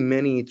doing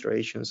many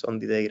iterations on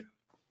the data.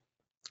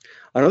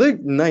 Another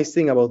nice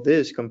thing about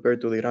this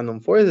compared to the random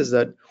forest is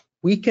that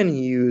we can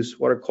use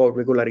what are called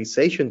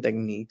regularization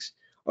techniques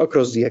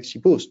across the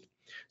XGBoost.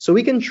 So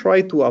we can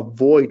try to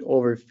avoid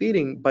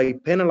overfitting by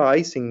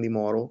penalizing the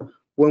model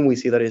when we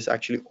see that it's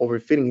actually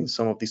overfitting in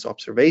some of these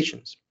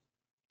observations.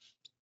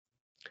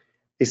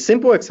 A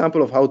simple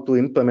example of how to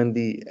implement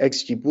the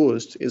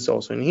XGBoost is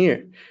also in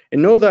here.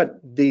 And know that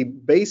the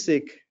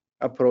basic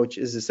approach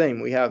is the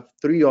same. We have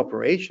 3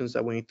 operations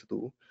that we need to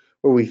do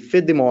where we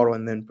fit the model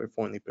and then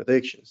perform the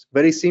predictions,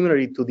 very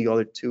similarly to the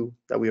other 2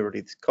 that we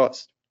already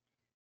discussed.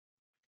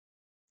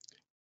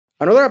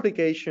 Another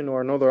application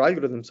or another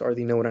algorithms are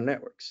the neural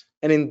networks.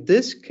 And in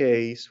this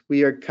case,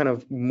 we are kind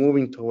of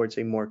moving towards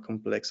a more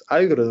complex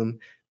algorithm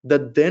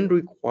that then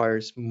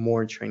requires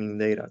more training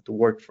data to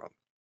work from.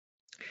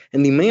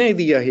 And the main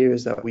idea here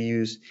is that we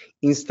use,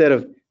 instead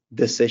of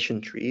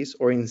decision trees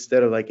or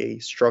instead of like a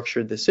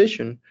structured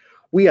decision,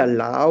 we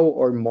allow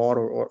our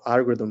model or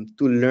algorithm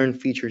to learn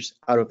features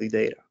out of the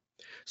data.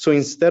 So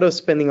instead of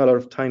spending a lot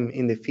of time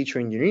in the feature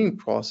engineering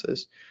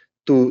process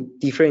to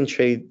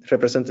differentiate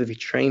representative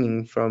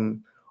training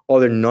from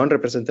other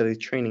non-representative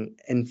training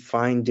and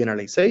find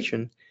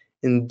generalization,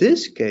 in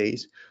this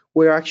case,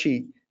 we're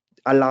actually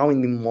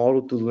allowing the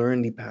model to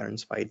learn the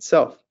patterns by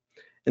itself.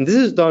 And this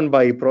is done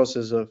by a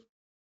process of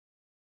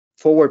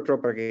forward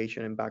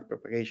propagation and back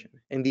propagation.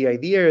 And the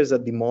idea is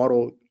that the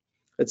model,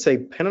 let's say,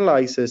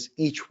 penalizes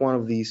each one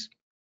of these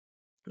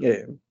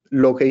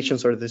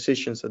locations or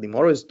decisions that the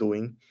model is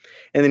doing,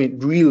 and then it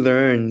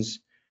relearns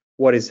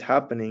what is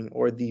happening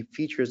or the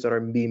features that are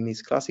being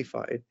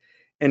misclassified,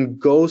 and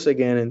goes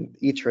again and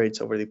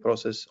iterates over the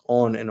process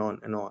on and on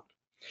and on.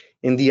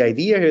 And the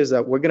idea is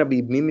that we're going to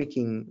be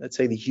mimicking, let's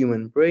say, the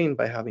human brain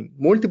by having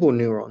multiple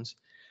neurons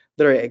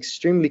that are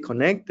extremely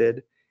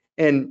connected,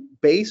 and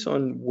based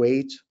on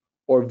weight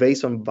or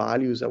based on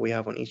values that we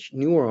have on each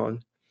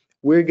neuron,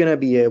 we're going to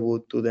be able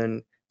to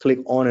then click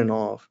on and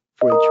off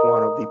for each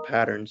one of the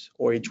patterns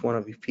or each one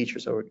of the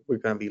features that we're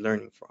going to be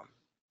learning from.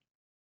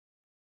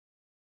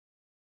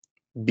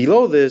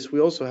 Below this, we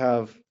also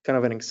have kind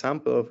of an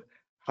example of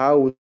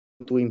how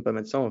to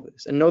implement some of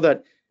this. And know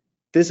that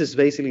this is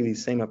basically the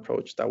same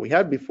approach that we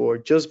had before,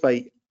 just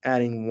by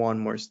adding one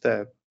more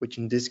step, which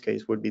in this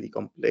case would be the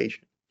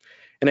compilation.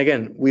 And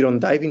again, we don't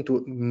dive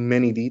into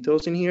many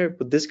details in here,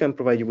 but this can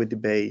provide you with the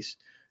base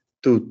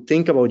to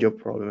think about your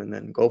problem and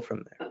then go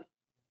from there.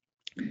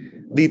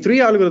 The three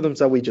algorithms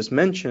that we just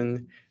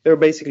mentioned, they're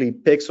basically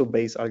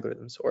pixel-based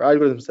algorithms, or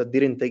algorithms that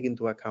didn't take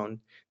into account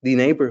the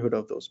neighborhood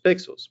of those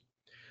pixels.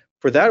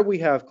 For that, we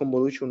have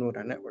convolutional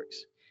neural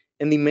networks.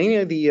 And the main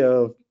idea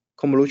of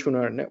convolutional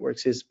neural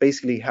networks is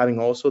basically having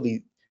also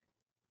the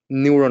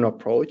neuron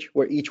approach,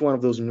 where each one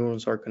of those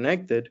neurons are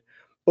connected,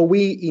 but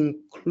we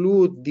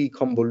include the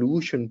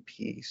convolution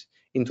piece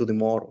into the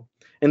model.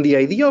 And the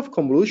idea of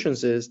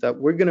convolutions is that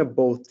we're going to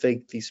both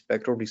take the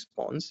spectral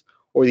response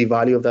or the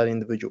value of that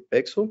individual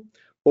pixel,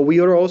 but we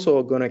are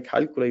also going to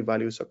calculate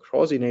values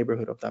across the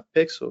neighborhood of that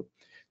pixel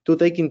to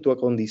take into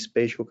account the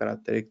spatial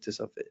characteristics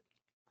of it.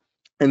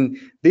 And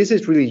this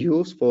is really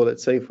useful,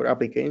 let's say, for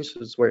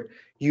applications where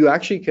you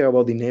actually care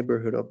about the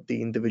neighborhood of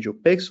the individual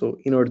pixel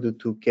in order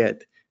to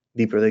get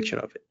the prediction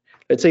of it.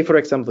 Let's say, for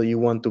example, you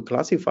want to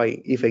classify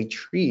if a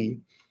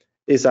tree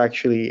is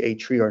actually a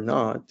tree or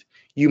not.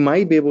 You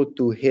might be able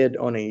to hit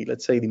on a,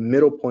 let's say, the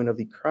middle point of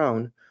the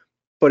crown,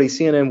 but a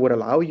CNN would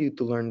allow you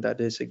to learn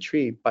that it's a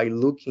tree by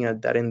looking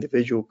at that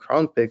individual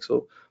crown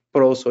pixel,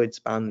 but also its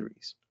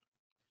boundaries.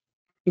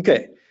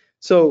 Okay,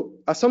 so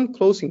as some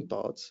closing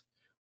thoughts,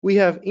 we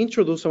have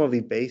introduced some of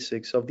the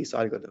basics of these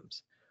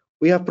algorithms.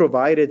 We have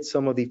provided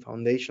some of the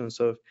foundations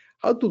of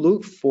how to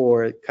look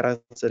for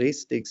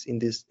characteristics in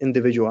these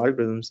individual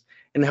algorithms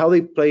and how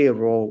they play a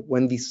role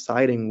when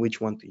deciding which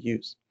one to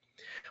use.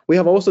 We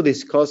have also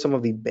discussed some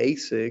of the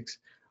basics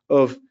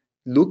of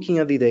looking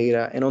at the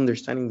data and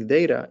understanding the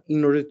data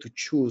in order to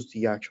choose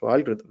the actual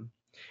algorithm.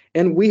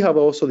 And we have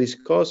also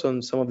discussed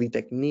on some of the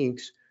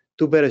techniques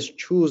to better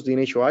choose the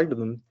initial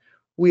algorithm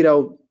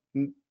without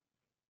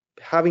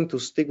having to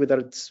stick with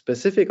that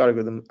specific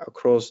algorithm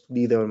across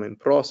the development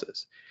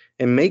process,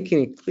 and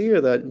making it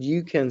clear that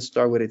you can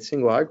start with a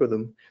single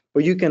algorithm,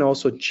 but you can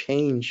also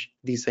change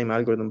the same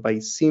algorithm by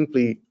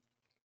simply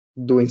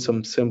doing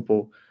some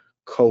simple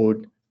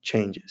code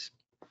changes.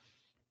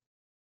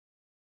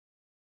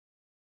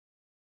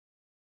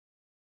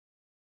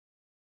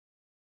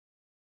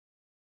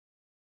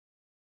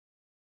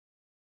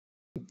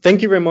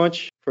 Thank you very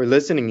much for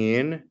listening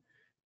in.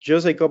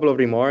 Just a couple of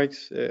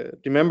remarks.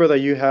 Remember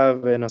that you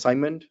have an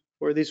assignment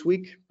for this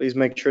week. Please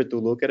make sure to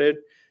look at it.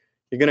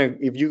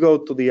 If you go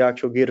to the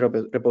actual Git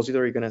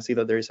repository, you're gonna see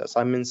that there is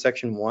assignment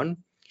section 1.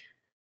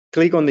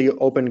 Click on the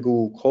Open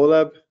Google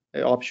Colab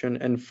option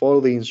and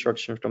follow the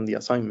instructions from the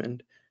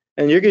assignment.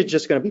 And you're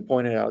just gonna be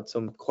pointed out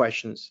some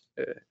questions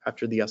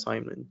after the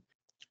assignment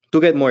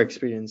to get more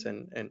experience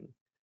and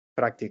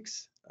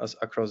practice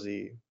across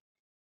the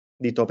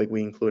topic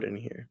we include in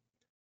here.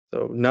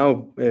 So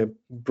now,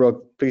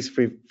 Brooke, please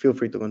feel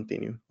free to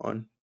continue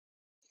on.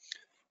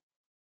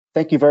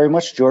 Thank you very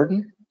much,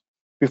 Jordan.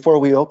 Before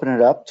we open it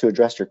up to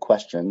address your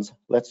questions,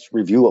 let's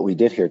review what we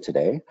did here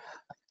today.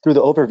 Through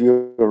the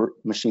overview of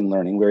machine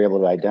learning, we were able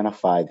to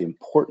identify the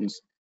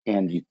importance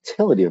and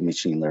utility of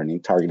machine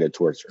learning targeted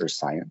towards earth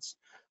science.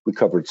 We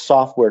covered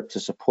software to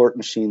support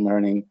machine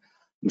learning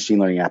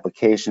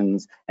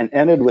applications, and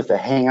ended with a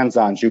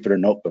hands-on Jupyter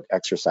notebook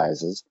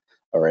exercise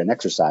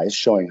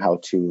showing how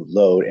to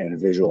load and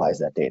visualize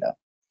that data.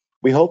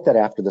 We hope that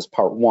after this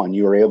part 1,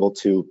 you were able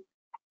to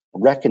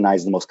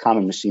recognize the most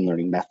common machine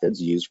learning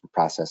methods used for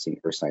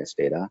processing earth science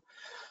data,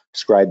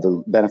 describe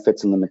the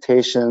benefits and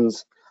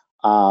limitations,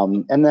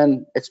 and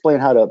then explain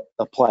how to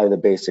apply the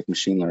basic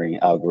machine learning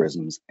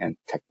algorithms and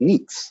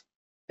techniques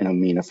in a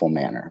meaningful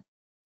manner.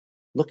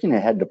 Looking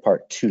ahead to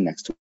part 2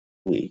 next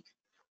week,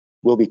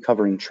 we'll be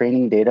covering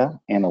training data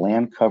and a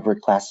land cover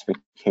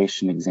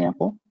classification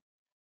example.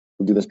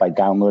 We'll do this by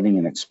downloading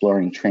and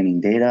exploring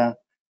training data,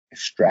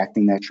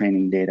 extracting that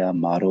training data,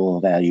 model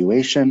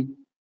evaluation,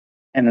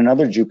 and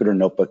another Jupyter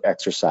Notebook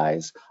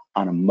exercise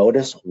on a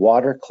Modus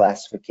water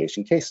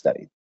classification case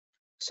study.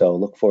 So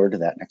look forward to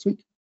that next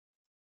week.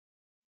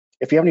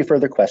 If you have any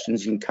further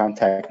questions, you can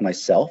contact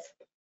myself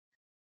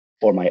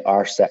or my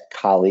ARSET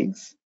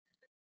colleagues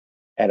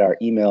at our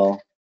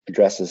email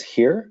addresses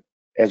here.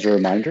 As a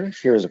reminder,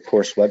 here is a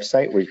course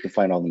website where you can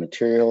find all the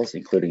materials,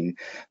 including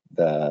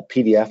the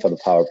PDF of the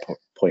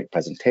PowerPoint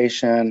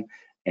presentation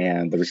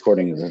and the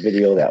recording of the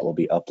video that will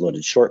be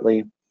uploaded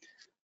shortly.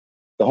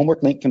 The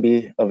homework link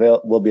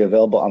will be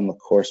available on the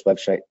course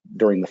website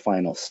during the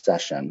final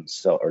session,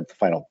 or the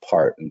final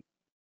part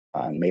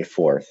on May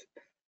 4th.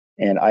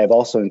 And I have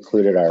also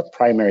included our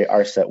primary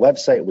ARSET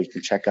website where you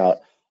can check out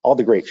all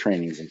the great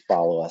trainings and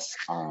follow us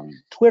on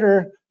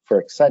Twitter for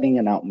exciting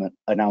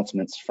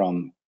announcements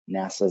from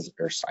NASA's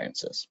Earth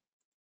Sciences.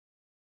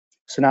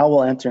 So now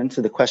we'll enter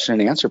into the question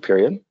and answer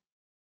period.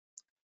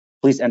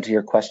 Please enter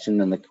your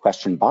question in the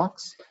question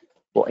box.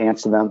 We'll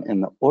answer them in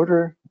the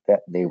order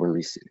that they were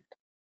received.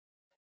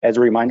 As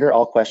a reminder,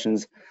 all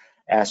questions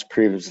asked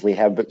previously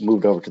have been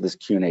moved over to this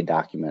Q&A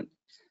document,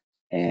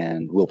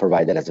 and we'll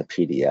provide that as a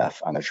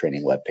PDF on the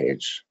training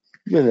webpage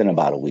within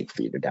about a week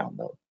for you to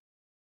download.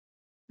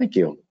 Thank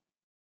you.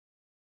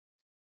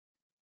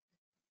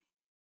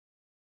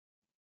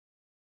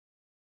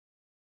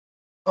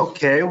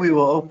 Okay, we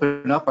will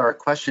open up our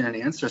question and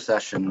answer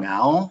session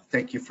now.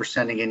 Thank you for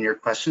sending in your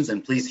questions,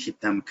 and please keep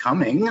them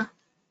coming.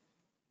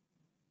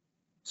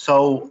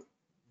 So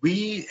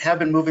we have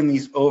been moving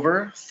these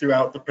over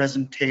throughout the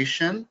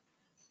presentation,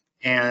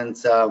 and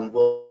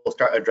we'll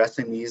start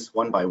addressing these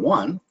one by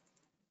one.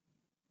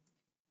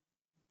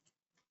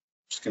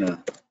 Just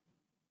gonna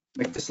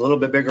make this a little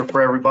bit bigger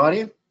for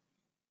everybody.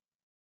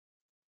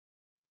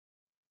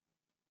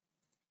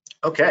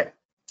 Okay,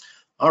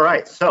 all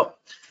right, so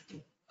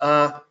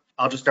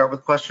I'll just start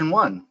with question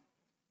 1.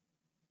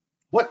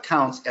 What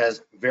counts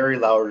as very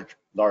large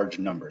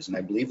numbers? And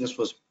I believe this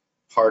was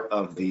part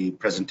of the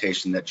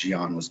presentation that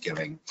Jian was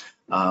giving.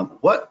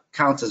 What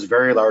counts as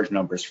very large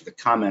numbers for the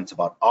comments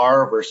about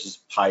R versus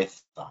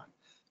Python?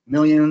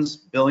 Millions,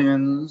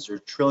 billions, or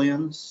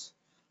trillions?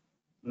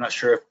 I'm not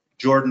sure if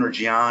Jordan or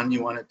Jian,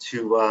 you wanted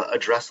to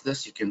address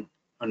this. You can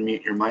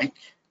unmute your mic.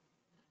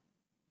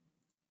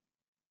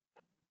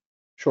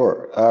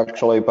 Sure.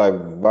 Actually, by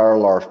very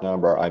large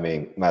number, I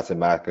mean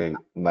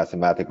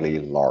mathematically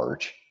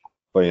large.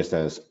 For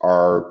instance,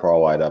 R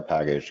provide a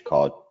package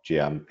called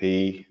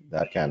GMP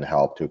that can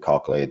help to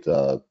calculate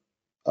a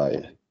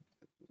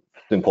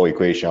simple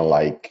equation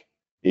like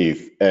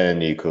if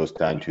n equals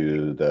 10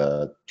 to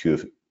the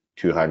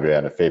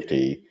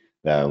 250,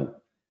 then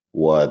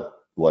what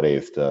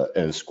if the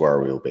n square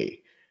will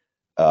be?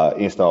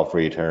 Instead of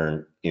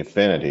return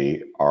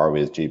infinity, R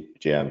with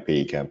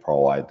GMP can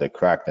provide the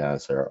correct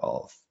answer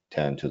of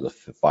 10 to the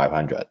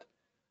 500.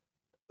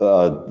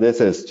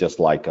 This is just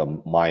like a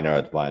minor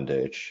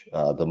advantage.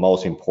 The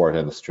most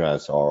important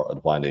strength or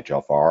advantage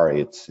of R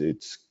is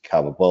its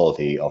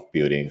capability of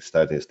building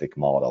statistic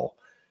model.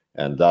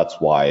 And that's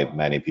why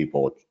many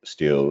people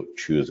still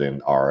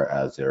choosing R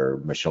as their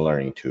machine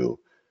learning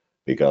tool,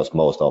 because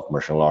most of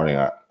machine learning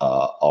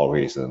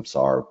algorithms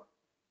are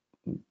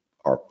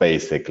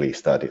basically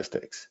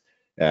statistics,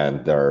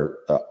 and there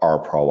are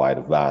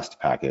provide vast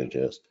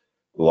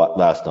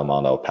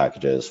amount of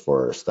packages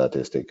for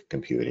statistic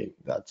computing.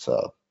 That's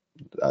a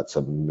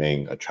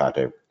main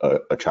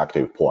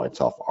attractive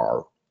points of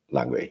our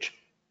language.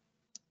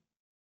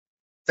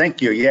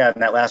 Thank you. Yeah,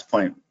 and that last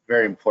point,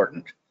 very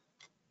important.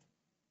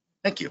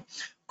 Thank you.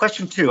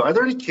 Question 2, are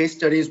there any case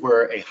studies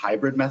where a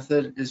hybrid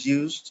method is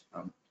used?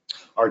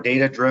 Are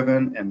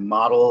data-driven and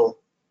model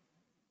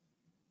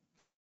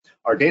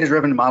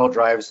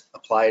drives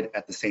applied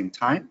at the same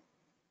time?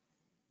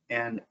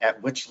 And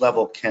at which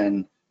level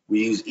can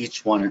we use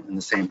each one in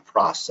the same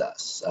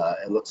process?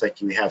 It looks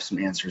like we have some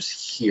answers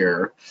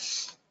here.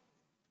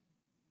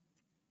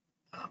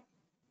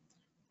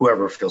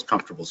 Whoever feels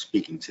comfortable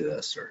speaking to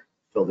this or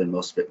filled in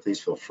most of it, please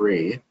feel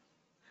free.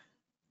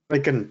 I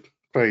can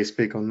probably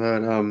speak on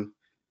that.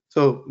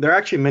 So there are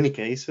actually many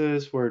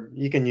cases where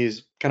you can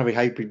use kind of a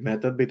hybrid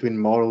method between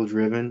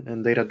model-driven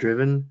and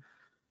data-driven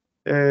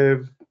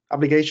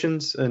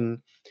applications,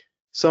 and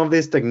some of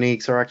these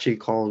techniques are actually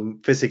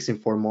called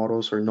physics-informed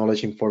models or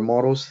knowledge-informed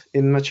models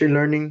in machine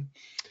learning.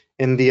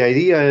 And the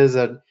idea is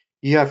that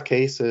you have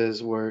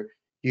cases where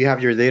you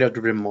have your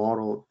data-driven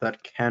model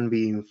that can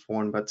be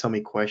informed by some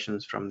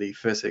equations from the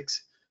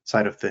physics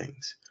side of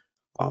things.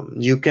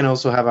 You can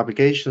also have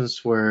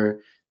applications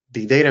where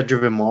the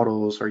data-driven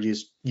models are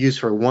used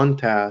for one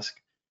task,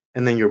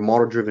 and then your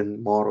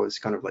model-driven model is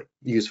kind of like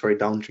used for a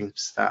downstream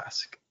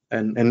task,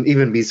 and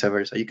even vice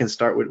versa. You can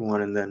start with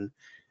one and then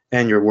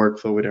end your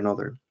workflow with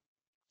another.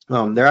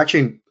 There are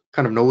actually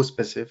kind of know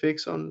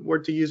specifics on where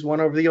to use one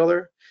over the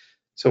other.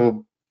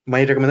 So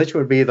my recommendation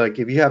would be like,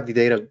 if you have the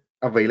data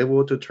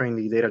available to train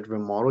the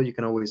data-driven model, you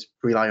can always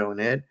rely on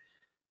it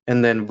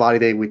and then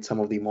validate with some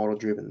of the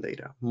model-driven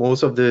data.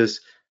 Most of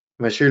this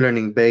machine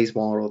learning-based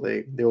model,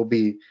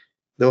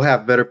 they'll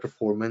have better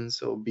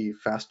performance. It'll be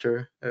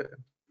faster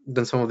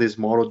than some of these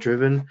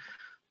model-driven,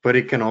 but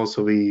it can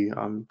also be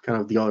kind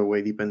of the other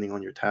way depending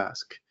on your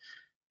task.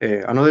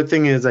 Another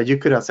thing is that you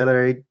could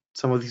accelerate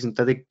some of the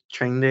synthetic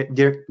train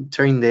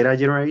data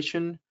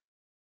generation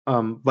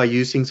by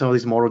using some of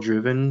these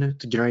model-driven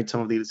to generate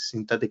some of these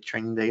synthetic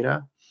training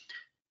data.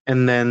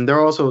 And then there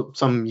are also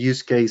some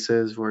use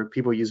cases where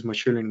people use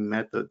machine learning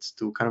methods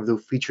to kind of do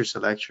feature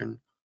selection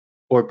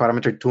or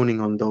parameter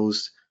tuning on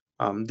those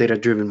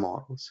data-driven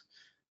models.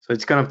 So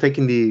it's kind of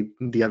taking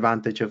the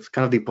advantage of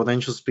kind of the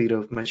potential speed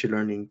of machine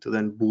learning to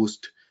then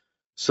boost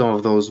some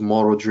of those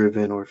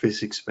model-driven or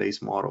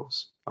physics-based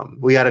models.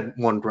 We added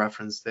one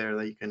reference there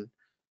that you can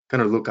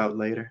kind of look out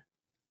later.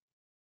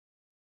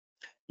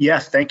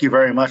 Yes, thank you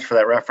very much for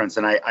that reference.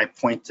 And I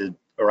pointed,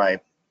 or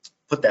I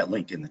put that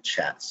link in the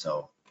chat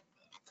so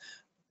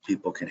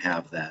people can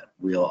have that.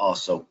 We'll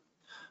also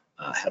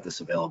have this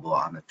available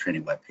on the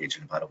training webpage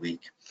in about a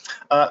week.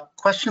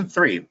 Question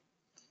 3,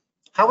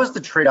 how is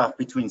the trade-off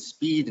between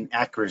speed and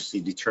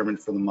accuracy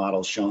determined for the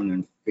model shown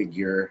in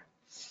figure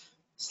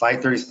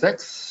slide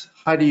 36?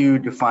 How do you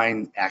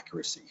define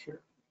accuracy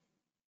here?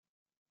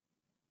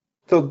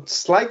 So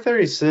slide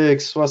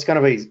 36 was kind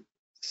of a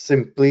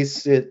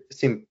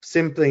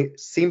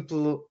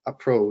simple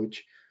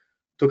approach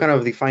to kind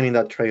of defining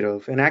that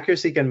trade-off. And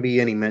accuracy can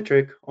be any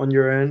metric on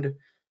your end.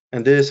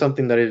 And this is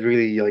something that is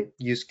really like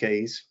use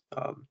case,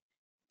 on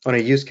a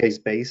use case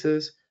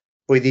basis.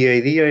 But the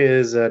idea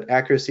is that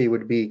accuracy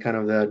would be kind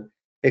of that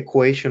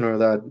equation or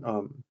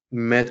that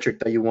metric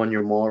that you want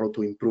your model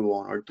to improve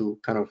on or to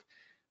kind of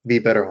be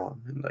better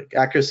on. And like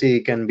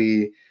accuracy can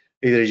be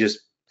either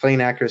just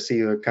plain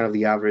accuracy or kind of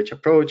the average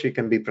approach. It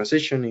can be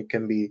precision. It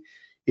can be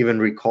even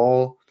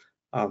recall.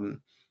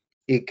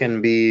 It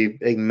can be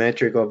a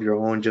metric of your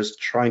own,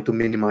 just trying to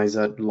minimize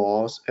that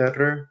loss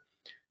error.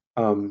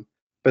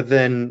 But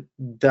then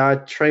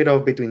that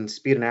trade-off between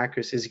speed and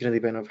accuracy is going to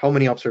depend on how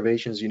many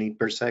observations you need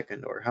per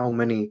second, or how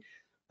many,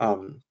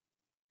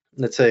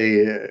 let's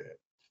say,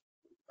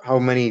 how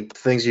many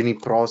things you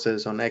need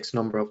process on X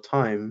number of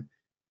time.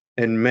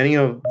 And many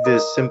of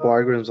these simple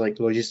algorithms like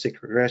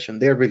logistic regression,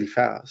 they're really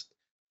fast,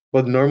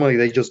 but normally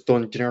they just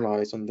don't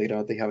generalize on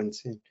data they haven't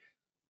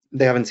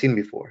seen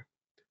before.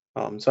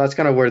 So that's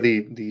kind of where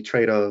the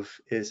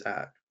trade-off is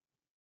at.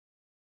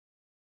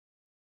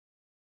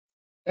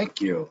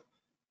 Thank you.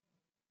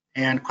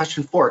 And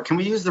question 4, can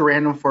we use the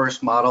random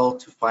forest model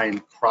to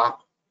find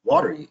crop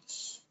water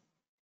use?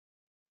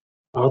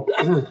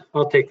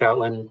 I'll take that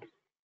one.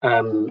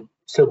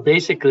 So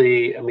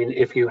basically, I mean,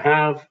 if you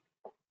have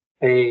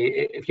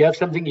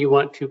something you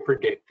want to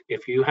predict,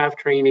 if you have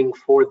training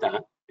for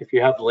that, if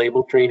you have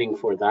labeled training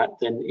for that,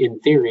 then in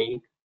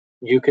theory,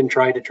 you can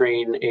try to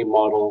train a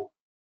model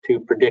to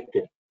predict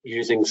it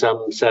using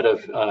some set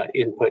of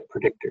input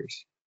predictors.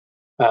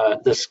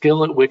 The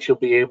skill at which you'll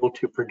be able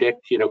to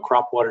predict,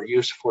 crop water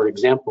use, for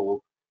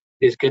example,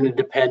 is going to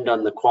depend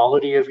on the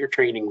quality of your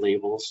training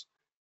labels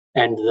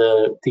and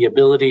the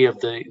ability of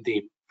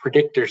the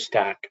predictor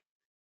stack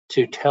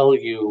to tell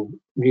you,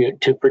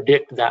 to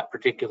predict that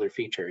particular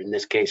feature, in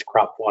this case,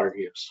 crop water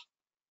use.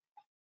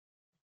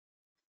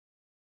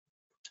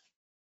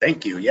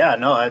 Thank you. Yeah,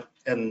 no,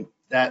 and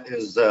that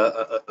is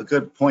a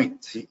good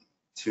point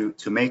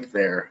to make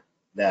there,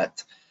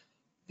 that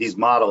these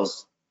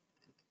models,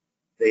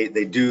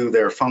 they do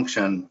their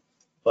function,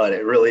 but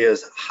it really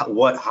is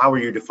how are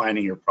you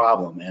defining your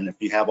problem? And if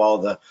you have all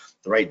the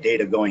right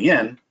data going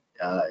in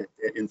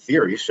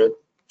theory,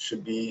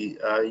 should be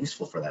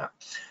useful for that.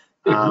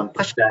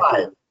 Question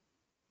 5.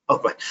 Oh,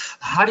 go ahead.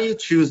 How do you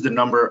choose the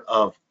number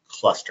of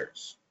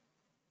clusters?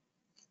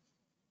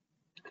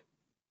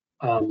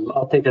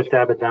 I'll take a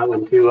stab at that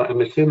one too.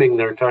 I'm assuming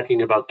they're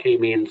talking about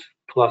k-means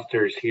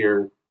clusters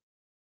here,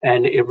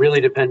 and it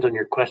really depends on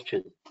your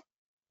question.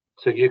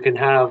 So you can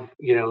have,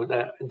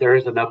 there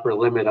is an upper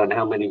limit on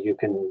how many you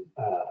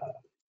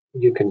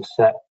can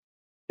set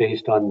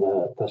based on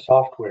the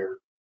software.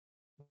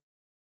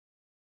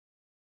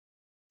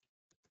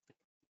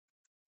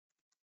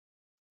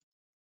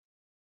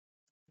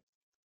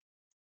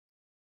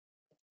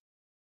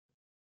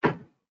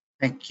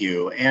 Thank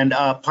you. And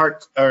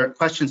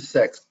question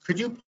 6, could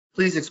you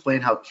please explain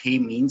how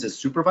k-means is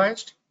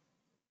supervised?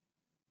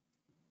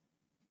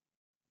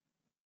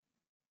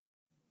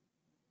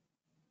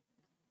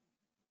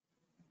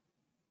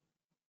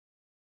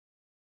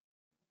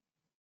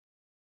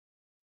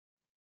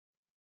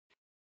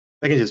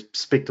 I can just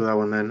speak to that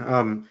one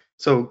then.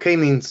 So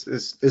k-means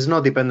is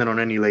not dependent on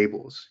any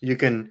labels. You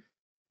can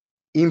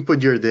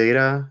input your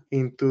data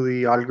into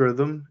the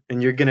algorithm,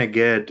 and you're gonna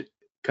get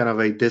kind of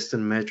a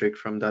distant metric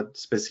from that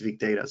specific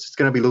data. So it's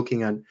gonna be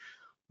looking at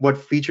what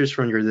features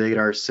from your data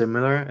are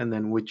similar, and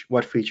then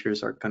what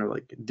features are kind of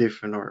like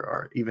different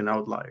or even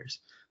outliers.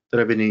 that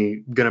are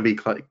going to be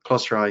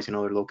clusterized in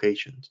other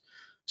locations.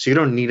 So you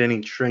don't need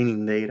any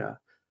training data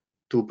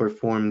to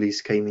perform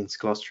these k-means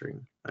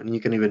clustering, and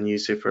you can even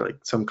use it for like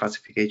some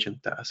classification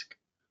task.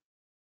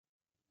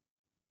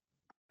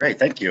 Great,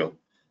 thank you.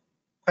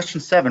 Question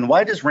 7,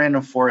 why does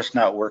random forest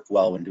not work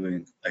well when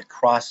doing a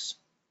cross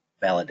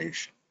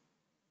validation?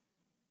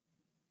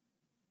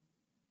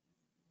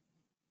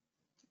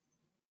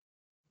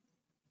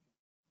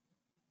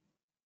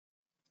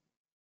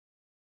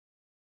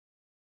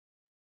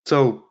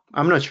 So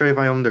I'm not sure if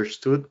I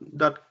understood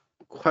that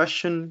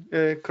question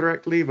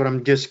correctly, but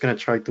I'm just gonna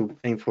try to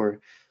aim for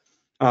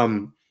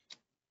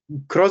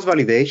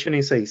cross-validation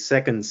is a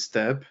second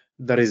step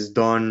that is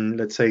done,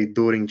 let's say,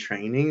 during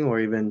training,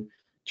 or even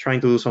trying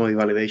to do some of the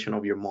validation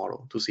of your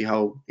model to see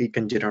how it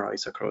can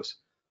generalize across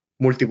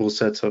multiple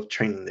sets of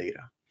training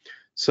data.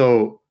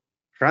 So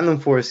random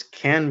forest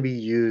can be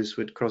used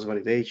with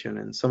cross-validation,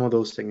 and some of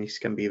those techniques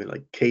can be even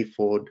like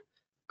k-fold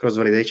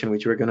cross-validation,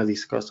 which we're gonna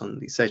discuss on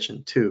the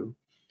session 2.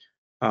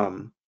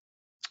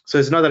 So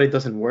it's not that it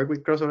doesn't work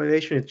with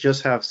cross-validation, it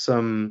just have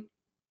some,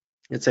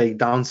 let's say,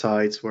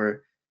 downsides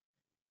where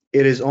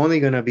it is only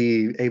going to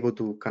be able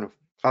to kind of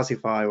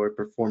classify or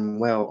perform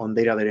well on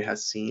data that it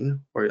has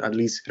seen, or at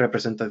least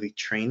representative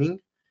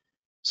training.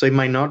 So it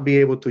might not be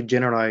able to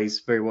generalize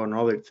very well on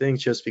other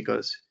things just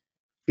because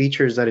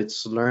features that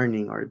it's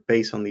learning are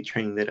based on the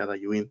training data that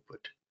you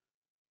input.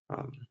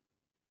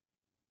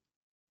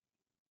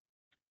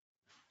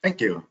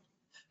 Thank you.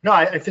 No,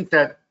 I think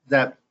that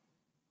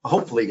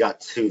hopefully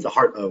got to the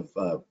heart of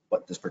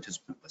what this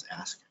participant was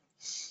asking.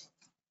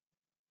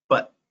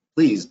 But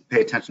please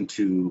pay attention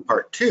to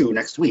part 2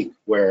 next week,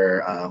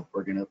 where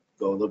we're going to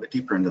go a little bit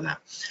deeper into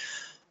that.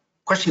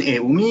 Question 8,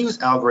 when we use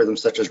algorithms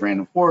such as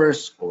random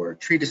forest or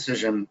tree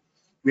decision,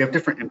 we have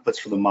different inputs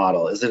for the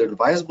model. Is it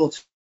advisable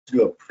to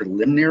do a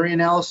preliminary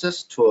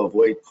analysis to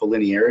avoid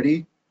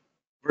collinearity,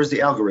 or is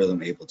the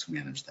algorithm able to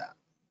manage that?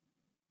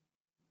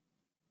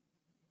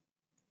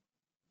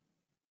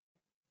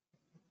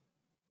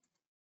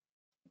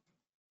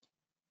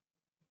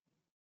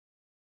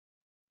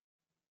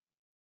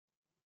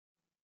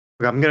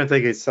 I'm going to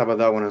take a stab at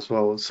that one as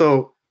well.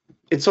 So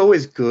it's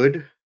always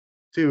good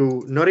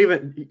to not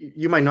even,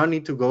 you might not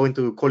need to go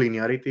into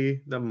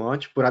collinearity that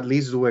much, but at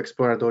least do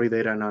exploratory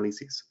data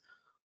analysis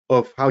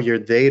of how your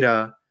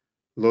data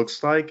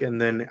looks like, and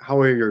then how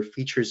are your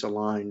features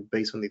aligned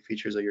based on the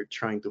features that you're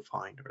trying to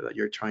find or that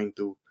you're trying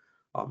to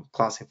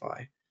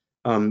classify.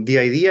 The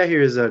idea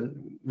here is that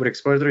with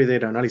exploratory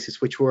data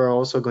analysis, which we're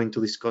also going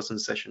to discuss in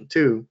session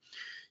 2,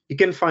 you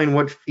can find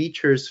what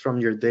features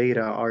from your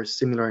data are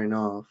similar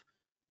enough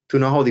to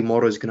know how the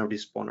model is going to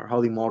respond or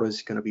how the model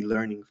is going to be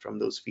learning from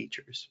those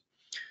features.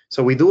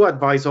 So we do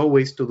advise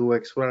always to do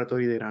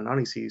exploratory data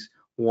analysis,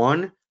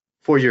 one,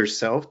 for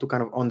yourself to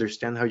kind of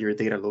understand how your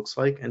data looks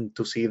like and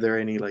to see if there are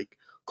any like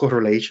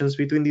correlations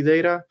between the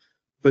data,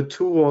 but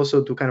 2,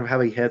 also to kind of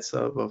have a heads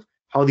up of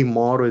how the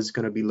model is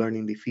going to be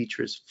learning the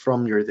features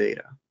from your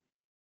data.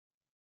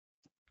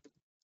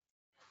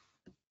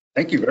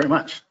 Thank you very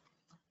much.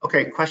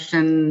 Okay,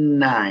 question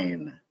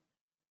 9.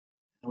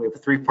 We have a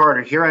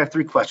 3-parter. Here I have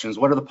 3 questions.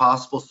 What are the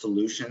possible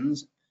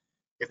solutions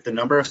if the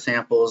number of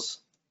samples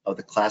of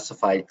the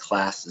classified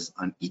class is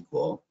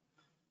unequal?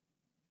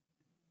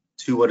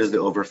 2, what is the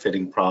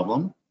overfitting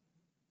problem?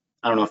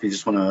 I don't know if you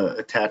just want to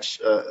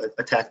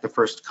attack the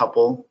first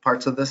couple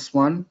parts of this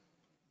one.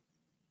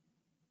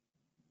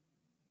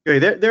 Okay,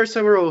 there are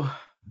several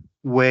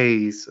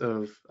ways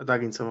of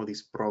attacking some of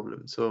these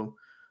problems. So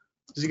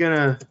just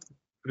gonna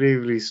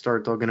briefly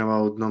start talking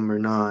about number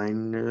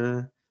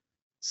 9.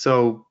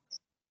 So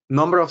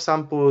number of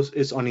samples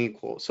is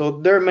unequal. So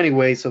there are many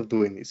ways of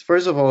doing this.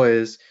 First of all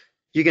is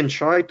you can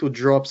try to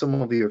drop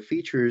some of your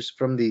features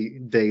from the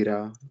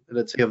data,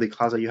 let's say of the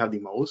class that you have the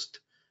most,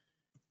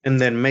 and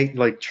then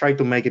try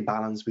to make a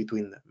balance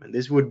between them. And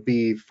this would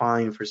be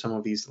fine for some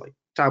of these like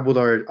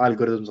tabular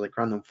algorithms like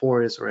random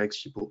forest or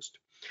XGBoost.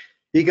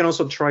 You can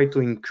also try to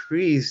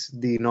increase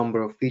the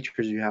number of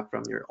features you have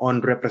from your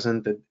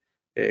unrepresented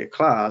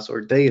class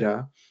or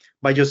data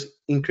by just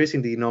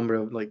increasing the number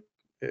of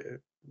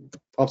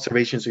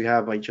observations you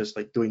have by just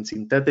like doing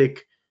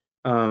synthetic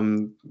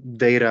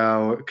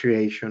data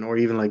creation, or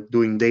even like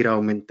doing data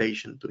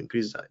augmentation to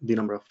increase the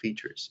number of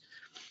features.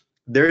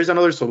 There is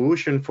another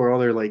solution for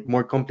other like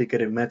more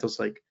complicated methods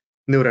like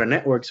neural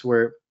networks,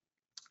 where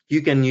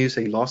you can use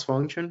a loss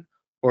function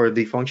or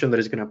the function that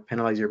is going to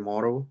penalize your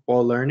model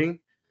while learning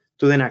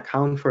to then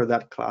account for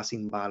that class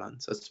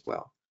imbalance as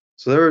well.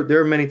 So there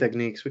are many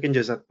techniques. We can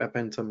just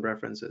append some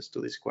references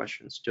to these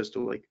questions just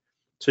to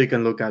so you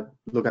can look at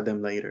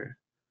them later.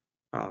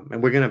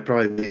 And we're going to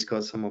probably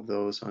discuss some of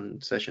those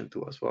on session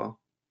 2 as well.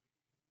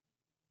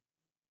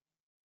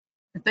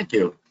 Thank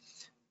you.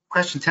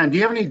 Question 10, do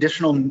you have any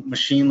additional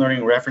machine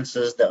learning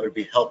references that would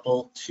be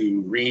helpful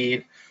to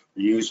read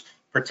or use,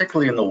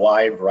 particularly in the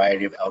wide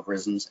variety of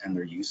algorithms and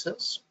their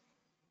uses?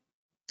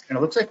 And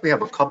it looks like we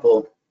have a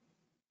couple.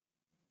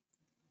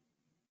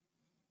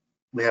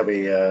 We have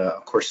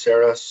a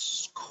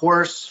Coursera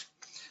course,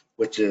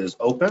 which is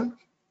open.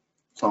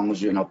 as long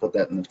as I'll put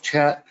that in the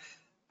chat.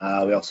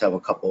 We also have a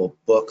couple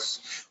of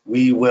books.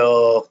 We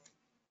will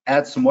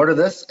add some more to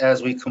this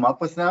as we come up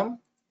with them,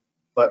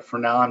 but for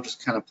now I'm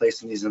just kind of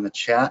placing these in the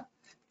chat,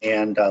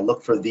 and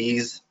look for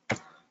these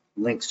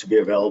links to be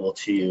available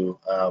to you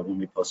when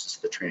we post this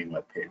to the training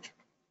webpage.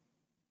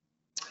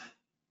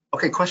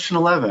 Okay, question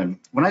 11.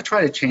 When I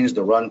try to change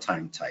the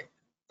runtime type,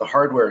 the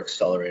hardware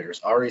accelerator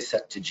is already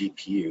set to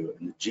GPU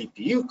and the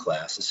GPU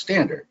class is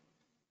standard.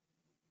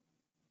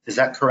 Is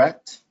that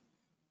correct?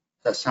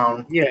 Does that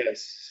sound?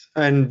 Yes,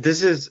 and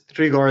this is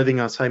regarding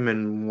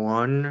assignment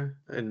 1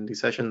 in the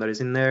session that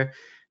is in there.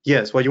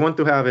 Yes, what you want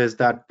to have is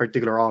that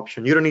particular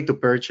option. You don't need to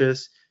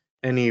purchase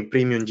any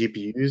premium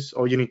GPUs.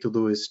 All you need to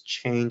do is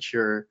change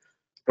your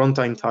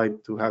runtime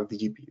type to have the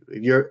GPU.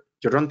 If your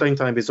runtime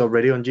type is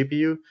already on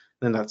GPU,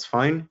 then that's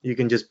fine. You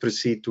can just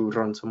proceed to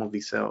run some of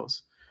these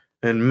cells.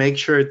 And make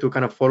sure to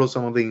kind of follow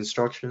some of the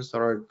instructions that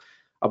are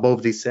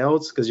above these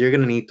cells, because you're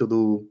going to need to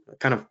do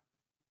kind of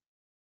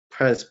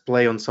press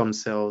play on some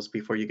cells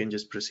before you can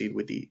just proceed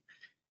with the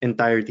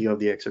entirety of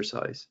the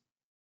exercise.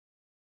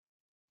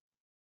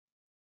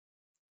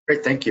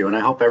 Great, thank you. And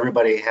I hope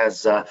everybody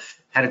has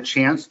had a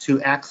chance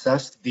to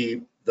access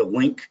the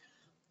link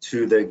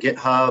to the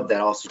GitHub.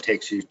 That also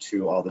takes you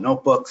to all the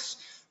notebooks.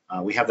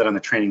 We have that on the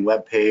training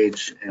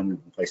webpage, and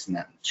we've been placing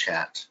that in the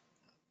chat.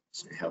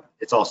 So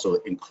it's also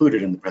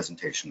included in the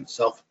presentation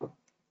itself.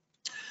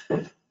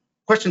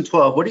 Question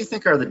 12, what do you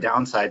think are the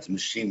downsides of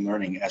machine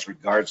learning as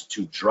regards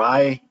to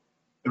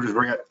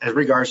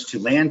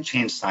land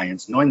change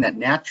science, knowing that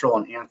natural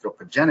and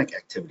anthropogenic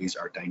activities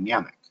are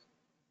dynamic?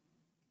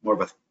 More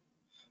of a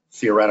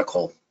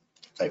theoretical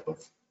type of.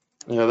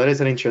 Yeah, that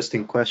is an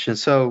interesting question.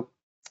 So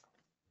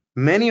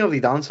many of the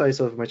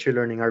downsides of machine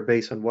learning are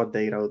based on what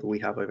data do we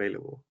have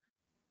available.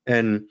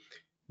 And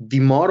the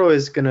model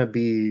is going to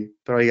be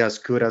probably as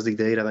good as the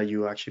data that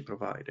you actually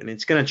provide. And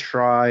it's going to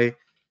try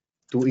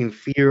to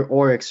infer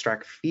or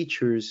extract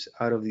features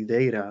out of the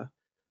data.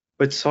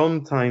 But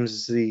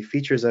sometimes the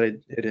features that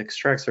it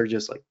extracts are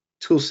just like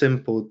too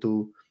simple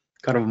to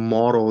kind of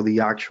model the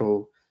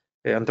actual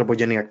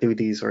anthropogenic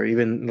activities or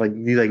even like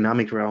the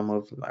dynamic realm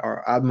of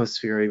our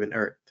atmosphere or even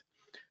Earth.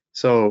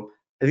 So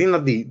I think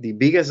that the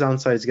biggest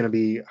downside is going to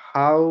be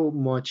how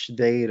much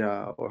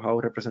data or how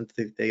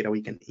representative data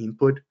we can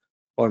input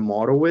or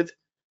model with,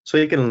 so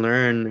you can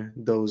learn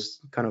those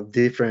kind of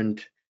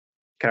different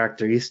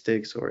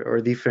characteristics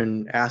or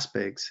different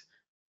aspects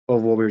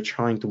of what we're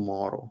trying to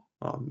model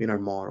in our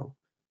model.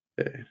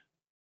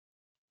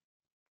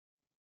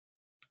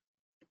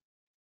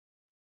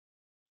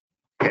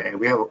 Okay,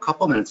 we have a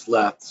couple minutes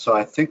left, so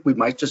I think we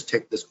might just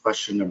take this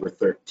question number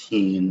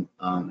 13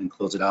 and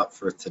close it out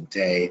for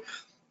today.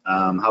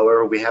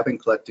 However, we have been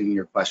collecting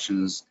your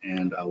questions,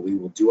 and we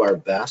will do our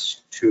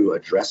best to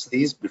address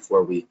these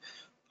before we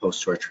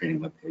post to our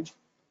training webpage.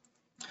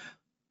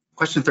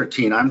 Question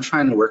 13, I'm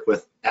trying to work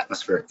with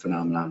atmospheric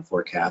phenomenon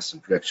forecasts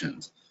and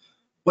predictions.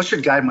 What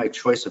should guide my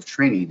choice of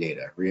training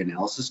data,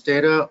 reanalysis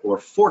data or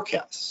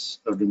forecasts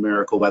of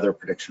numerical weather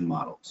prediction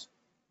models?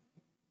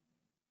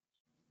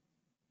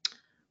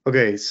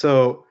 Okay,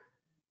 so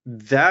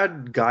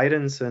that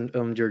guidance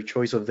and your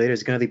choice of data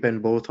is going to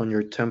depend both on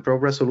your temporal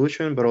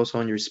resolution, but also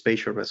on your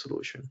spatial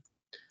resolution.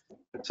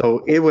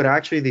 So it would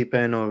actually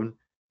depend on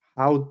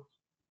how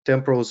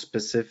temporal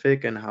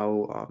specific and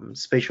how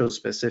spatial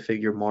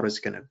specific your model is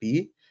going to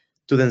be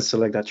to then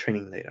select that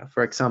training data.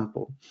 For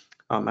example,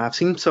 I've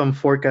seen some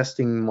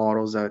forecasting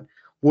models that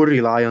would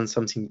rely on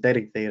some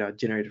synthetic data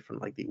generated from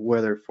like the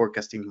weather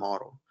forecasting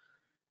model.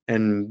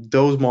 And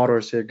those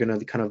models are going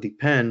to kind of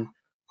depend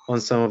on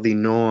some of the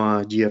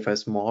NOAA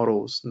GFS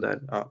models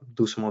that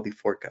do some of the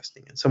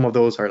forecasting. And some of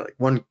those are like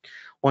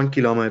one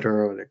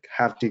kilometer or like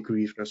half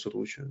degree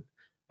resolution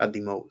at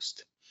the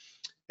most.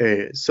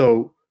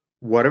 So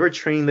whatever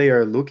training they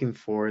are looking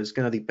for is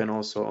going to depend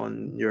also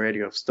on your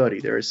area of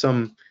study. There are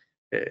some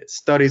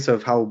studies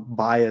of how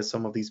biased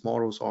some of these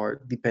models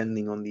are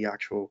depending on the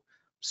actual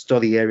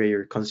study area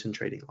you're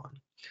concentrating on.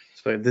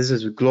 So if this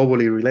is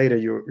globally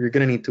related, you're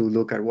going to need to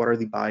look at what are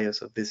the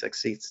bias of this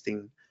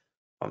existing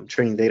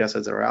training data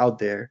sets that are out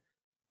there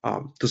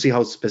to see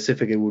how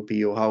specific it would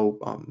be or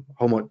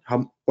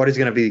what is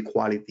going to be the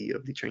quality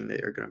of the training that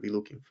you're going to be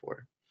looking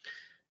for.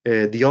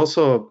 The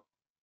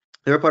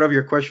other part of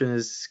your question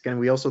is, can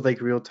we also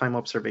take real-time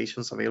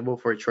observations available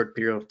for a short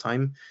period of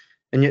time?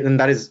 And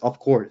that is, of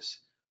course.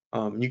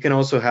 You can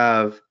also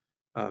have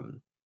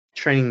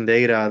training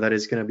data that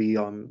is going to be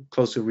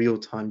close to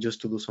real-time just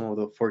to do some of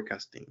the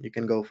forecasting. You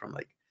can go from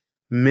like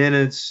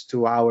minutes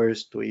to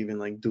hours to even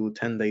like do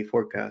 10-day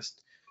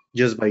forecast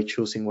just by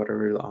choosing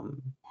whatever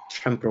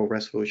temporal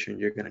resolution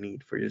you're going to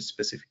need for your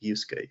specific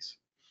use case.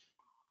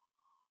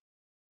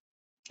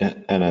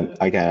 And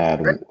I can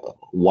add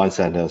one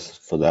sentence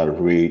for that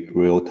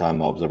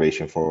real-time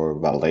observation for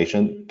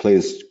validation.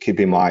 Please keep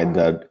in mind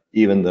that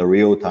even the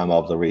real-time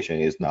observation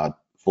is not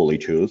fully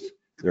truth.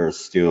 There's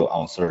still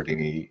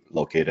uncertainty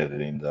located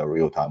in the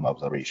real-time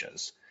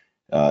observations.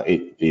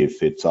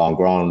 If it's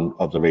on-ground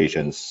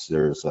observations,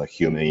 there's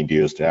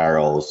human-induced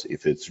errors.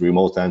 If it's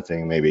remote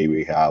sensing, maybe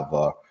we have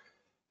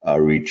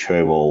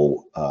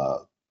retrieval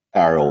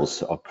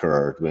errors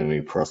occurred when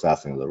we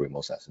processing the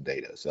remote sensing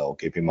data. So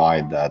keep in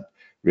mind that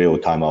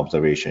real-time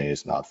observation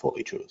is not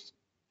fully true.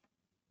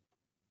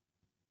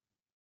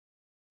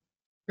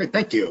 Great,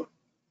 thank you.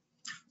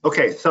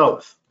 Okay,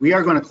 so we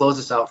are going to close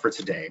this out for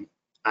today.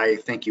 I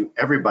thank you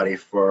everybody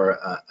for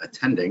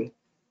attending.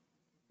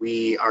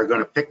 We are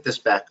going to pick this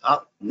back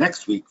up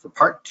next week for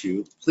part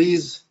 2.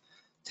 Please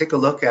take a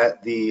look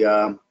at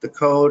the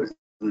code,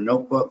 the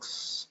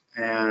notebooks,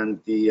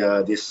 and the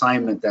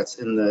assignment that's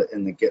in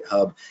the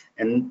GitHub.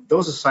 And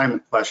those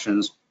assignment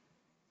questions,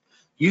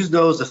 use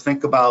those to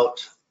think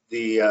about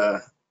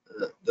the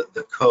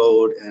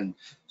code and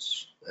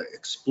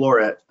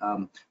explore it.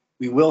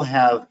 We will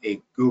have a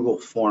Google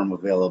form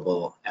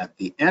available at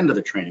the end of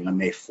the training on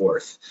May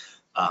 4th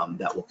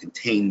that will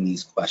contain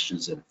these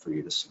questions in for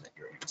you to submit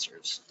your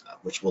answers,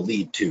 which will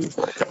lead to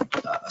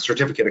a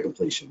certificate of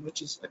completion,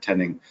 which is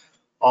attending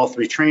all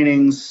 3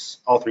 trainings,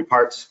 all 3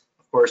 parts,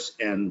 of course,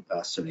 and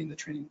submitting the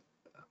training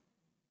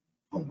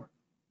homework.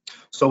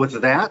 So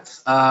with that,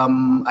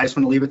 I just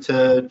want to leave it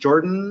to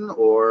Jordan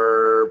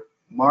or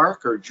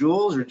Mark or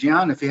Jules or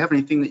Jian. If you have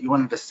anything that you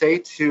wanted to say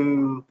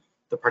to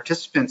the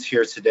participants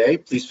here today,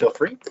 please feel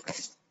free.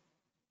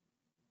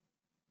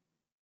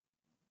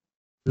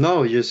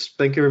 No, just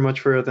thank you very much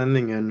for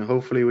attending, and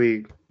hopefully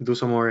we do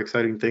some more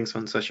exciting things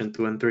on session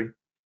 2 and 3.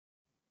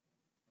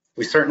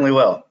 We certainly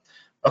will.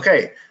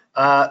 Okay,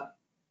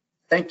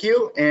 thank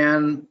you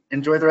and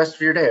enjoy the rest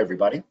of your day,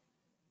 everybody.